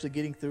 you're actually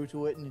getting through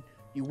to it, and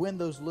you win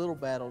those little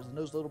battles, and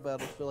those little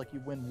battles feel like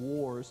you win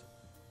wars.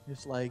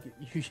 It's like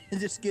you're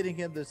just getting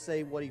him to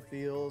say what he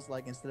feels,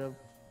 like instead of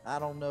I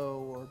don't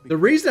know. Or The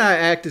reason I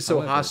acted so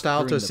However, hostile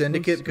during to the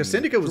Syndicate, because post-stream,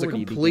 Syndicate was a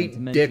Jordy complete began to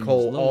mention his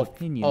dickhole low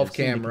opinion off of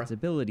camera. Syndicate's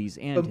abilities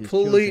and his chosen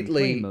Completely,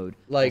 play mode,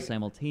 while like,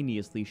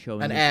 simultaneously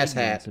showing an his asshat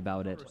ignorance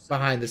about it.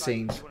 behind the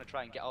scenes. You want to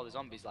try and get all the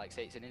zombies, like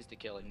say it's an insta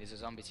kill and there's a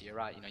zombie to your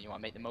right, you know, you want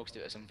to make the most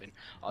of it or something.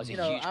 Or is it You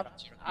know, huge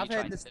I've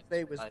had this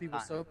debate with people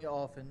so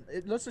often.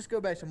 Let's just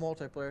go back to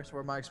multiplayer, so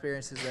where my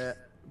experience is at.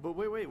 But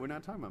wait, we're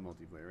not talking about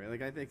multiplayer, right?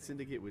 Like, I think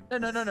Syndicate would...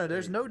 No.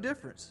 There's no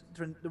difference.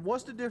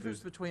 What's the difference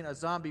between a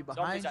zombie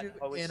behind Zombies, you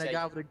I always and a say-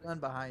 guy with a gun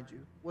behind you?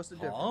 What's the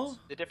difference?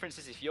 The difference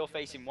is if you're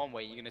facing one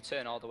way, you're going to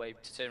turn all the way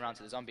to turn around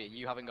to the zombie, and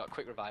you haven't got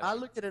quick revival. I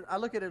look at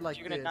it like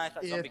You're gonna this. knife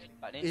that zombie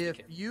by an If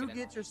instant, you you're gonna-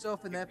 get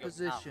yourself in that you're gonna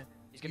go down. position,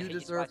 He's gonna you hit you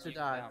deserve twice, to you go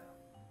die. down.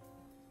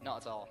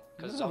 Not at all,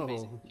 because No,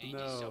 zombies.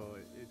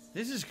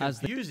 This is As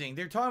the- confusing.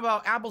 They're talking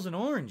about apples and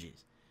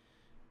oranges.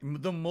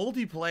 The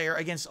multiplayer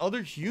against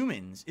other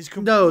humans is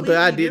completely No, the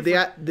idea,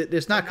 different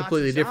it's not from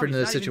completely Nazi different in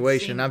zombies. the It's not even the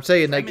situation. same I'm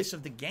saying, like, premise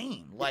of the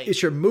game. Like,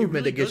 it's your it movement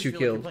really that gets does you feel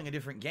like you're killed. playing a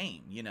different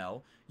game, you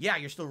know? Yeah,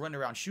 you're still running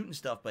around shooting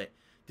stuff, but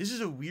this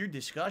is a weird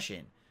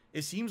discussion.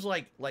 It seems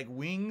like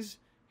Wings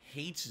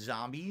hates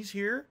zombies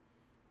here.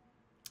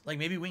 Like,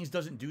 maybe Wings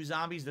doesn't do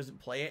zombies, doesn't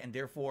play it, and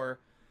therefore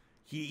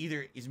he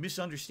either is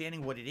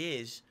misunderstanding what it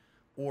is,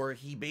 or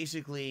he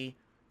basically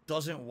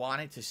doesn't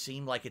want it to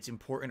seem like it's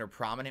important or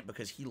prominent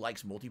because he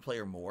likes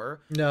multiplayer more.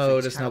 No, So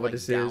he's that's kinda, not what like,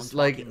 this is.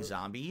 Like- down-talking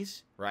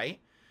zombies,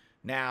 right?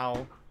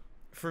 Now,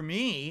 for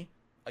me,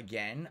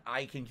 again,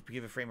 I can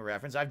give a frame of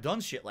reference. I've done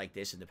shit like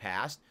this in the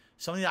past.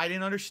 Something that I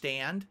didn't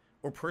understand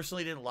or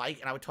personally didn't like,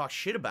 and I would talk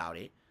shit about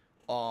it,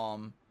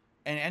 and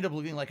end up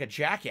looking like a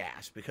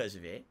jackass because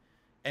of it.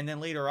 And then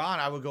later on,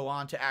 I would go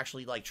on to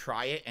actually like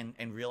try it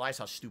and realize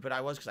how stupid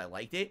I was because I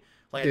liked it.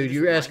 Like, I did Dude, this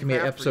you're with asking me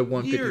Minecraft episode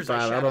for years. 155. I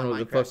shat don't on know what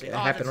the Minecraft, fuck saying,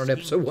 happened that's on a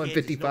episode scheme for kids,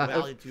 there's 155. No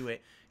value to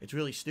it. It's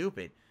really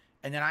stupid.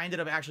 And then I ended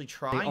up actually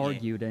trying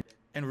argued it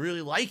and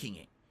really liking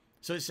it.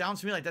 So it sounds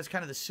to me like that's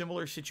kind of the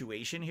similar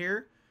situation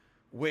here,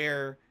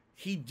 where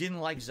he didn't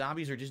like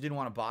zombies or just didn't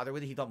want to bother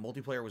with it. He thought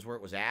multiplayer was where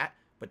it was at,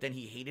 but then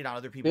he hated on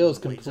other people. Bill's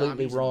who played completely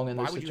zombies. wrong in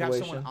Why this would you have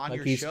someone situation. on Like,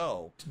 your he's-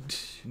 show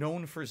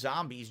known for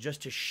zombies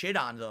just to shit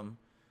on them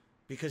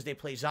because they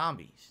play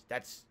zombies?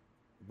 That's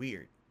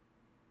weird.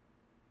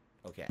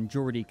 Okay. And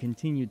Jordy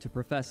continued to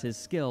profess his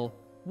skill,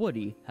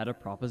 Woody had a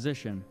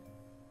proposition.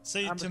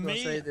 I'm just gonna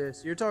say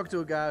this: you're talking to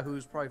a guy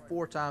who's probably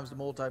 4 times the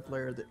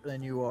multiplayer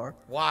than you are.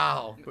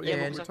 Wow.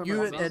 And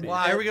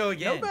wow, there we go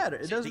again. No matter.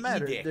 It doesn't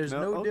matter. There's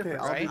no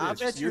difference. Right? I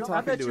bet you. You're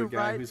talking to a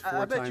guy right, who's 4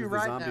 I bet times you the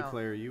right zombie now,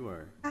 player you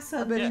are.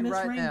 I bet you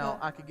right now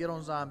I could get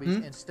on zombies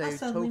and stay toe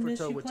suddenly for miss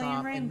toe you with playing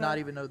Tom and Rainbow. not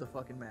even know the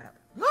fucking map.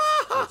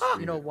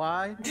 You know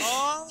why?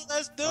 Oh,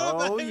 let's do it.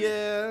 Oh baby.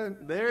 yeah,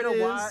 there You it know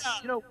is. why?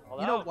 You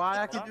know why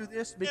I can do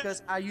this?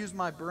 Because I use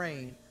my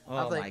brain.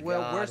 Oh I think, my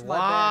well, God, where's my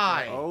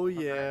why? bad? Oh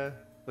yeah.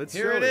 Let's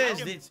Here show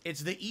it is. It's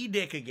the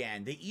edict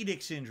again. The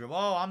edict syndrome.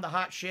 Oh, I'm the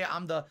hot shit.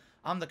 I'm the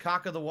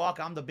cock of the walk.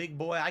 I'm the big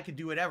boy. I could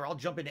do whatever. I'll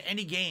jump into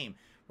any game,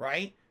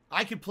 right?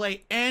 I could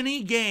play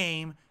any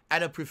game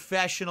at a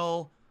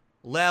professional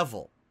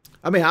level.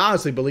 I mean, I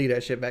honestly believe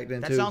that shit back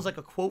then That too. sounds like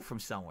a quote from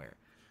somewhere.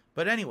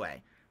 But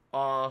anyway,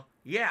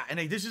 yeah, and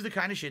this is the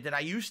kind of shit that I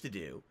used to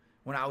do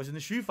when I was in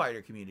the Street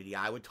Fighter community.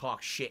 I would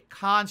talk shit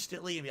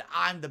constantly. I mean,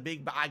 I'm the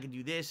big, I can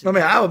do this. I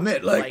mean, I'll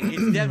admit, like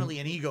it's definitely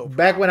an ego.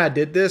 Back when I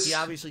did this, he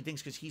obviously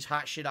thinks because he's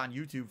hot shit on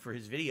YouTube for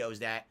his videos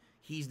that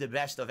he's the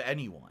best of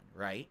anyone,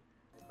 right?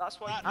 That's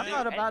why I'm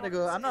not about to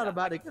go. I'm not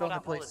about to go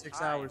and play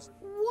 6 hours.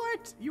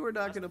 What? You are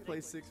not going to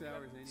play 6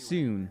 hours anyway.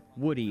 Soon,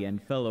 Woody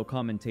and fellow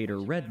commentator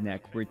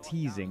Redneck were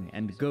teasing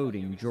and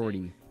goading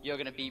Jordy. You're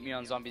gonna beat me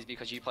on zombies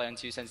because you play on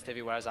 2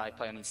 sensitivity, whereas I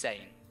play on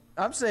insane.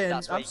 I'm saying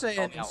That's why you call me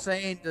out.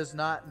 insane does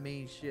not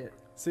mean shit.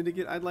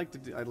 Syndicate, I'd like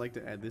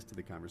to add this to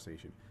the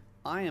conversation.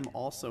 I am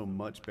also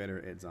much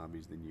better at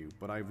zombies than you,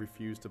 but I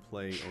refuse to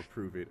play or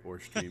prove it or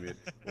stream it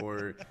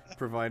or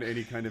provide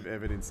any kind of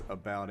evidence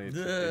about it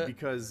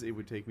because it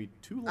would take me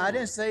too long. I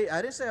didn't say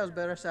I was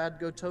better. I said I'd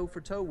go toe for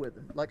toe with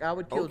him. Like I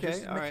would kill. Okay,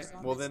 just as all many right.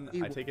 zombies Well then, as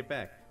he I take it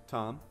back,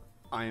 Tom.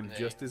 I am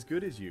just as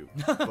good as you,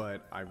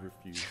 but I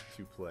refuse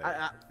to play.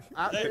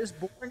 It's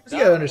boring. You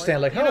gotta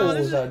understand, like, how old this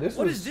was I? is- This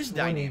what was is this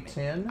dynamic?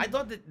 2010. I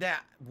thought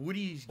that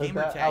Woody's But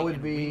gamer that- tag I would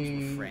and Wings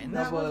be- were friends.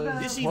 that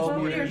was This seems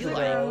 12 weird. years He's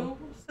ago.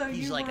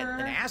 he's like an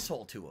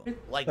asshole to him.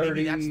 Like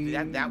maybe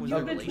that was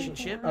their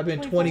relationship. I've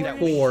been That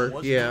 24,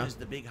 wasn't yeah. as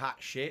the big hot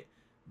shit,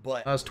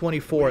 but I was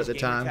 24 at Woody's the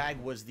gamer time.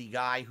 Tag was the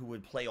guy who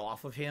would play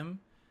off of him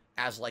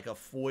as like a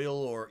foil,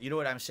 or you know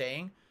what I'm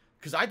saying?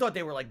 Because I thought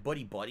they were like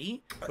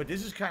buddy, but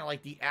this is kind of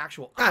like the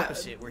actual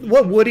opposite. Where he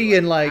What seems Woody to,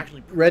 and like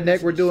actually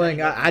Redneck were doing,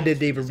 setting up I didn't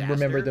this even disaster.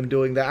 remember them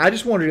doing that. I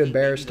just wanted to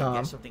embarrass they'll get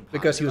Tom something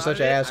because he was such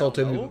an positive out of it. asshole I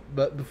to don't me. know.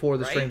 But before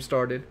the stream Right?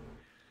 started,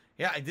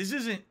 Yeah, this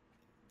isn't.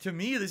 To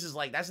me, this is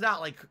like that's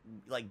not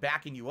like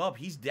backing you up.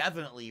 He's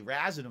definitely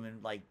razzing him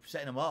and like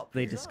setting him up.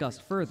 They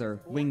discussed further.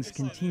 Wings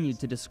continued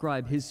to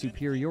describe his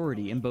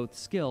superiority in both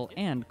skill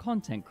and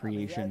content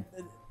creation.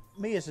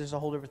 Me, it's just a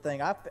whole different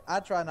thing. I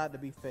try not to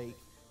be fake,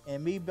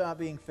 and me not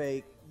being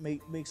fake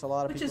makes a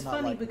lot of Which people is not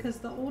funny like me. because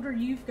the older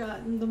you've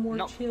gotten, the more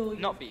chill.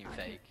 Not being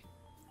fake.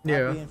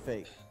 Not being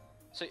fake.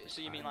 So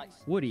you mean like?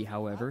 Woody,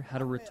 however,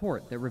 had a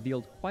retort that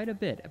revealed quite a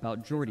bit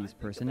about Jordy's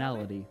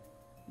personality.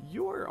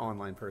 Your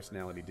online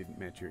personality didn't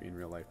match your in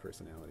real life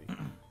personality.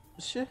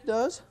 Shit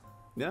does.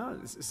 No,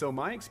 so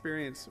my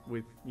experience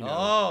with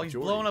Oh, he's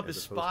Jordy, blowing up as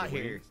his opposed spot to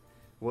here. Wings,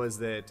 was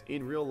that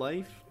in real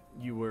life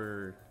you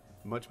were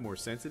much more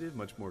sensitive,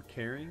 much more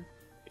caring.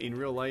 In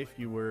real life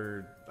you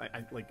were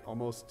I like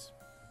almost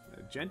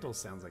gentle.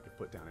 Sounds like a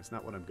put down. It's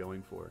not what I'm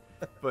going for,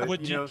 but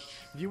Would you you- know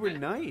you were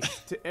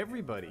nice to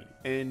everybody,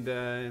 and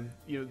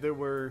there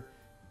were.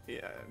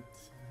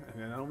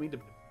 I don't mean to.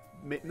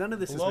 None of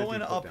this is meant to Blowing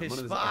be put up down. his None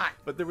of this- spot.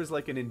 but there was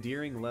like an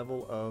endearing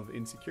level of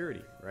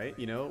insecurity, right?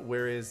 You know,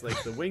 whereas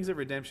like the Wings of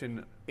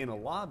Redemption in a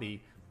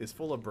lobby is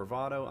full of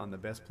bravado. I'm the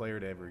best player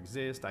to ever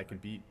exist. I can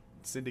beat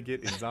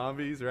Syndicate in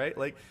zombies, right?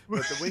 Like,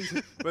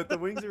 but the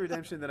Wings of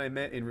Redemption that I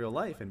met in real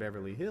life in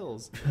Beverly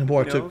Hills, Boy,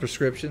 you took know,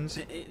 prescriptions.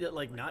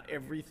 like not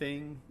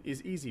everything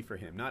is easy for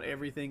him. Not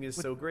everything is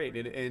so great,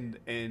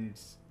 and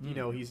you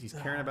know he's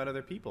caring about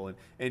other people,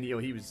 and you know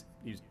he was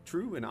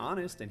true and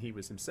honest, and he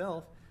was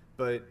himself,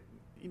 but.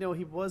 You know,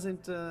 he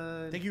wasn't.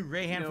 Thank you,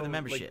 Ray Hand, for the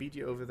membership. Like beat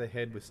you over the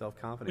head with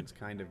self-confidence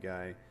kind of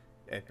guy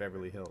at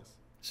Beverly Hills.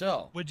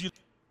 So, would you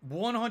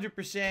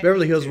 100%?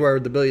 Beverly Hills, where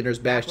the Billionaires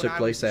Bash When took I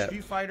place was in at.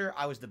 Street Fighter,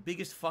 I was the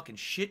biggest fucking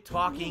shit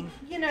talking,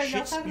 You know, y'all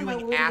shit talking about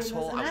spewing Woody and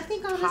asshole. this, and I I was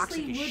think toxic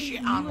honestly, as Woody,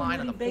 shit you online on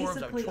and the Woody forums.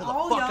 I would basically troll the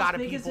all fuck y'all's out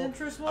of biggest people.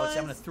 interest I would say I'm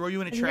gonna was, throw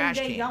you in a and one trash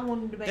day y'all can.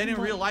 wanted to make Then in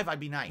money. real life, I'd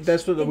be nice.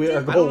 That's what our I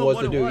don't goal know was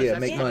what to it do. was. Yeah,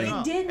 That's make what money. I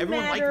know. Didn't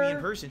Everyone liked me in matter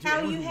person too. how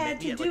Everyone you who had met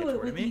me to at like do a it with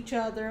tournament each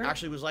other.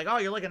 actually was like, "Oh,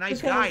 you're like a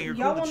nice Because guy. You're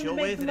y'all cool to wanted to chill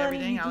make with the and money,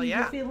 everything." you Oh do your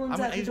yeah, feelings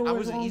I at the door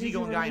was as an long as you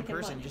easygoing were guy in making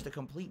person, money. just a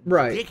complete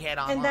Right. dickhead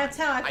online. And that's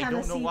how I I kind of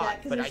don't know see why,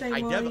 that, because but they're saying,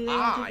 I well, you didn't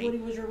think Woody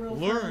was your real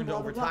friend, learned blah,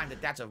 over blah, blah. time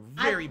that that's a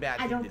very bad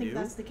thing I don't to think do.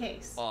 that's the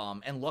case.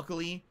 And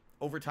luckily,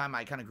 over time,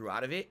 I kind of grew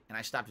out of it, and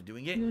I stopped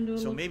doing it. You wanna do a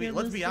So little maybe, kid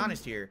let's be listen?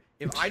 honest here.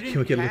 If I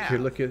Look didn't here,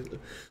 have look here. the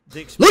Look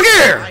experience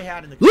here! I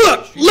had in the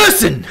Look! Street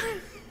Listen!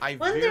 I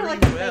Wasn't very there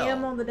like a well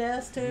bam on the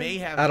desk too? may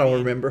have I don't been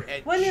remember.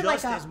 at Wasn't it like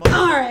just a, as much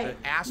all right, an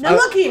asshole now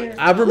look here.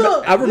 I remember.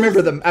 Look, I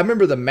remember the. I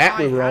remember the map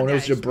we were on. It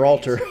was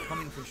Gibraltar.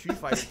 coming from Street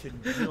Fighter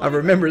to I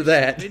remember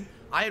that.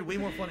 I had way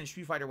more fun in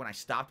Street Fighter when I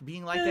stopped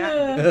being like that.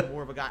 I was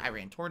more of a guy. I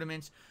ran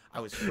tournaments. I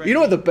was friendly. You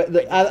know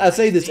what? I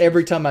say this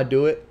every time I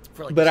do it,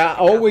 but I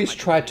always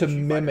try to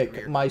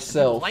mimic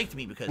myself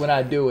when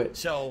I do it.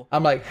 So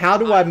I'm like, how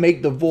do I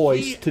make the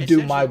voice to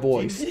do my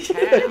voice?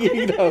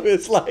 You know,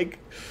 it's like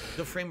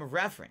the frame of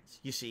reference.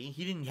 You see,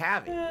 he didn't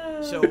have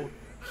it, so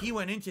he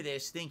went into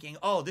this thinking,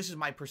 "Oh, this is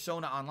my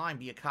persona online.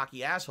 Be a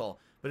cocky asshole."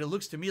 But it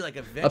looks to me like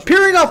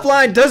appearing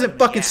offline doesn't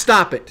fucking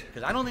stop it.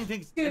 Because I don't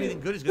think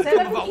anything good is going to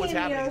come about what's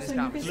happening in this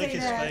conversation. Lick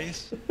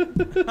his face.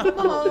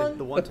 Come on.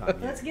 The one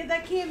time. Let's get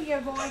that cameo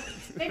going.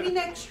 Maybe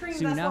next stream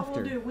Soon that's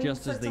after, what we'll do.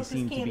 just as they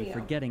seemed to be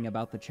forgetting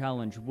about the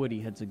challenge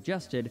Woody had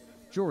suggested,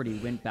 Jordy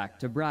went back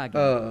to bragging,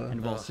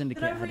 and while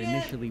Syndicate had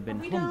initially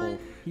been humble,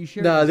 he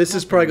shared Nah, his this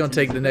is probably gonna confidence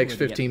take in the his next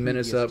ability to 15 get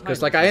minutes previous up, because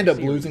titles like I in end the up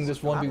series. losing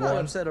this I'm not 1v1,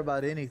 upset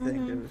about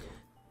anything, dude.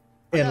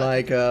 and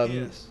like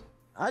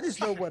I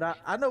just know what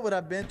I know what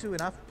I've been to,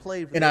 and I've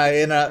played. and I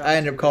end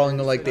up calling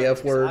them like the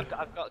F word.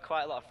 I've got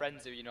quite a lot of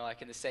friends who, you know,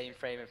 like in the same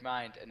frame of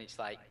mind, and it's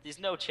like there's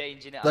no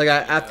change in it. Like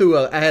I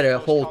had a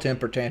whole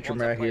temper tantrum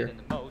right here.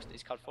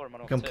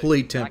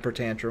 Complete temper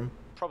tantrum.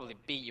 Probably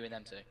beat you in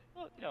them two.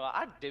 Well, you know,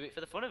 I'd do it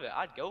for the fun of it.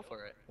 I'd go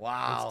for it.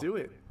 Wow. Let's do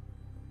it.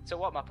 So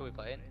what map are we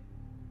playing?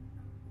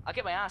 I'll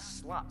get my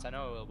ass slapped, I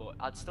know I will, but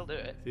I'd still do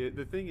it.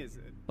 The thing is...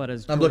 But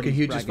as I'm looking Jordy's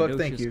huge as fuck,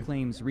 thank braggadocious you.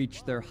 claims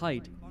reached their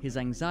height, his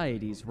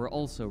anxieties were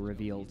also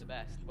revealed.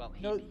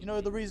 You know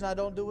the reason I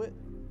don't do it?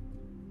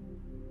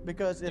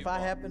 Because if I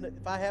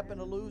happen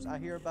to lose, I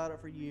hear about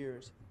it for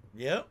years.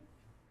 Yep.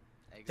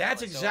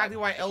 That's exactly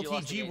why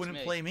LTG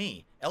wouldn't play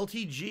me.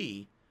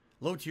 LTG,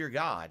 low tier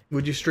god.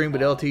 Would you stream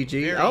with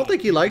LTG? I don't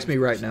think he likes me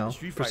right now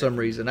for some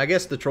reason. I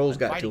guess the trolls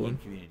got to him.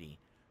 Community.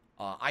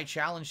 I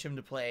challenged him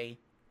to play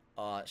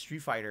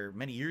Street Fighter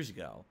many years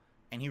ago,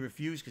 and he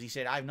refused because he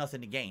said, I have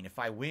nothing to gain. If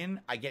I win,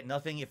 I get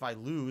nothing. If I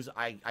lose,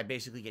 I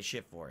basically get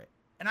shit for it.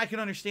 And I can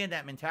understand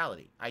that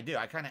mentality. I do.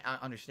 I kind of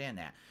understand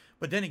that.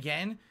 But then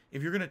again,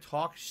 if you're going to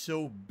talk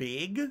so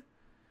big,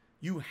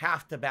 you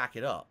have to back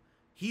it up.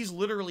 He's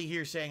literally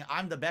here saying,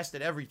 I'm the best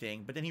at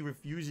everything, but then he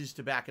refuses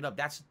to back it up.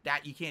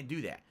 You can't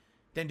do that.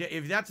 Then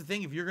if that's the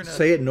thing, if you're going to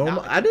say it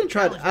normal, I didn't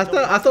try.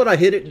 I thought I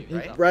hit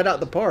it right out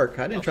the park.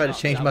 I didn't try to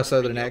change my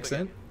southern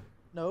accent.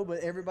 No, but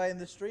everybody in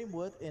the stream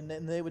would, and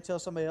then they would tell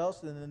somebody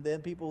else, and then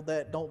people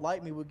that don't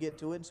like me would get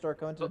to it and start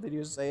coming to the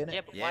videos saying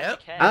it.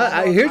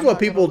 Yeah, Here's what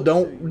people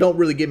don't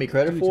really give me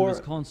credit Due to for.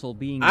 his console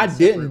being I in a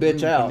didn't separate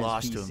bitch room out. from his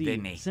Lost to him, PC,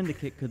 didn't he?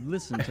 Syndicate could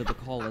listen to the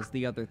call as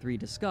the other three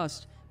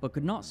discussed, but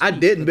could not I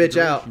speak didn't for the bitch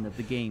out. duration of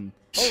the game.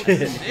 Oh,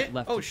 Syndicate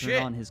left oh, to turn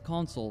shit. on his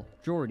console.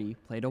 Jordy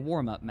played a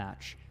warm-up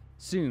match.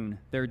 Soon,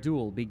 their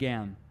duel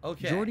began.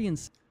 Okay. Jordy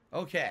and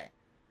Okay.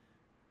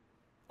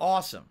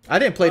 Awesome. I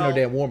didn't play no Well,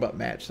 damn warm up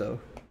match though.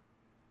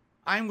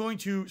 I'm going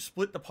to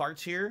split the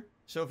parts here.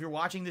 So if you're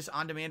watching this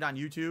on demand on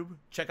YouTube,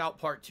 check out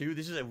part 2.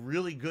 This is a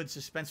really good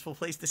suspenseful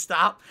place to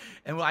stop.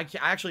 And I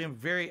actually am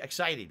very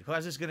excited.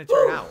 How's this going to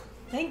turn out?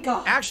 Thank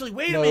God. Actually,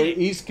 wait a No, minute.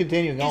 he's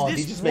continuing on. Is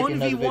He's this just making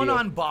another 1v1 video.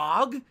 on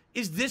Bog?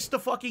 Is this the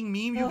fucking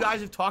meme you guys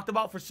have talked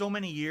about for so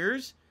many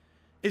years?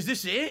 Is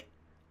this it?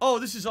 Oh,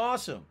 this is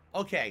awesome.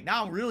 Okay,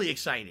 now I'm really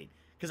excited.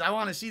 Because I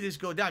want to see this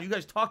go down. You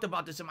guys talked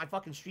about this in my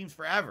fucking streams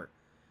forever.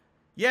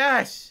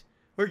 Yes!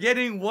 We're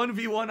getting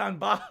 1v1 on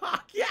Bog.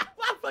 Yeah,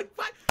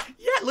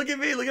 yeah, look at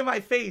me. Look at my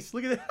face.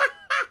 Look at that.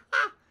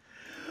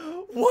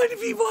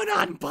 1v1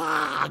 on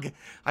Bog.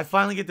 I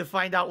finally get to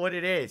find out what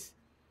it is.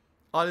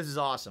 Oh, this is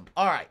awesome.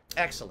 All right,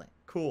 excellent.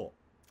 Cool.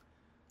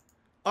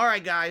 All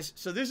right, guys.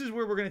 So this is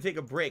where we're going to take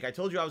a break. I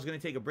told you I was going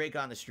to take a break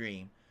on the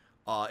stream.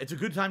 It's a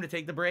good time to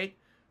take the break.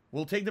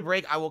 We'll take the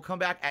break. I will come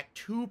back at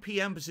 2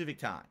 p.m. Pacific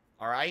time.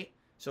 All right?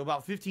 So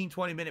about 15,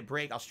 20-minute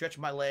break. I'll stretch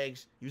my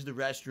legs, use the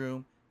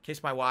restroom,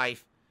 kiss my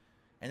wife,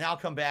 and then I'll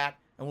come back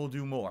and we'll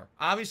do more.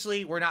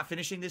 Obviously, we're not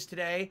finishing this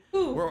today.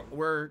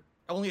 We're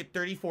only at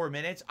 34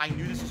 minutes. I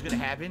knew this was going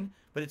to happen,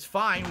 but it's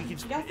fine. We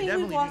can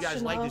definitely, if you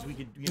guys like this, we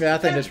could. Yeah, I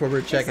think that's what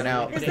we're checking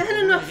out. Is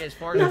that enough?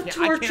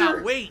 I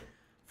cannot wait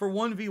for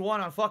 1v1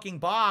 on fucking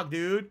Bog,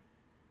 dude.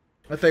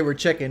 I think we're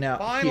checking out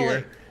Finally.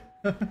 here.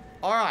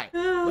 All right,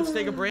 let's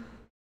take a break.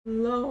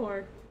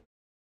 Lord.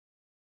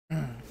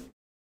 How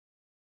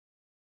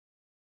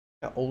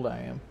old I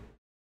am.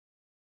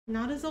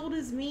 Not as old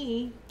as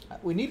me.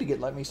 We need to get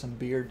like me some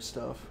beard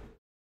stuff.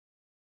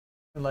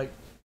 And like,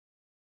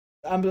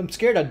 I'm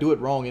scared I'd do it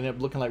wrong and end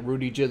up looking like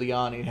Rudy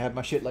Giuliani and have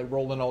my shit like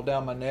rolling all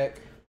down my neck.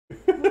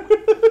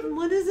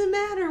 What does it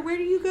matter? Where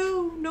do you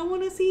go? No one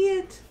will see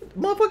it.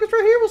 Motherfuckers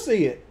right here will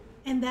see it.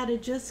 And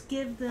that'd just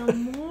give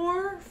them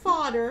more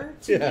fodder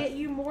to get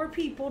you more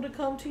people to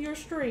come to your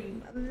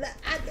stream.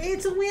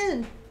 It's a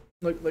win.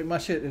 Like my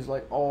shit is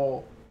like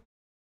all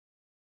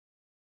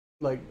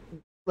like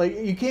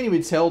you can't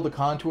even tell the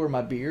contour of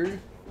my beard.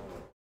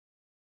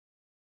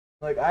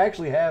 Like I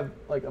actually have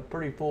like a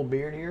pretty full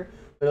beard here,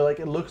 but like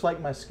it looks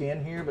like my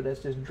skin here, but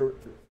that's just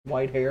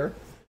white hair.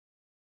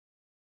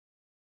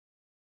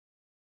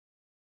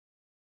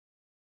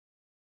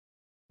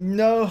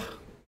 No,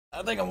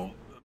 I think I'm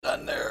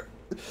done there.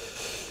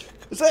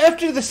 So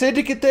after the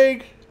syndicate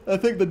thing, I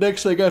think the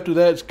next thing after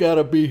that's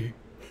gotta be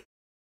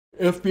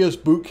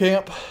FPS boot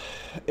camp,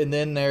 and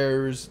then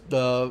there's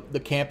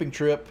the camping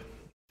trip,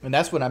 and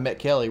that's when I met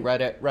Kelly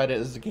right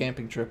as the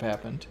camping trip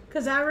happened.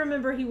 Because I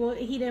remember he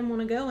didn't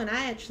want to go, and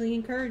I actually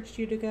encouraged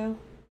you to go.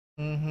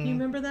 Mm-hmm. You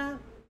remember that?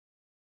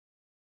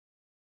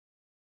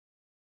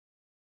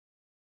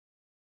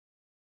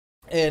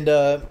 And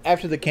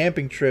after the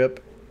camping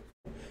trip,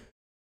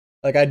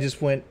 like, I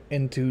just went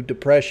into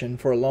depression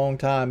for a long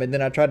time, and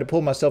then I tried to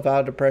pull myself out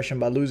of depression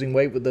by losing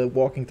weight with the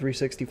Walking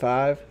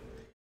 365.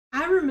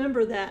 I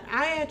remember that.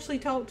 I actually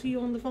talked to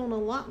you on the phone a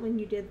lot when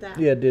you did that.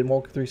 Yeah, I did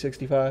Walking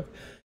 365.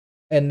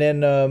 And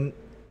then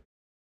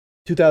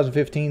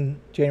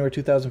 2015, January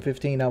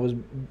 2015, I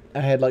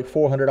had like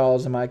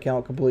 $400 in my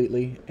account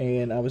completely,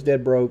 and I was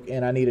dead broke,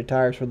 and I needed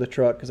tires for the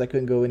truck because I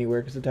couldn't go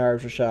anywhere because the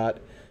tires were shot,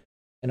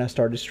 and I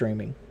started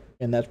streaming,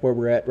 and that's where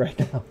we're at right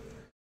now.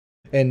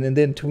 And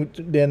then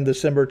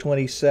December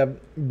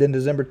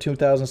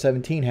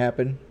 2017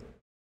 happened,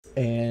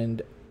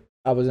 and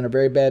I was in a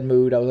very bad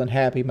mood. I was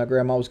unhappy. My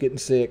grandma was getting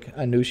sick.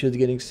 I knew she was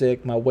getting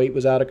sick. My weight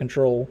was out of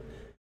control,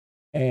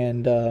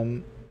 and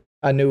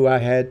I knew I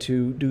had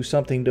to do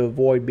something to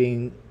avoid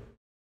being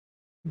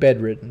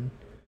bedridden.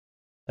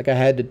 Like, I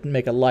had to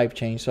make a life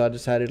change, so I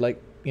decided, like,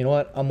 you know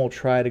what? I'm going to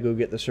try to go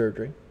get the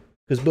surgery.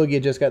 Because Boogie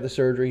had just got the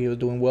surgery. He was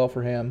doing well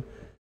for him.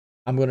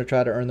 I'm going to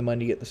try to earn the money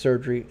to get the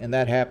surgery, and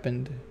that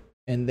happened.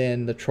 And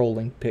then the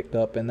trolling picked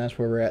up, and that's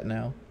where we're at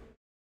now.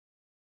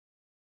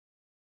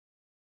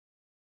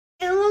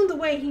 And along the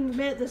way, he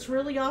met this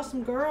really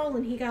awesome girl,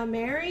 and he got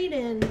married,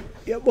 and...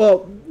 Yeah,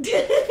 well,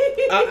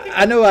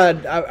 I know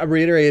I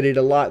reiterated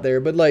a lot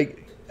there, but,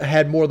 like, I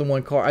had more than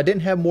one car. I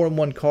didn't have more than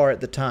one car at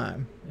the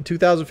time. In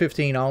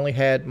 2015, I only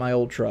had my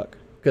old truck,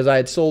 because I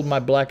had sold my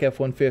black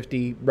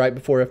F-150 right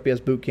before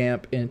FPS Boot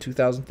Camp in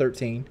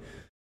 2013,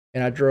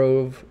 and I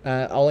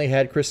only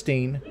had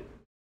Christine,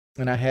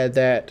 and I had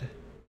that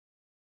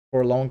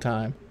for a long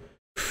time.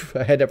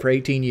 I had that for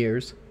 18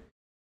 years,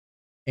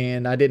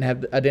 and I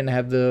didn't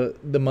have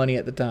the money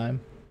at the time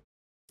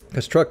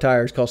because truck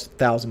tires cost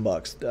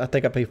 $1,000. I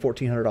think I paid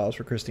 $1,400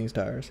 for Christine's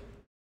tires.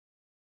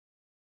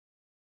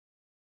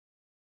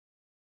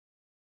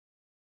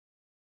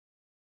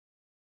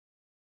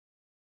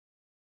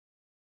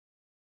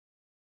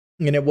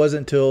 And it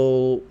wasn't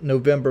until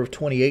November of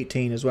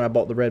 2018 is when I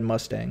bought the red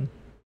Mustang.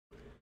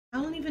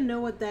 I don't even know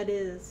what that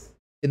is.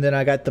 And then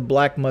I got the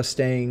black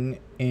Mustang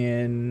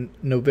in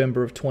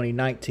November of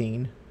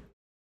 2019.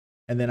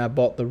 And then I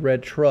bought the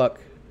red truck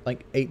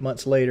like 8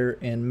 months later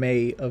in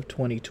May of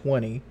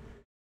 2020.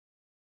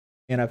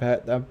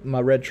 And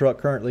my red truck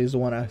currently is the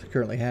one I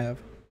currently have.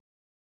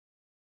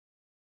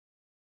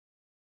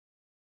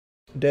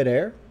 Dead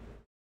air?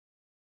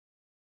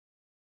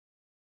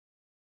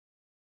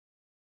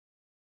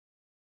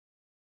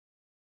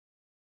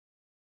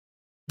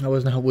 I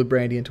was not with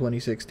Brandy in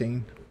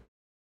 2016.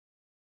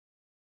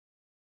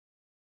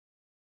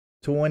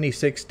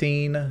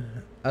 2016,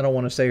 I don't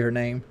want to say her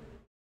name.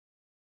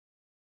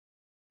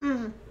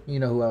 Mm.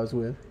 You know who I was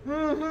with.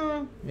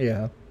 Mm-hmm.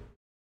 Yeah.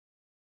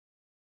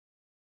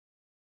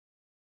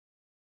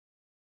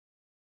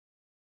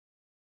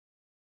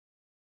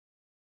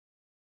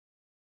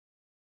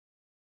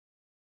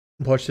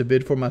 Watched the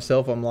vid for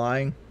myself. I'm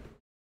lying.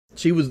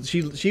 She was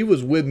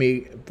with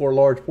me for a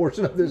large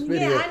portion of this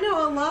video. Yeah, I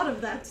know a lot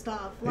of that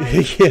stuff.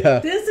 Like, yeah.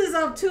 This is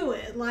up to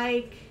it.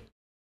 Like...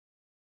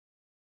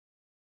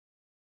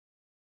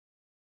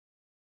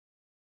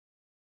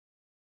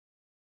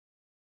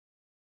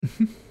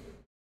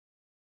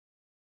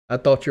 I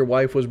thought your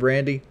wife was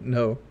Brandy.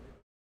 No,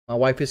 my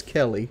wife is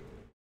Kelly.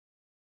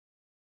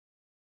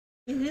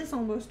 It is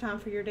almost time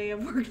for your day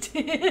of work to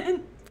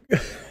end.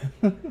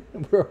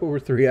 We're over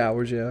 3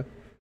 hours, yeah.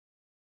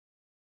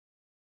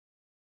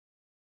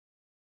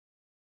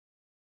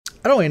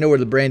 I don't even know where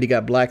the Brandy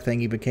got black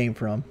thing even came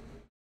from.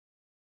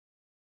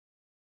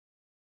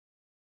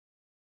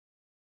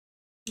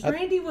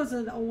 Brandy was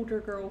an older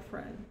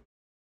girlfriend.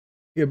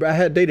 Yeah, but I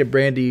had dated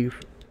Brandy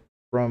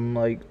from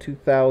like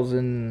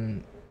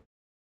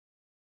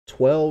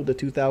 2012 to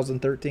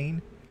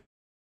 2013.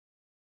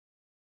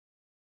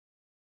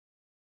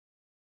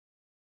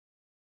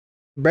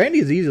 Brandy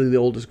is easily the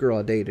oldest girl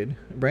I dated.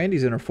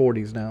 Brandy's in her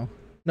 40s now.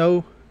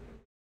 No.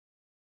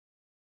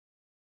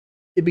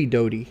 It'd be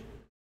Dodie.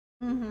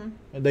 Mm-hmm.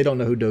 And they don't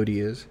know who Dodie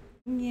is.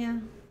 Yeah.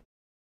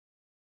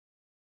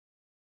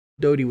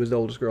 Dodie was the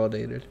oldest girl I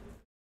dated.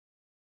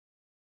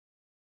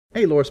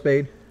 Hey, Laura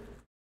Spade.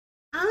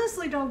 I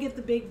honestly don't get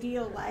the big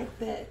deal like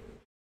that.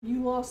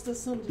 You lost a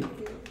son to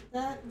you.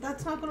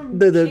 That's not going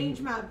to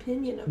change my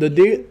opinion of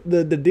you.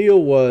 The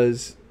deal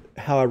was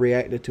how I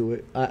reacted to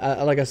it.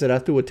 I like I said, I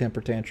threw a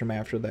temper tantrum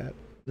after that.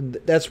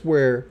 That's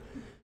where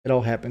it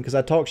all happened because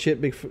I talked shit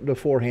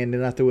beforehand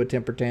and I threw a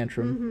temper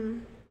tantrum. Mm-hmm.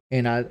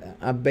 And I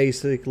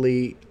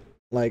basically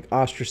like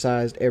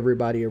ostracized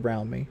everybody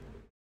around me.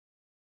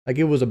 Like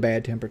it was a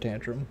bad temper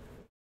tantrum.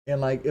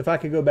 And like if I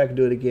could go back and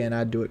do it again,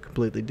 I'd do it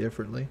completely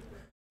differently.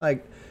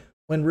 Like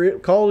when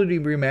Call of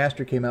Duty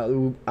Remastered came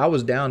out, I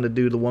was down to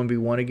do the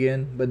 1v1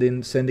 again, but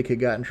then Syndicate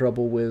got in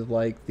trouble with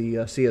like the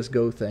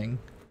CSGO thing.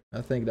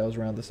 I think that was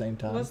around the same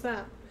time. What's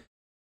that?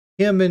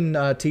 Him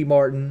and T.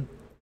 Martin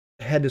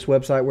had this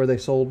website where they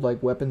sold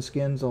like weapon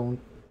skins on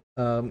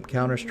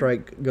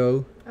Counter-Strike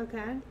Go.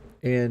 Okay.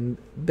 And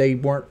they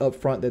weren't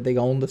upfront that they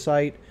owned the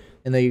site,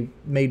 and they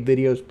made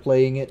videos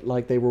playing it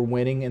like they were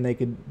winning, and they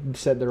could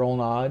set their own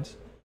odds.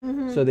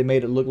 Mm-hmm. So they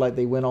made it look like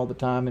they win all the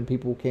time, and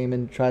people came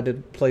and tried to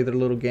play their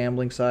little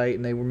gambling site,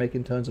 and they were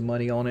making tons of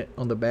money on it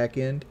on the back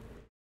end.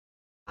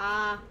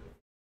 Ah.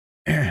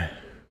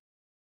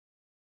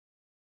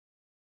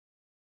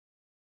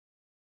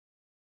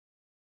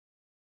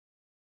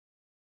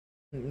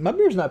 My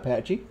beard's not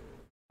patchy.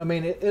 I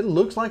mean, it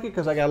looks like it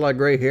because I got a lot of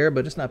gray hair,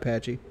 but it's not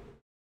patchy.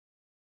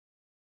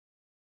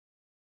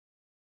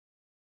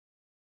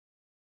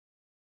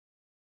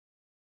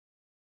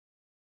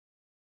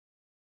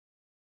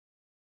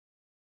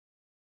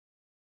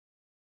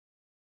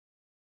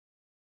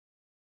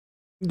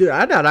 Dude,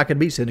 I doubt I could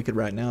beat Syndicate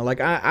right now. Like,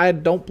 I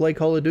don't play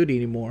Call of Duty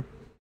anymore.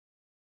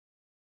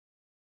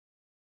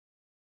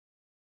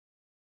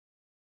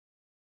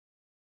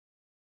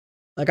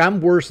 Like,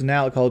 I'm worse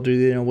now at Call of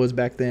Duty than I was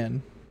back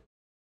then.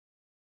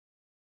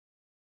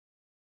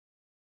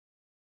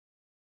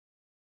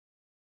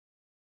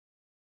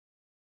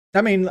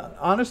 I mean,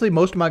 honestly,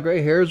 most of my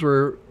gray hairs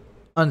were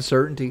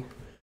uncertainty.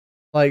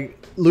 Like,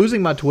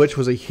 losing my Twitch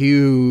was a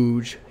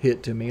huge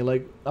hit to me.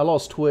 Like, I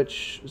lost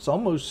Twitch, it's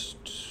almost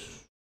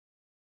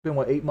been,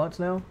 what, 8 months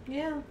now?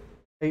 Yeah.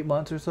 8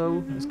 months or so?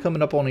 Mm-hmm. It's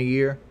coming up on a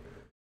year.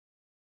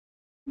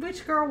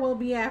 Which girl will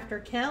be after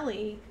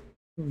Kelly?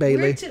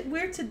 Bailey.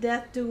 We're to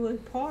death do a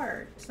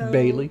part. So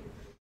Bailey.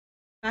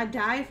 I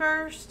die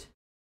first?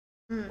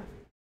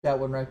 That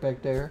one right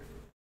back there.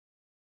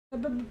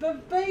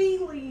 But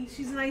Bailey,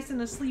 she's nice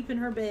and asleep in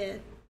her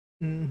bed.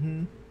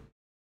 Mm-hmm.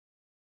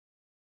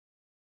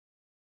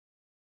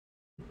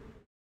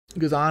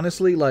 Because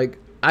honestly, like,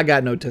 I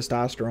got no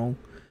testosterone.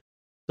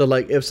 So,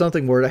 like, if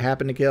something were to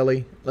happen to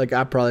Kelly, like,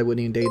 I probably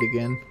wouldn't even date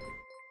again.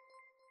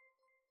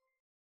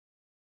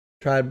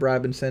 Tried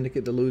bribing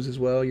Syndicate to lose as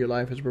well. Your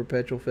life is a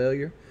perpetual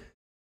failure.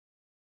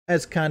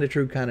 That's kind of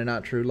true, kind of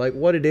not true. Like,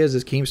 what it is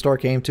Keemstar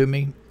came to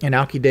me, and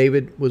Alki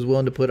David was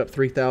willing to put up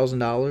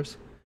 $3,000.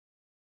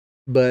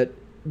 But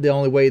the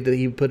only way that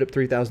he would put up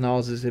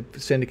 $3,000 is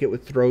if Syndicate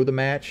would throw the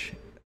match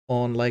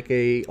on, like,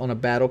 on a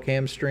battle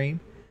cam stream.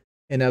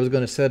 And I was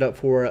going to set up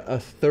for a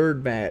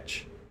third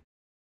match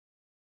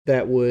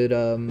that would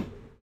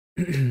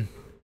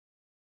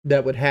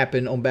that would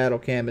happen on battle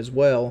cam as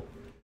well.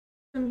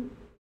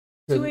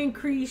 To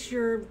increase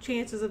your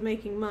chances of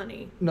making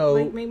money.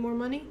 No. Make more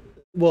money?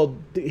 Well,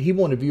 he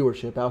wanted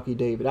viewership, Alki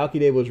David. Alki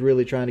David was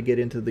really trying to get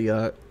into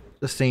the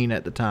scene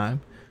at the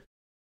time.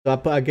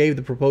 So I gave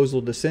the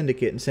proposal to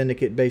Syndicate, and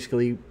Syndicate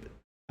basically,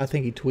 I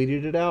think he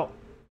tweeted it out,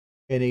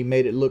 and he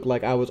made it look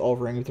like I was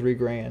offering him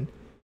 $3,000.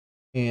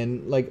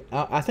 And, like,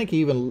 I think he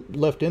even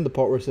left in the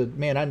part where he said,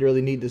 man, I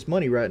really need this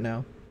money right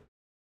now.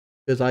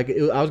 Because, like,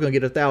 I was going to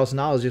get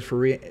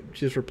 $1,000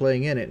 just for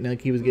playing in it, and,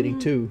 like, he was getting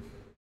 $2,000.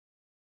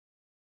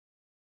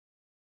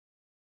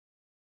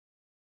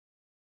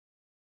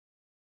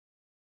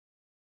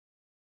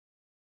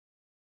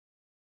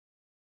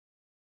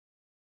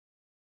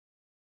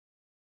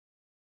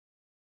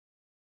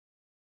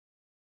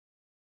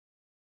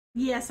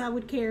 Yes, I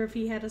would care if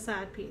he had a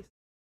side piece.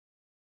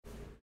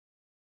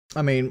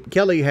 I mean,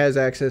 Kelly has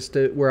access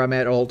to where I'm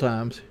at all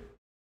times.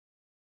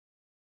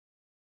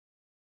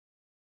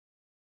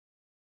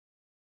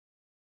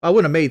 I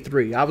wouldn't have made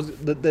 3.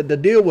 The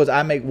deal was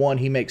I make 1,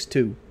 he makes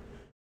 2.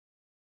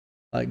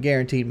 Like,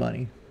 guaranteed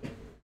money.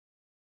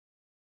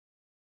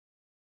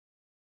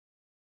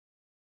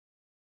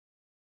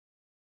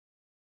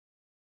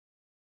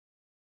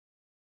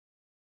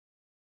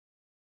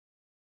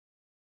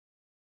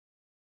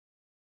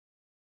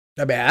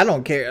 I mean, I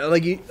don't care.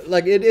 Like,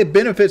 it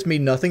benefits me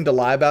nothing to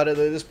lie about it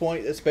at this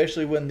point,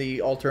 especially when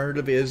the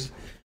alternative is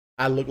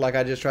I look like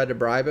I just tried to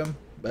bribe him.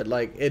 But,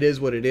 like, it is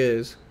what it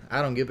is.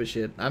 I don't give a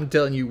shit. I'm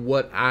telling you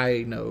what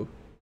I know.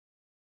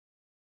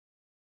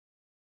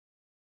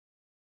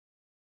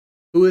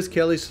 Who is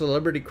Kelly's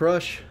celebrity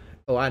crush?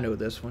 Oh, I know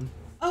this one.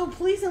 Oh,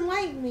 please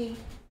enlighten me.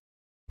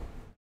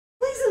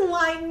 Please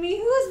enlighten me.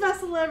 Who is my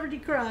celebrity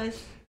crush?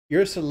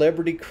 Your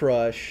celebrity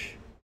crush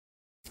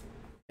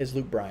is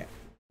Luke Bryant.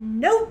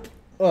 Nope.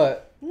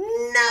 What?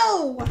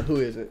 No. Who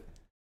is it?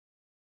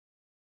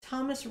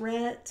 Thomas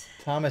Rhett.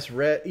 Thomas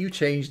Rhett. You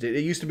changed it.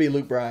 It used to be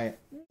Luke Bryant.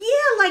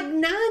 Yeah, like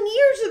 9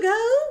 years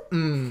ago.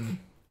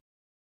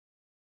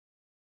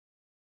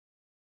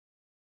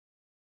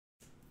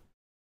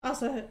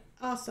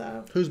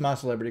 Also. Who's my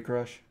celebrity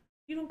crush?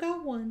 You don't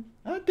got one.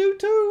 I do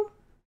too.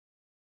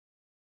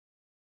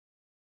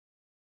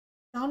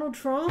 Donald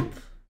Trump?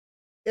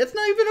 It's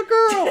not even a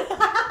girl.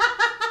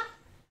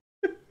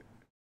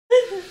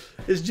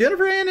 It's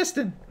Jennifer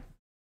Aniston.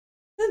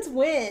 Since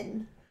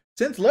when?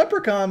 Since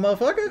Leprechaun,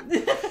 motherfucker.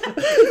 You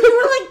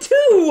were like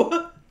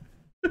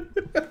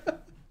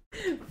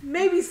 2.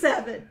 Maybe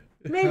 7.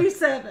 Maybe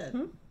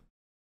 7.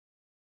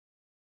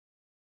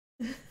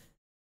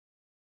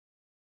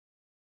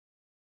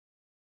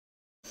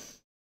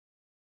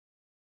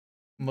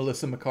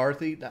 Melissa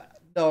McCarthy,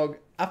 dog,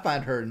 I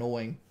find her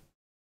annoying.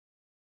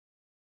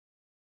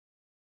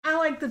 I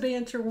like the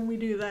banter when we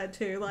do that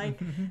too. Like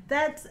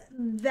that's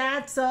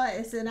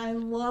us, and I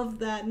love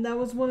that. And that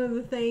was one of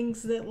the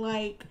things that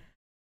like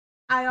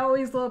I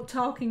always loved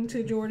talking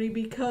to Jordy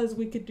because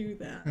we could do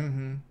that.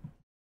 Mm-hmm.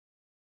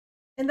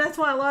 And that's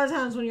why a lot of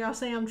times when y'all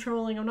say I'm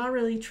trolling, I'm not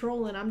really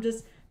trolling. I'm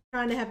just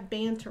trying to have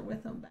banter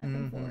with them back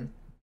and forth.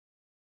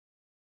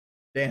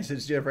 Dan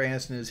says Jennifer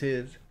Aniston is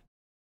his.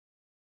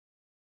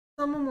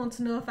 Someone wants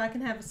to know if I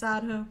can have a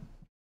side hoe.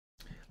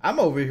 I'm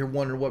over here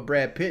wondering what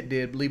Brad Pitt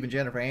did leaving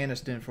Jennifer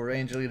Aniston for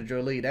Angelina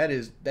Jolie. That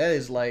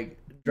is like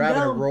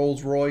driving a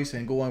Rolls Royce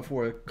and going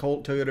for a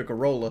Toyota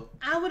Corolla.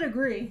 I would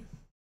agree.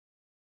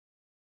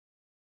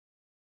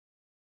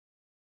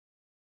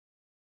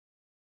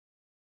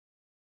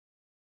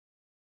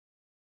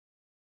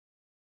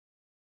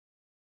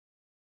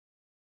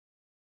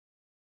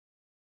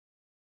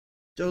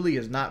 Jolie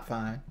is not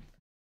fine.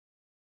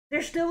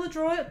 There's still a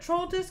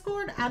troll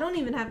Discord? I don't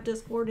even have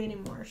Discord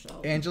anymore,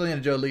 so. Angelina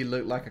Jolie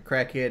looked like a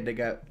crackhead that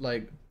got,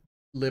 like,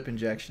 lip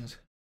injections.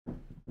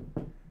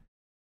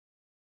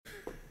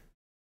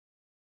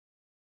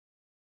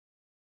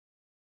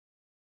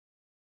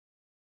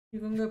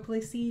 You gonna go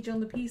play Siege on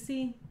the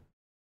PC?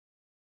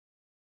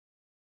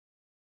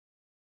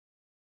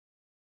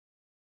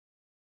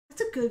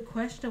 That's a good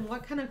question.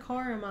 What kind of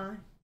car am I? What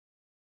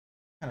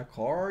kind of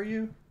car are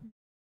you?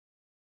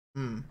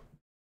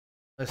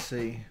 Let's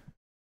see.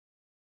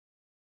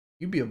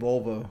 You'd be a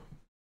Volvo.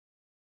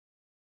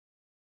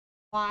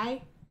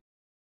 Why?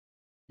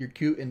 You're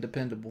cute and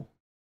dependable.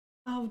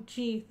 Oh,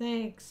 gee,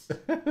 thanks.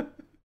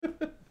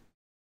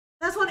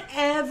 That's what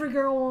every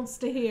girl wants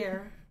to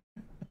hear.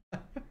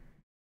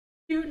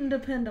 Cute and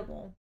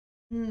dependable.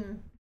 Hope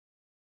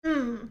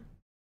you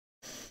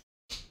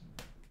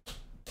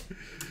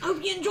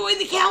enjoy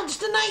the couch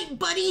tonight,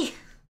 buddy.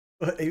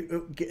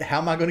 How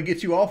am I going to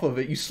get you off of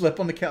it? You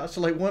slept on the couch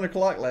till like 1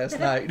 o'clock last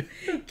night.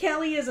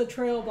 Kelly is a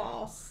trail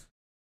boss.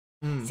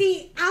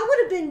 See, I would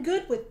have been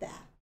good with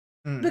that.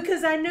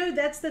 Because I know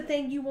that's the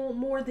thing you want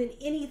more than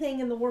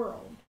anything in the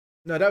world.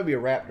 No, that would be a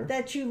Raptor.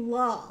 That you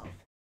love.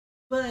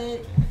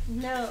 But,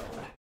 no.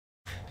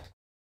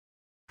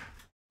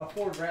 My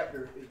Ford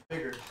Raptor is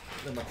bigger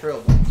than my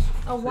trail boss.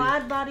 A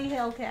wide body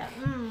Hellcat.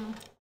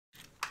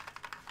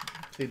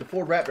 See, the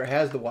Ford Raptor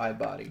has the wide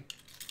body.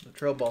 The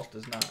trail boss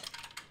does not.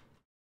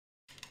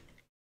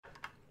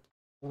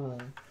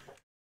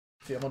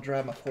 See, I'm going to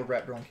drive my Ford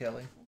Raptor on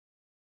Kelly.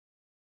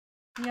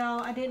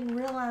 Y'all, I didn't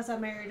realize I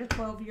married a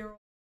 12-year-old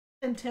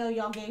until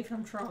y'all gave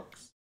him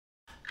trunks.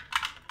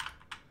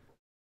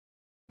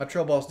 My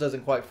trail boss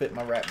doesn't quite fit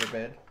my Raptor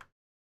bed.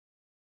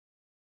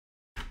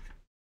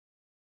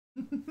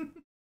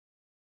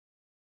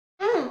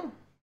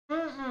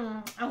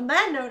 On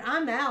that note,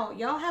 I'm out.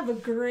 Y'all have a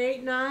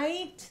great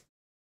night.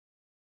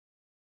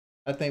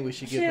 I think we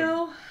should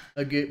give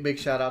a big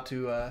shout out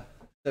to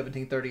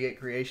 1738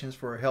 Creations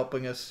for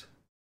helping us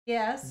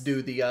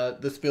do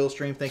the spill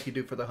stream. Thank you,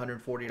 dude, for the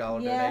 $140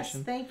 donation. Yes,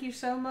 thank you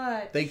so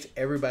much. Thanks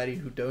everybody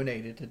who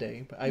donated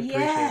today. I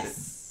appreciate it.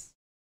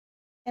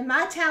 And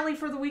my tally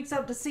for the week's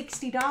up to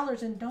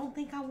 $60, and don't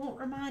think I won't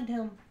remind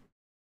him.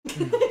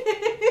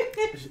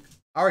 I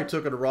already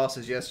took her to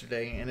Ross's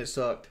yesterday, and it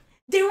sucked.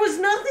 There was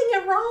nothing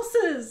at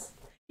Ross's.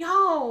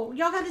 Y'all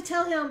got to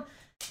tell him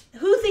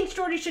who thinks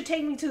Jordy should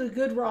take me to the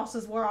good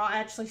Ross's where I'll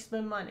actually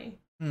spend money.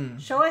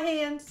 Show of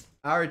hands.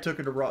 I already took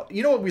her to Ross.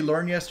 You know what we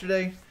learned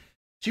yesterday?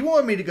 She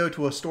wanted me to go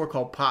to a store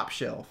called Pop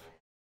Shelf.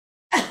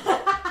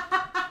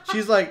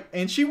 She's like,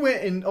 and she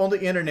went on the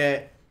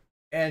internet,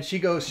 and she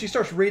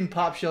starts reading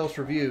Pop Shelf's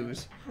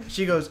reviews.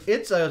 She goes,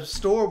 it's a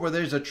store where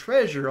there's a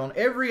treasure on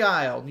every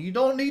aisle. You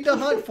don't need to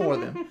hunt for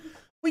them.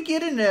 We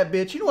get in that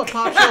bitch. You know what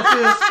Pop Shelf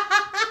is?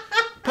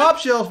 Pop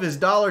Shelf is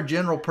Dollar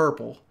General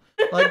purple.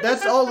 Like,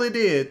 that's all it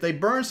is. They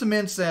burn some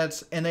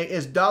incense, and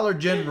it's Dollar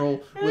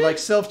General with, like,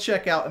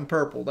 self-checkout in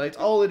purple. That's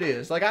all it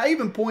is. Like, I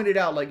even pointed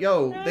out, like,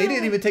 yo, they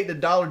didn't even take the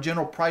Dollar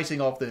General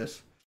pricing off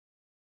this.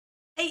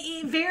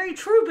 Very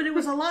true, but it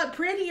was a lot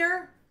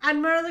prettier.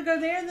 I'd rather go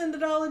there than the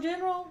Dollar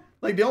General.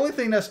 Like, the only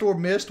thing that store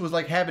missed was,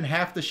 like, having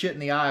half the shit in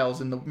the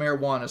aisles and the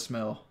marijuana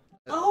smell.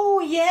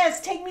 Oh,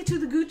 yes. Take me to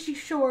the Gucci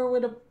store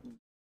with a...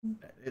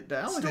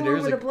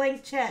 a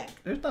blank check.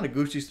 There's not a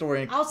Gucci store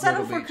in I'll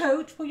settle for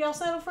Coach. Will y'all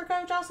settle for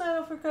Coach? I'll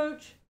settle for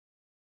Coach.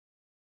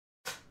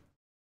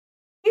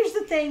 Here's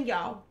the thing,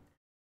 y'all.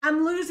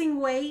 I'm losing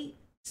weight,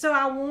 so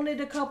I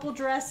wanted a couple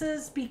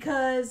dresses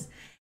because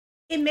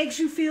it makes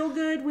you feel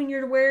good when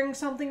you're wearing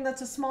something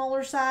that's a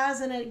smaller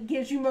size and it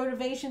gives you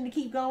motivation to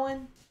keep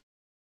going.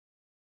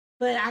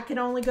 But I could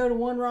only go to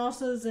one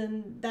Ross's,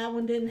 and that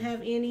one didn't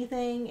have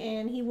anything,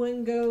 and he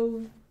wouldn't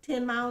go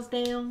 10 miles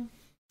down.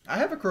 I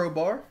have a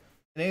crowbar.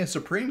 It ain't a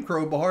Supreme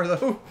crowbar,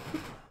 though.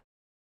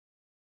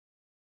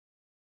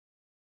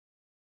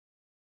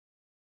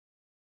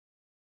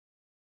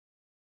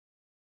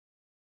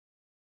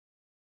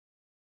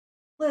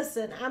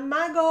 Listen,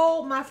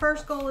 my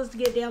first goal is to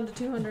get down to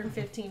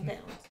 215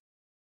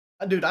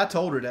 pounds. Dude, I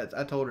told her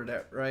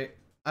that, right?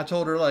 I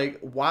told her, like,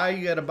 why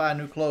you gotta buy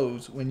new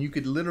clothes when you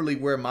could literally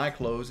wear my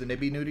clothes and they'd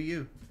be new to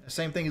you? The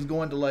same thing as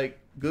going to, like,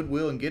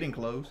 Goodwill and getting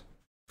clothes.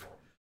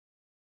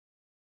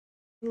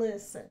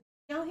 Listen,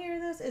 y'all hear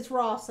this? It's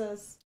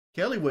Ross's.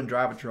 Kelly wouldn't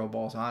drive a trail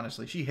boss,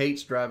 honestly. She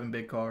hates driving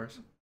big cars.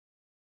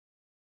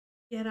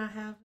 Yet I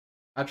have.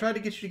 I tried to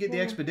get you to get the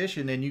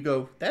Expedition and you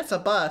go, that's a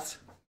bus.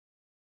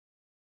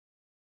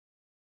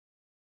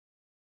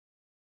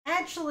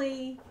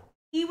 Actually,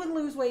 he would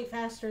lose weight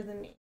faster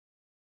than me.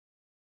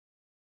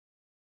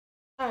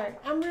 Alright,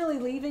 I'm really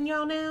leaving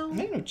y'all now.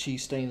 There ain't no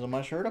cheese stains on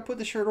my shirt. I put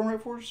the shirt on right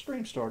before the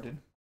stream started.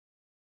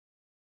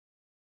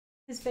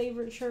 His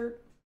favorite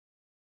shirt.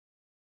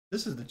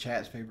 This is the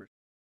chat's favorite.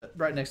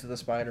 Right next to the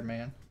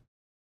Spider-Man.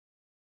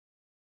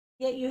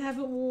 Yet you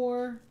haven't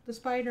wore the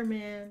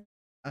Spider-Man.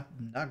 I'm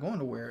not going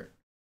to wear it.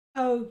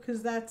 Oh,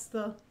 because that's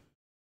the...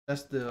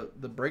 That's the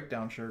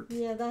breakdown shirt.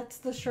 Yeah, that's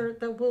the shirt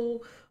that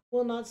we'll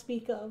not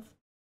speak of.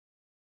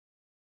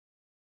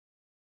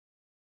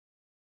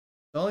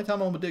 The only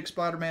time I'm going to dig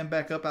Spider-Man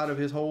back up out of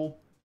his hole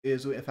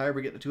is if I ever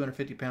get to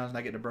 250 pounds and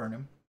I get to burn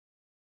him.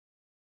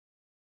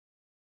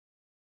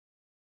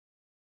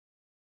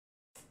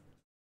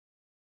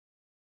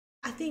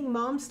 I think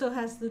Mom still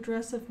has the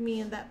dress of me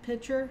in that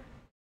picture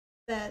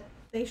that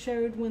they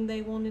showed when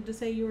they wanted to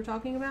say you were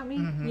talking about me.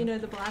 Mm-hmm. You know,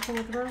 the black one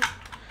with the girl.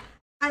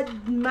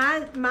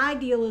 My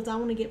deal is I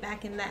want to get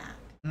back in that.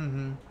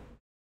 Mm-hmm.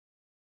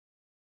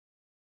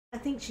 I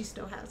think she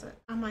still has it.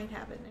 I might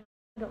have it now.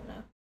 I don't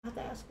know. I have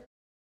to ask her.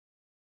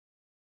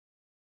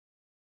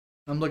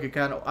 I'm looking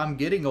kind of... I'm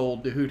getting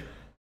old, dude.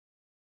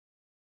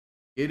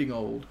 Getting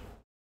old.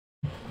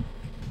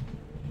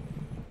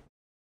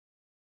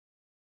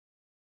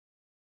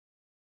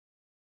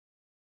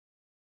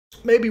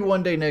 Maybe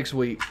one day next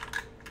week.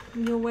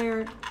 You'll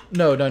wear it.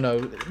 No.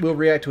 We'll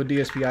react to a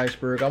DSP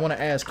iceberg. I want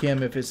to ask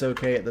him if it's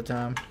okay at the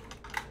time.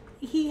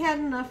 He had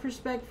enough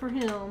respect for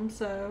him,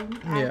 so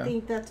I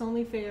think that's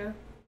only fair.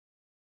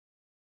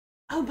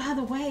 Oh, by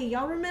the way,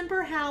 y'all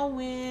remember how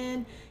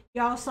when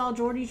y'all saw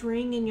Jordy's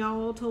ring and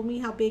y'all told me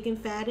how big and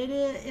fat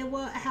it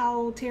was,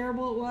 how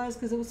terrible it was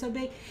because it was so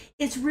big?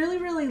 It's really,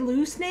 really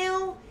loose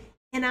now,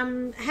 and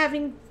I'm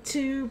having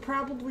to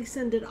probably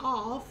send it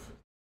off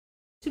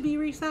to be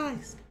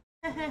resized.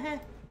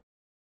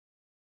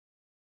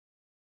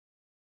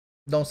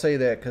 Don't say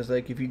that, because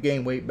like if you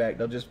gain weight back,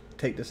 they'll just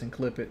take this and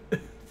clip it.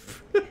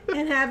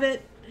 And have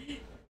it.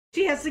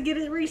 She has to get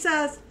it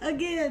resized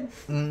again.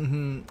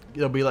 Mm-hmm.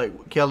 It'll be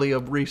like Kelly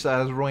of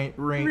resized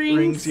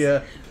rings.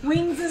 Yeah.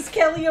 Wings is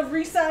Kelly of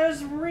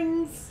resized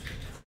rings.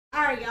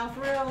 Alright, y'all,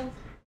 for real.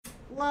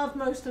 Love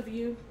most of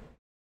you.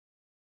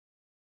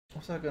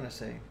 What's I gonna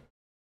say?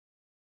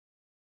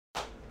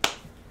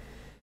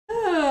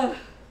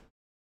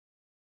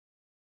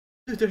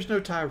 Dude, there's no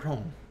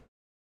Tyrone.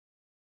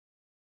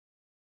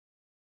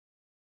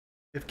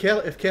 If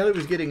Kelly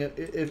was getting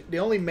if the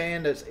only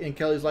man that's in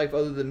Kelly's life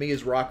other than me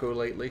is Rocco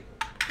lately.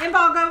 And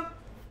Bongo.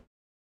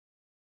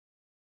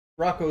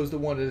 Rocco's the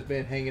one that's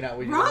been hanging out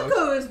with you.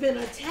 Rocco has been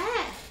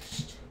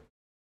attached.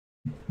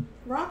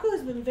 Rocco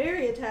has been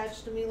very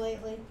attached to me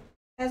lately,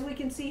 as we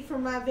can see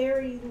from my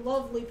very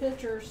lovely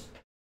pictures.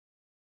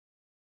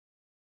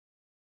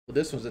 Well,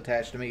 this one's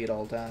attached to me at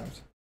all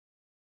times.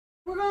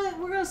 We're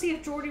gonna see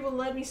if Jordy will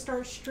let me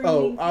start streaming.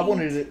 Oh, I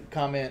wanted to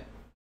comment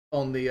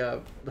on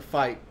the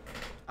fight.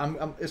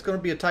 It's going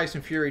to be a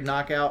Tyson Fury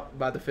knockout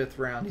by the 5th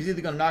round. He's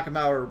either going to knock him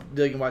out or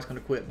Dillian White's going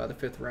to quit by the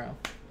 5th round.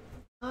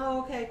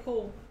 Oh, okay,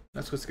 cool.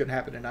 That's what's going to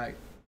happen tonight.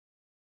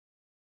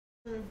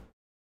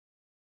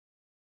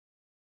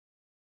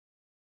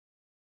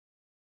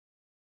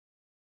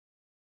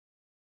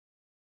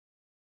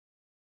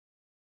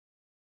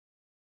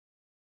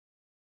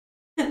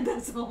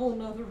 That's a whole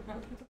nother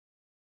round.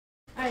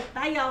 Alright,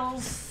 bye y'all.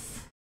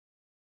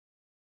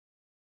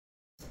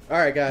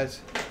 Alright, guys.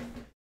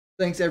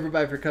 Thanks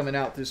everybody for coming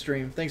out to the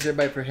stream. Thanks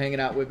everybody for hanging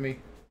out with me.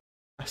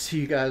 I'll see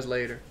you guys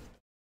later.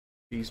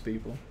 Peace,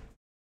 people.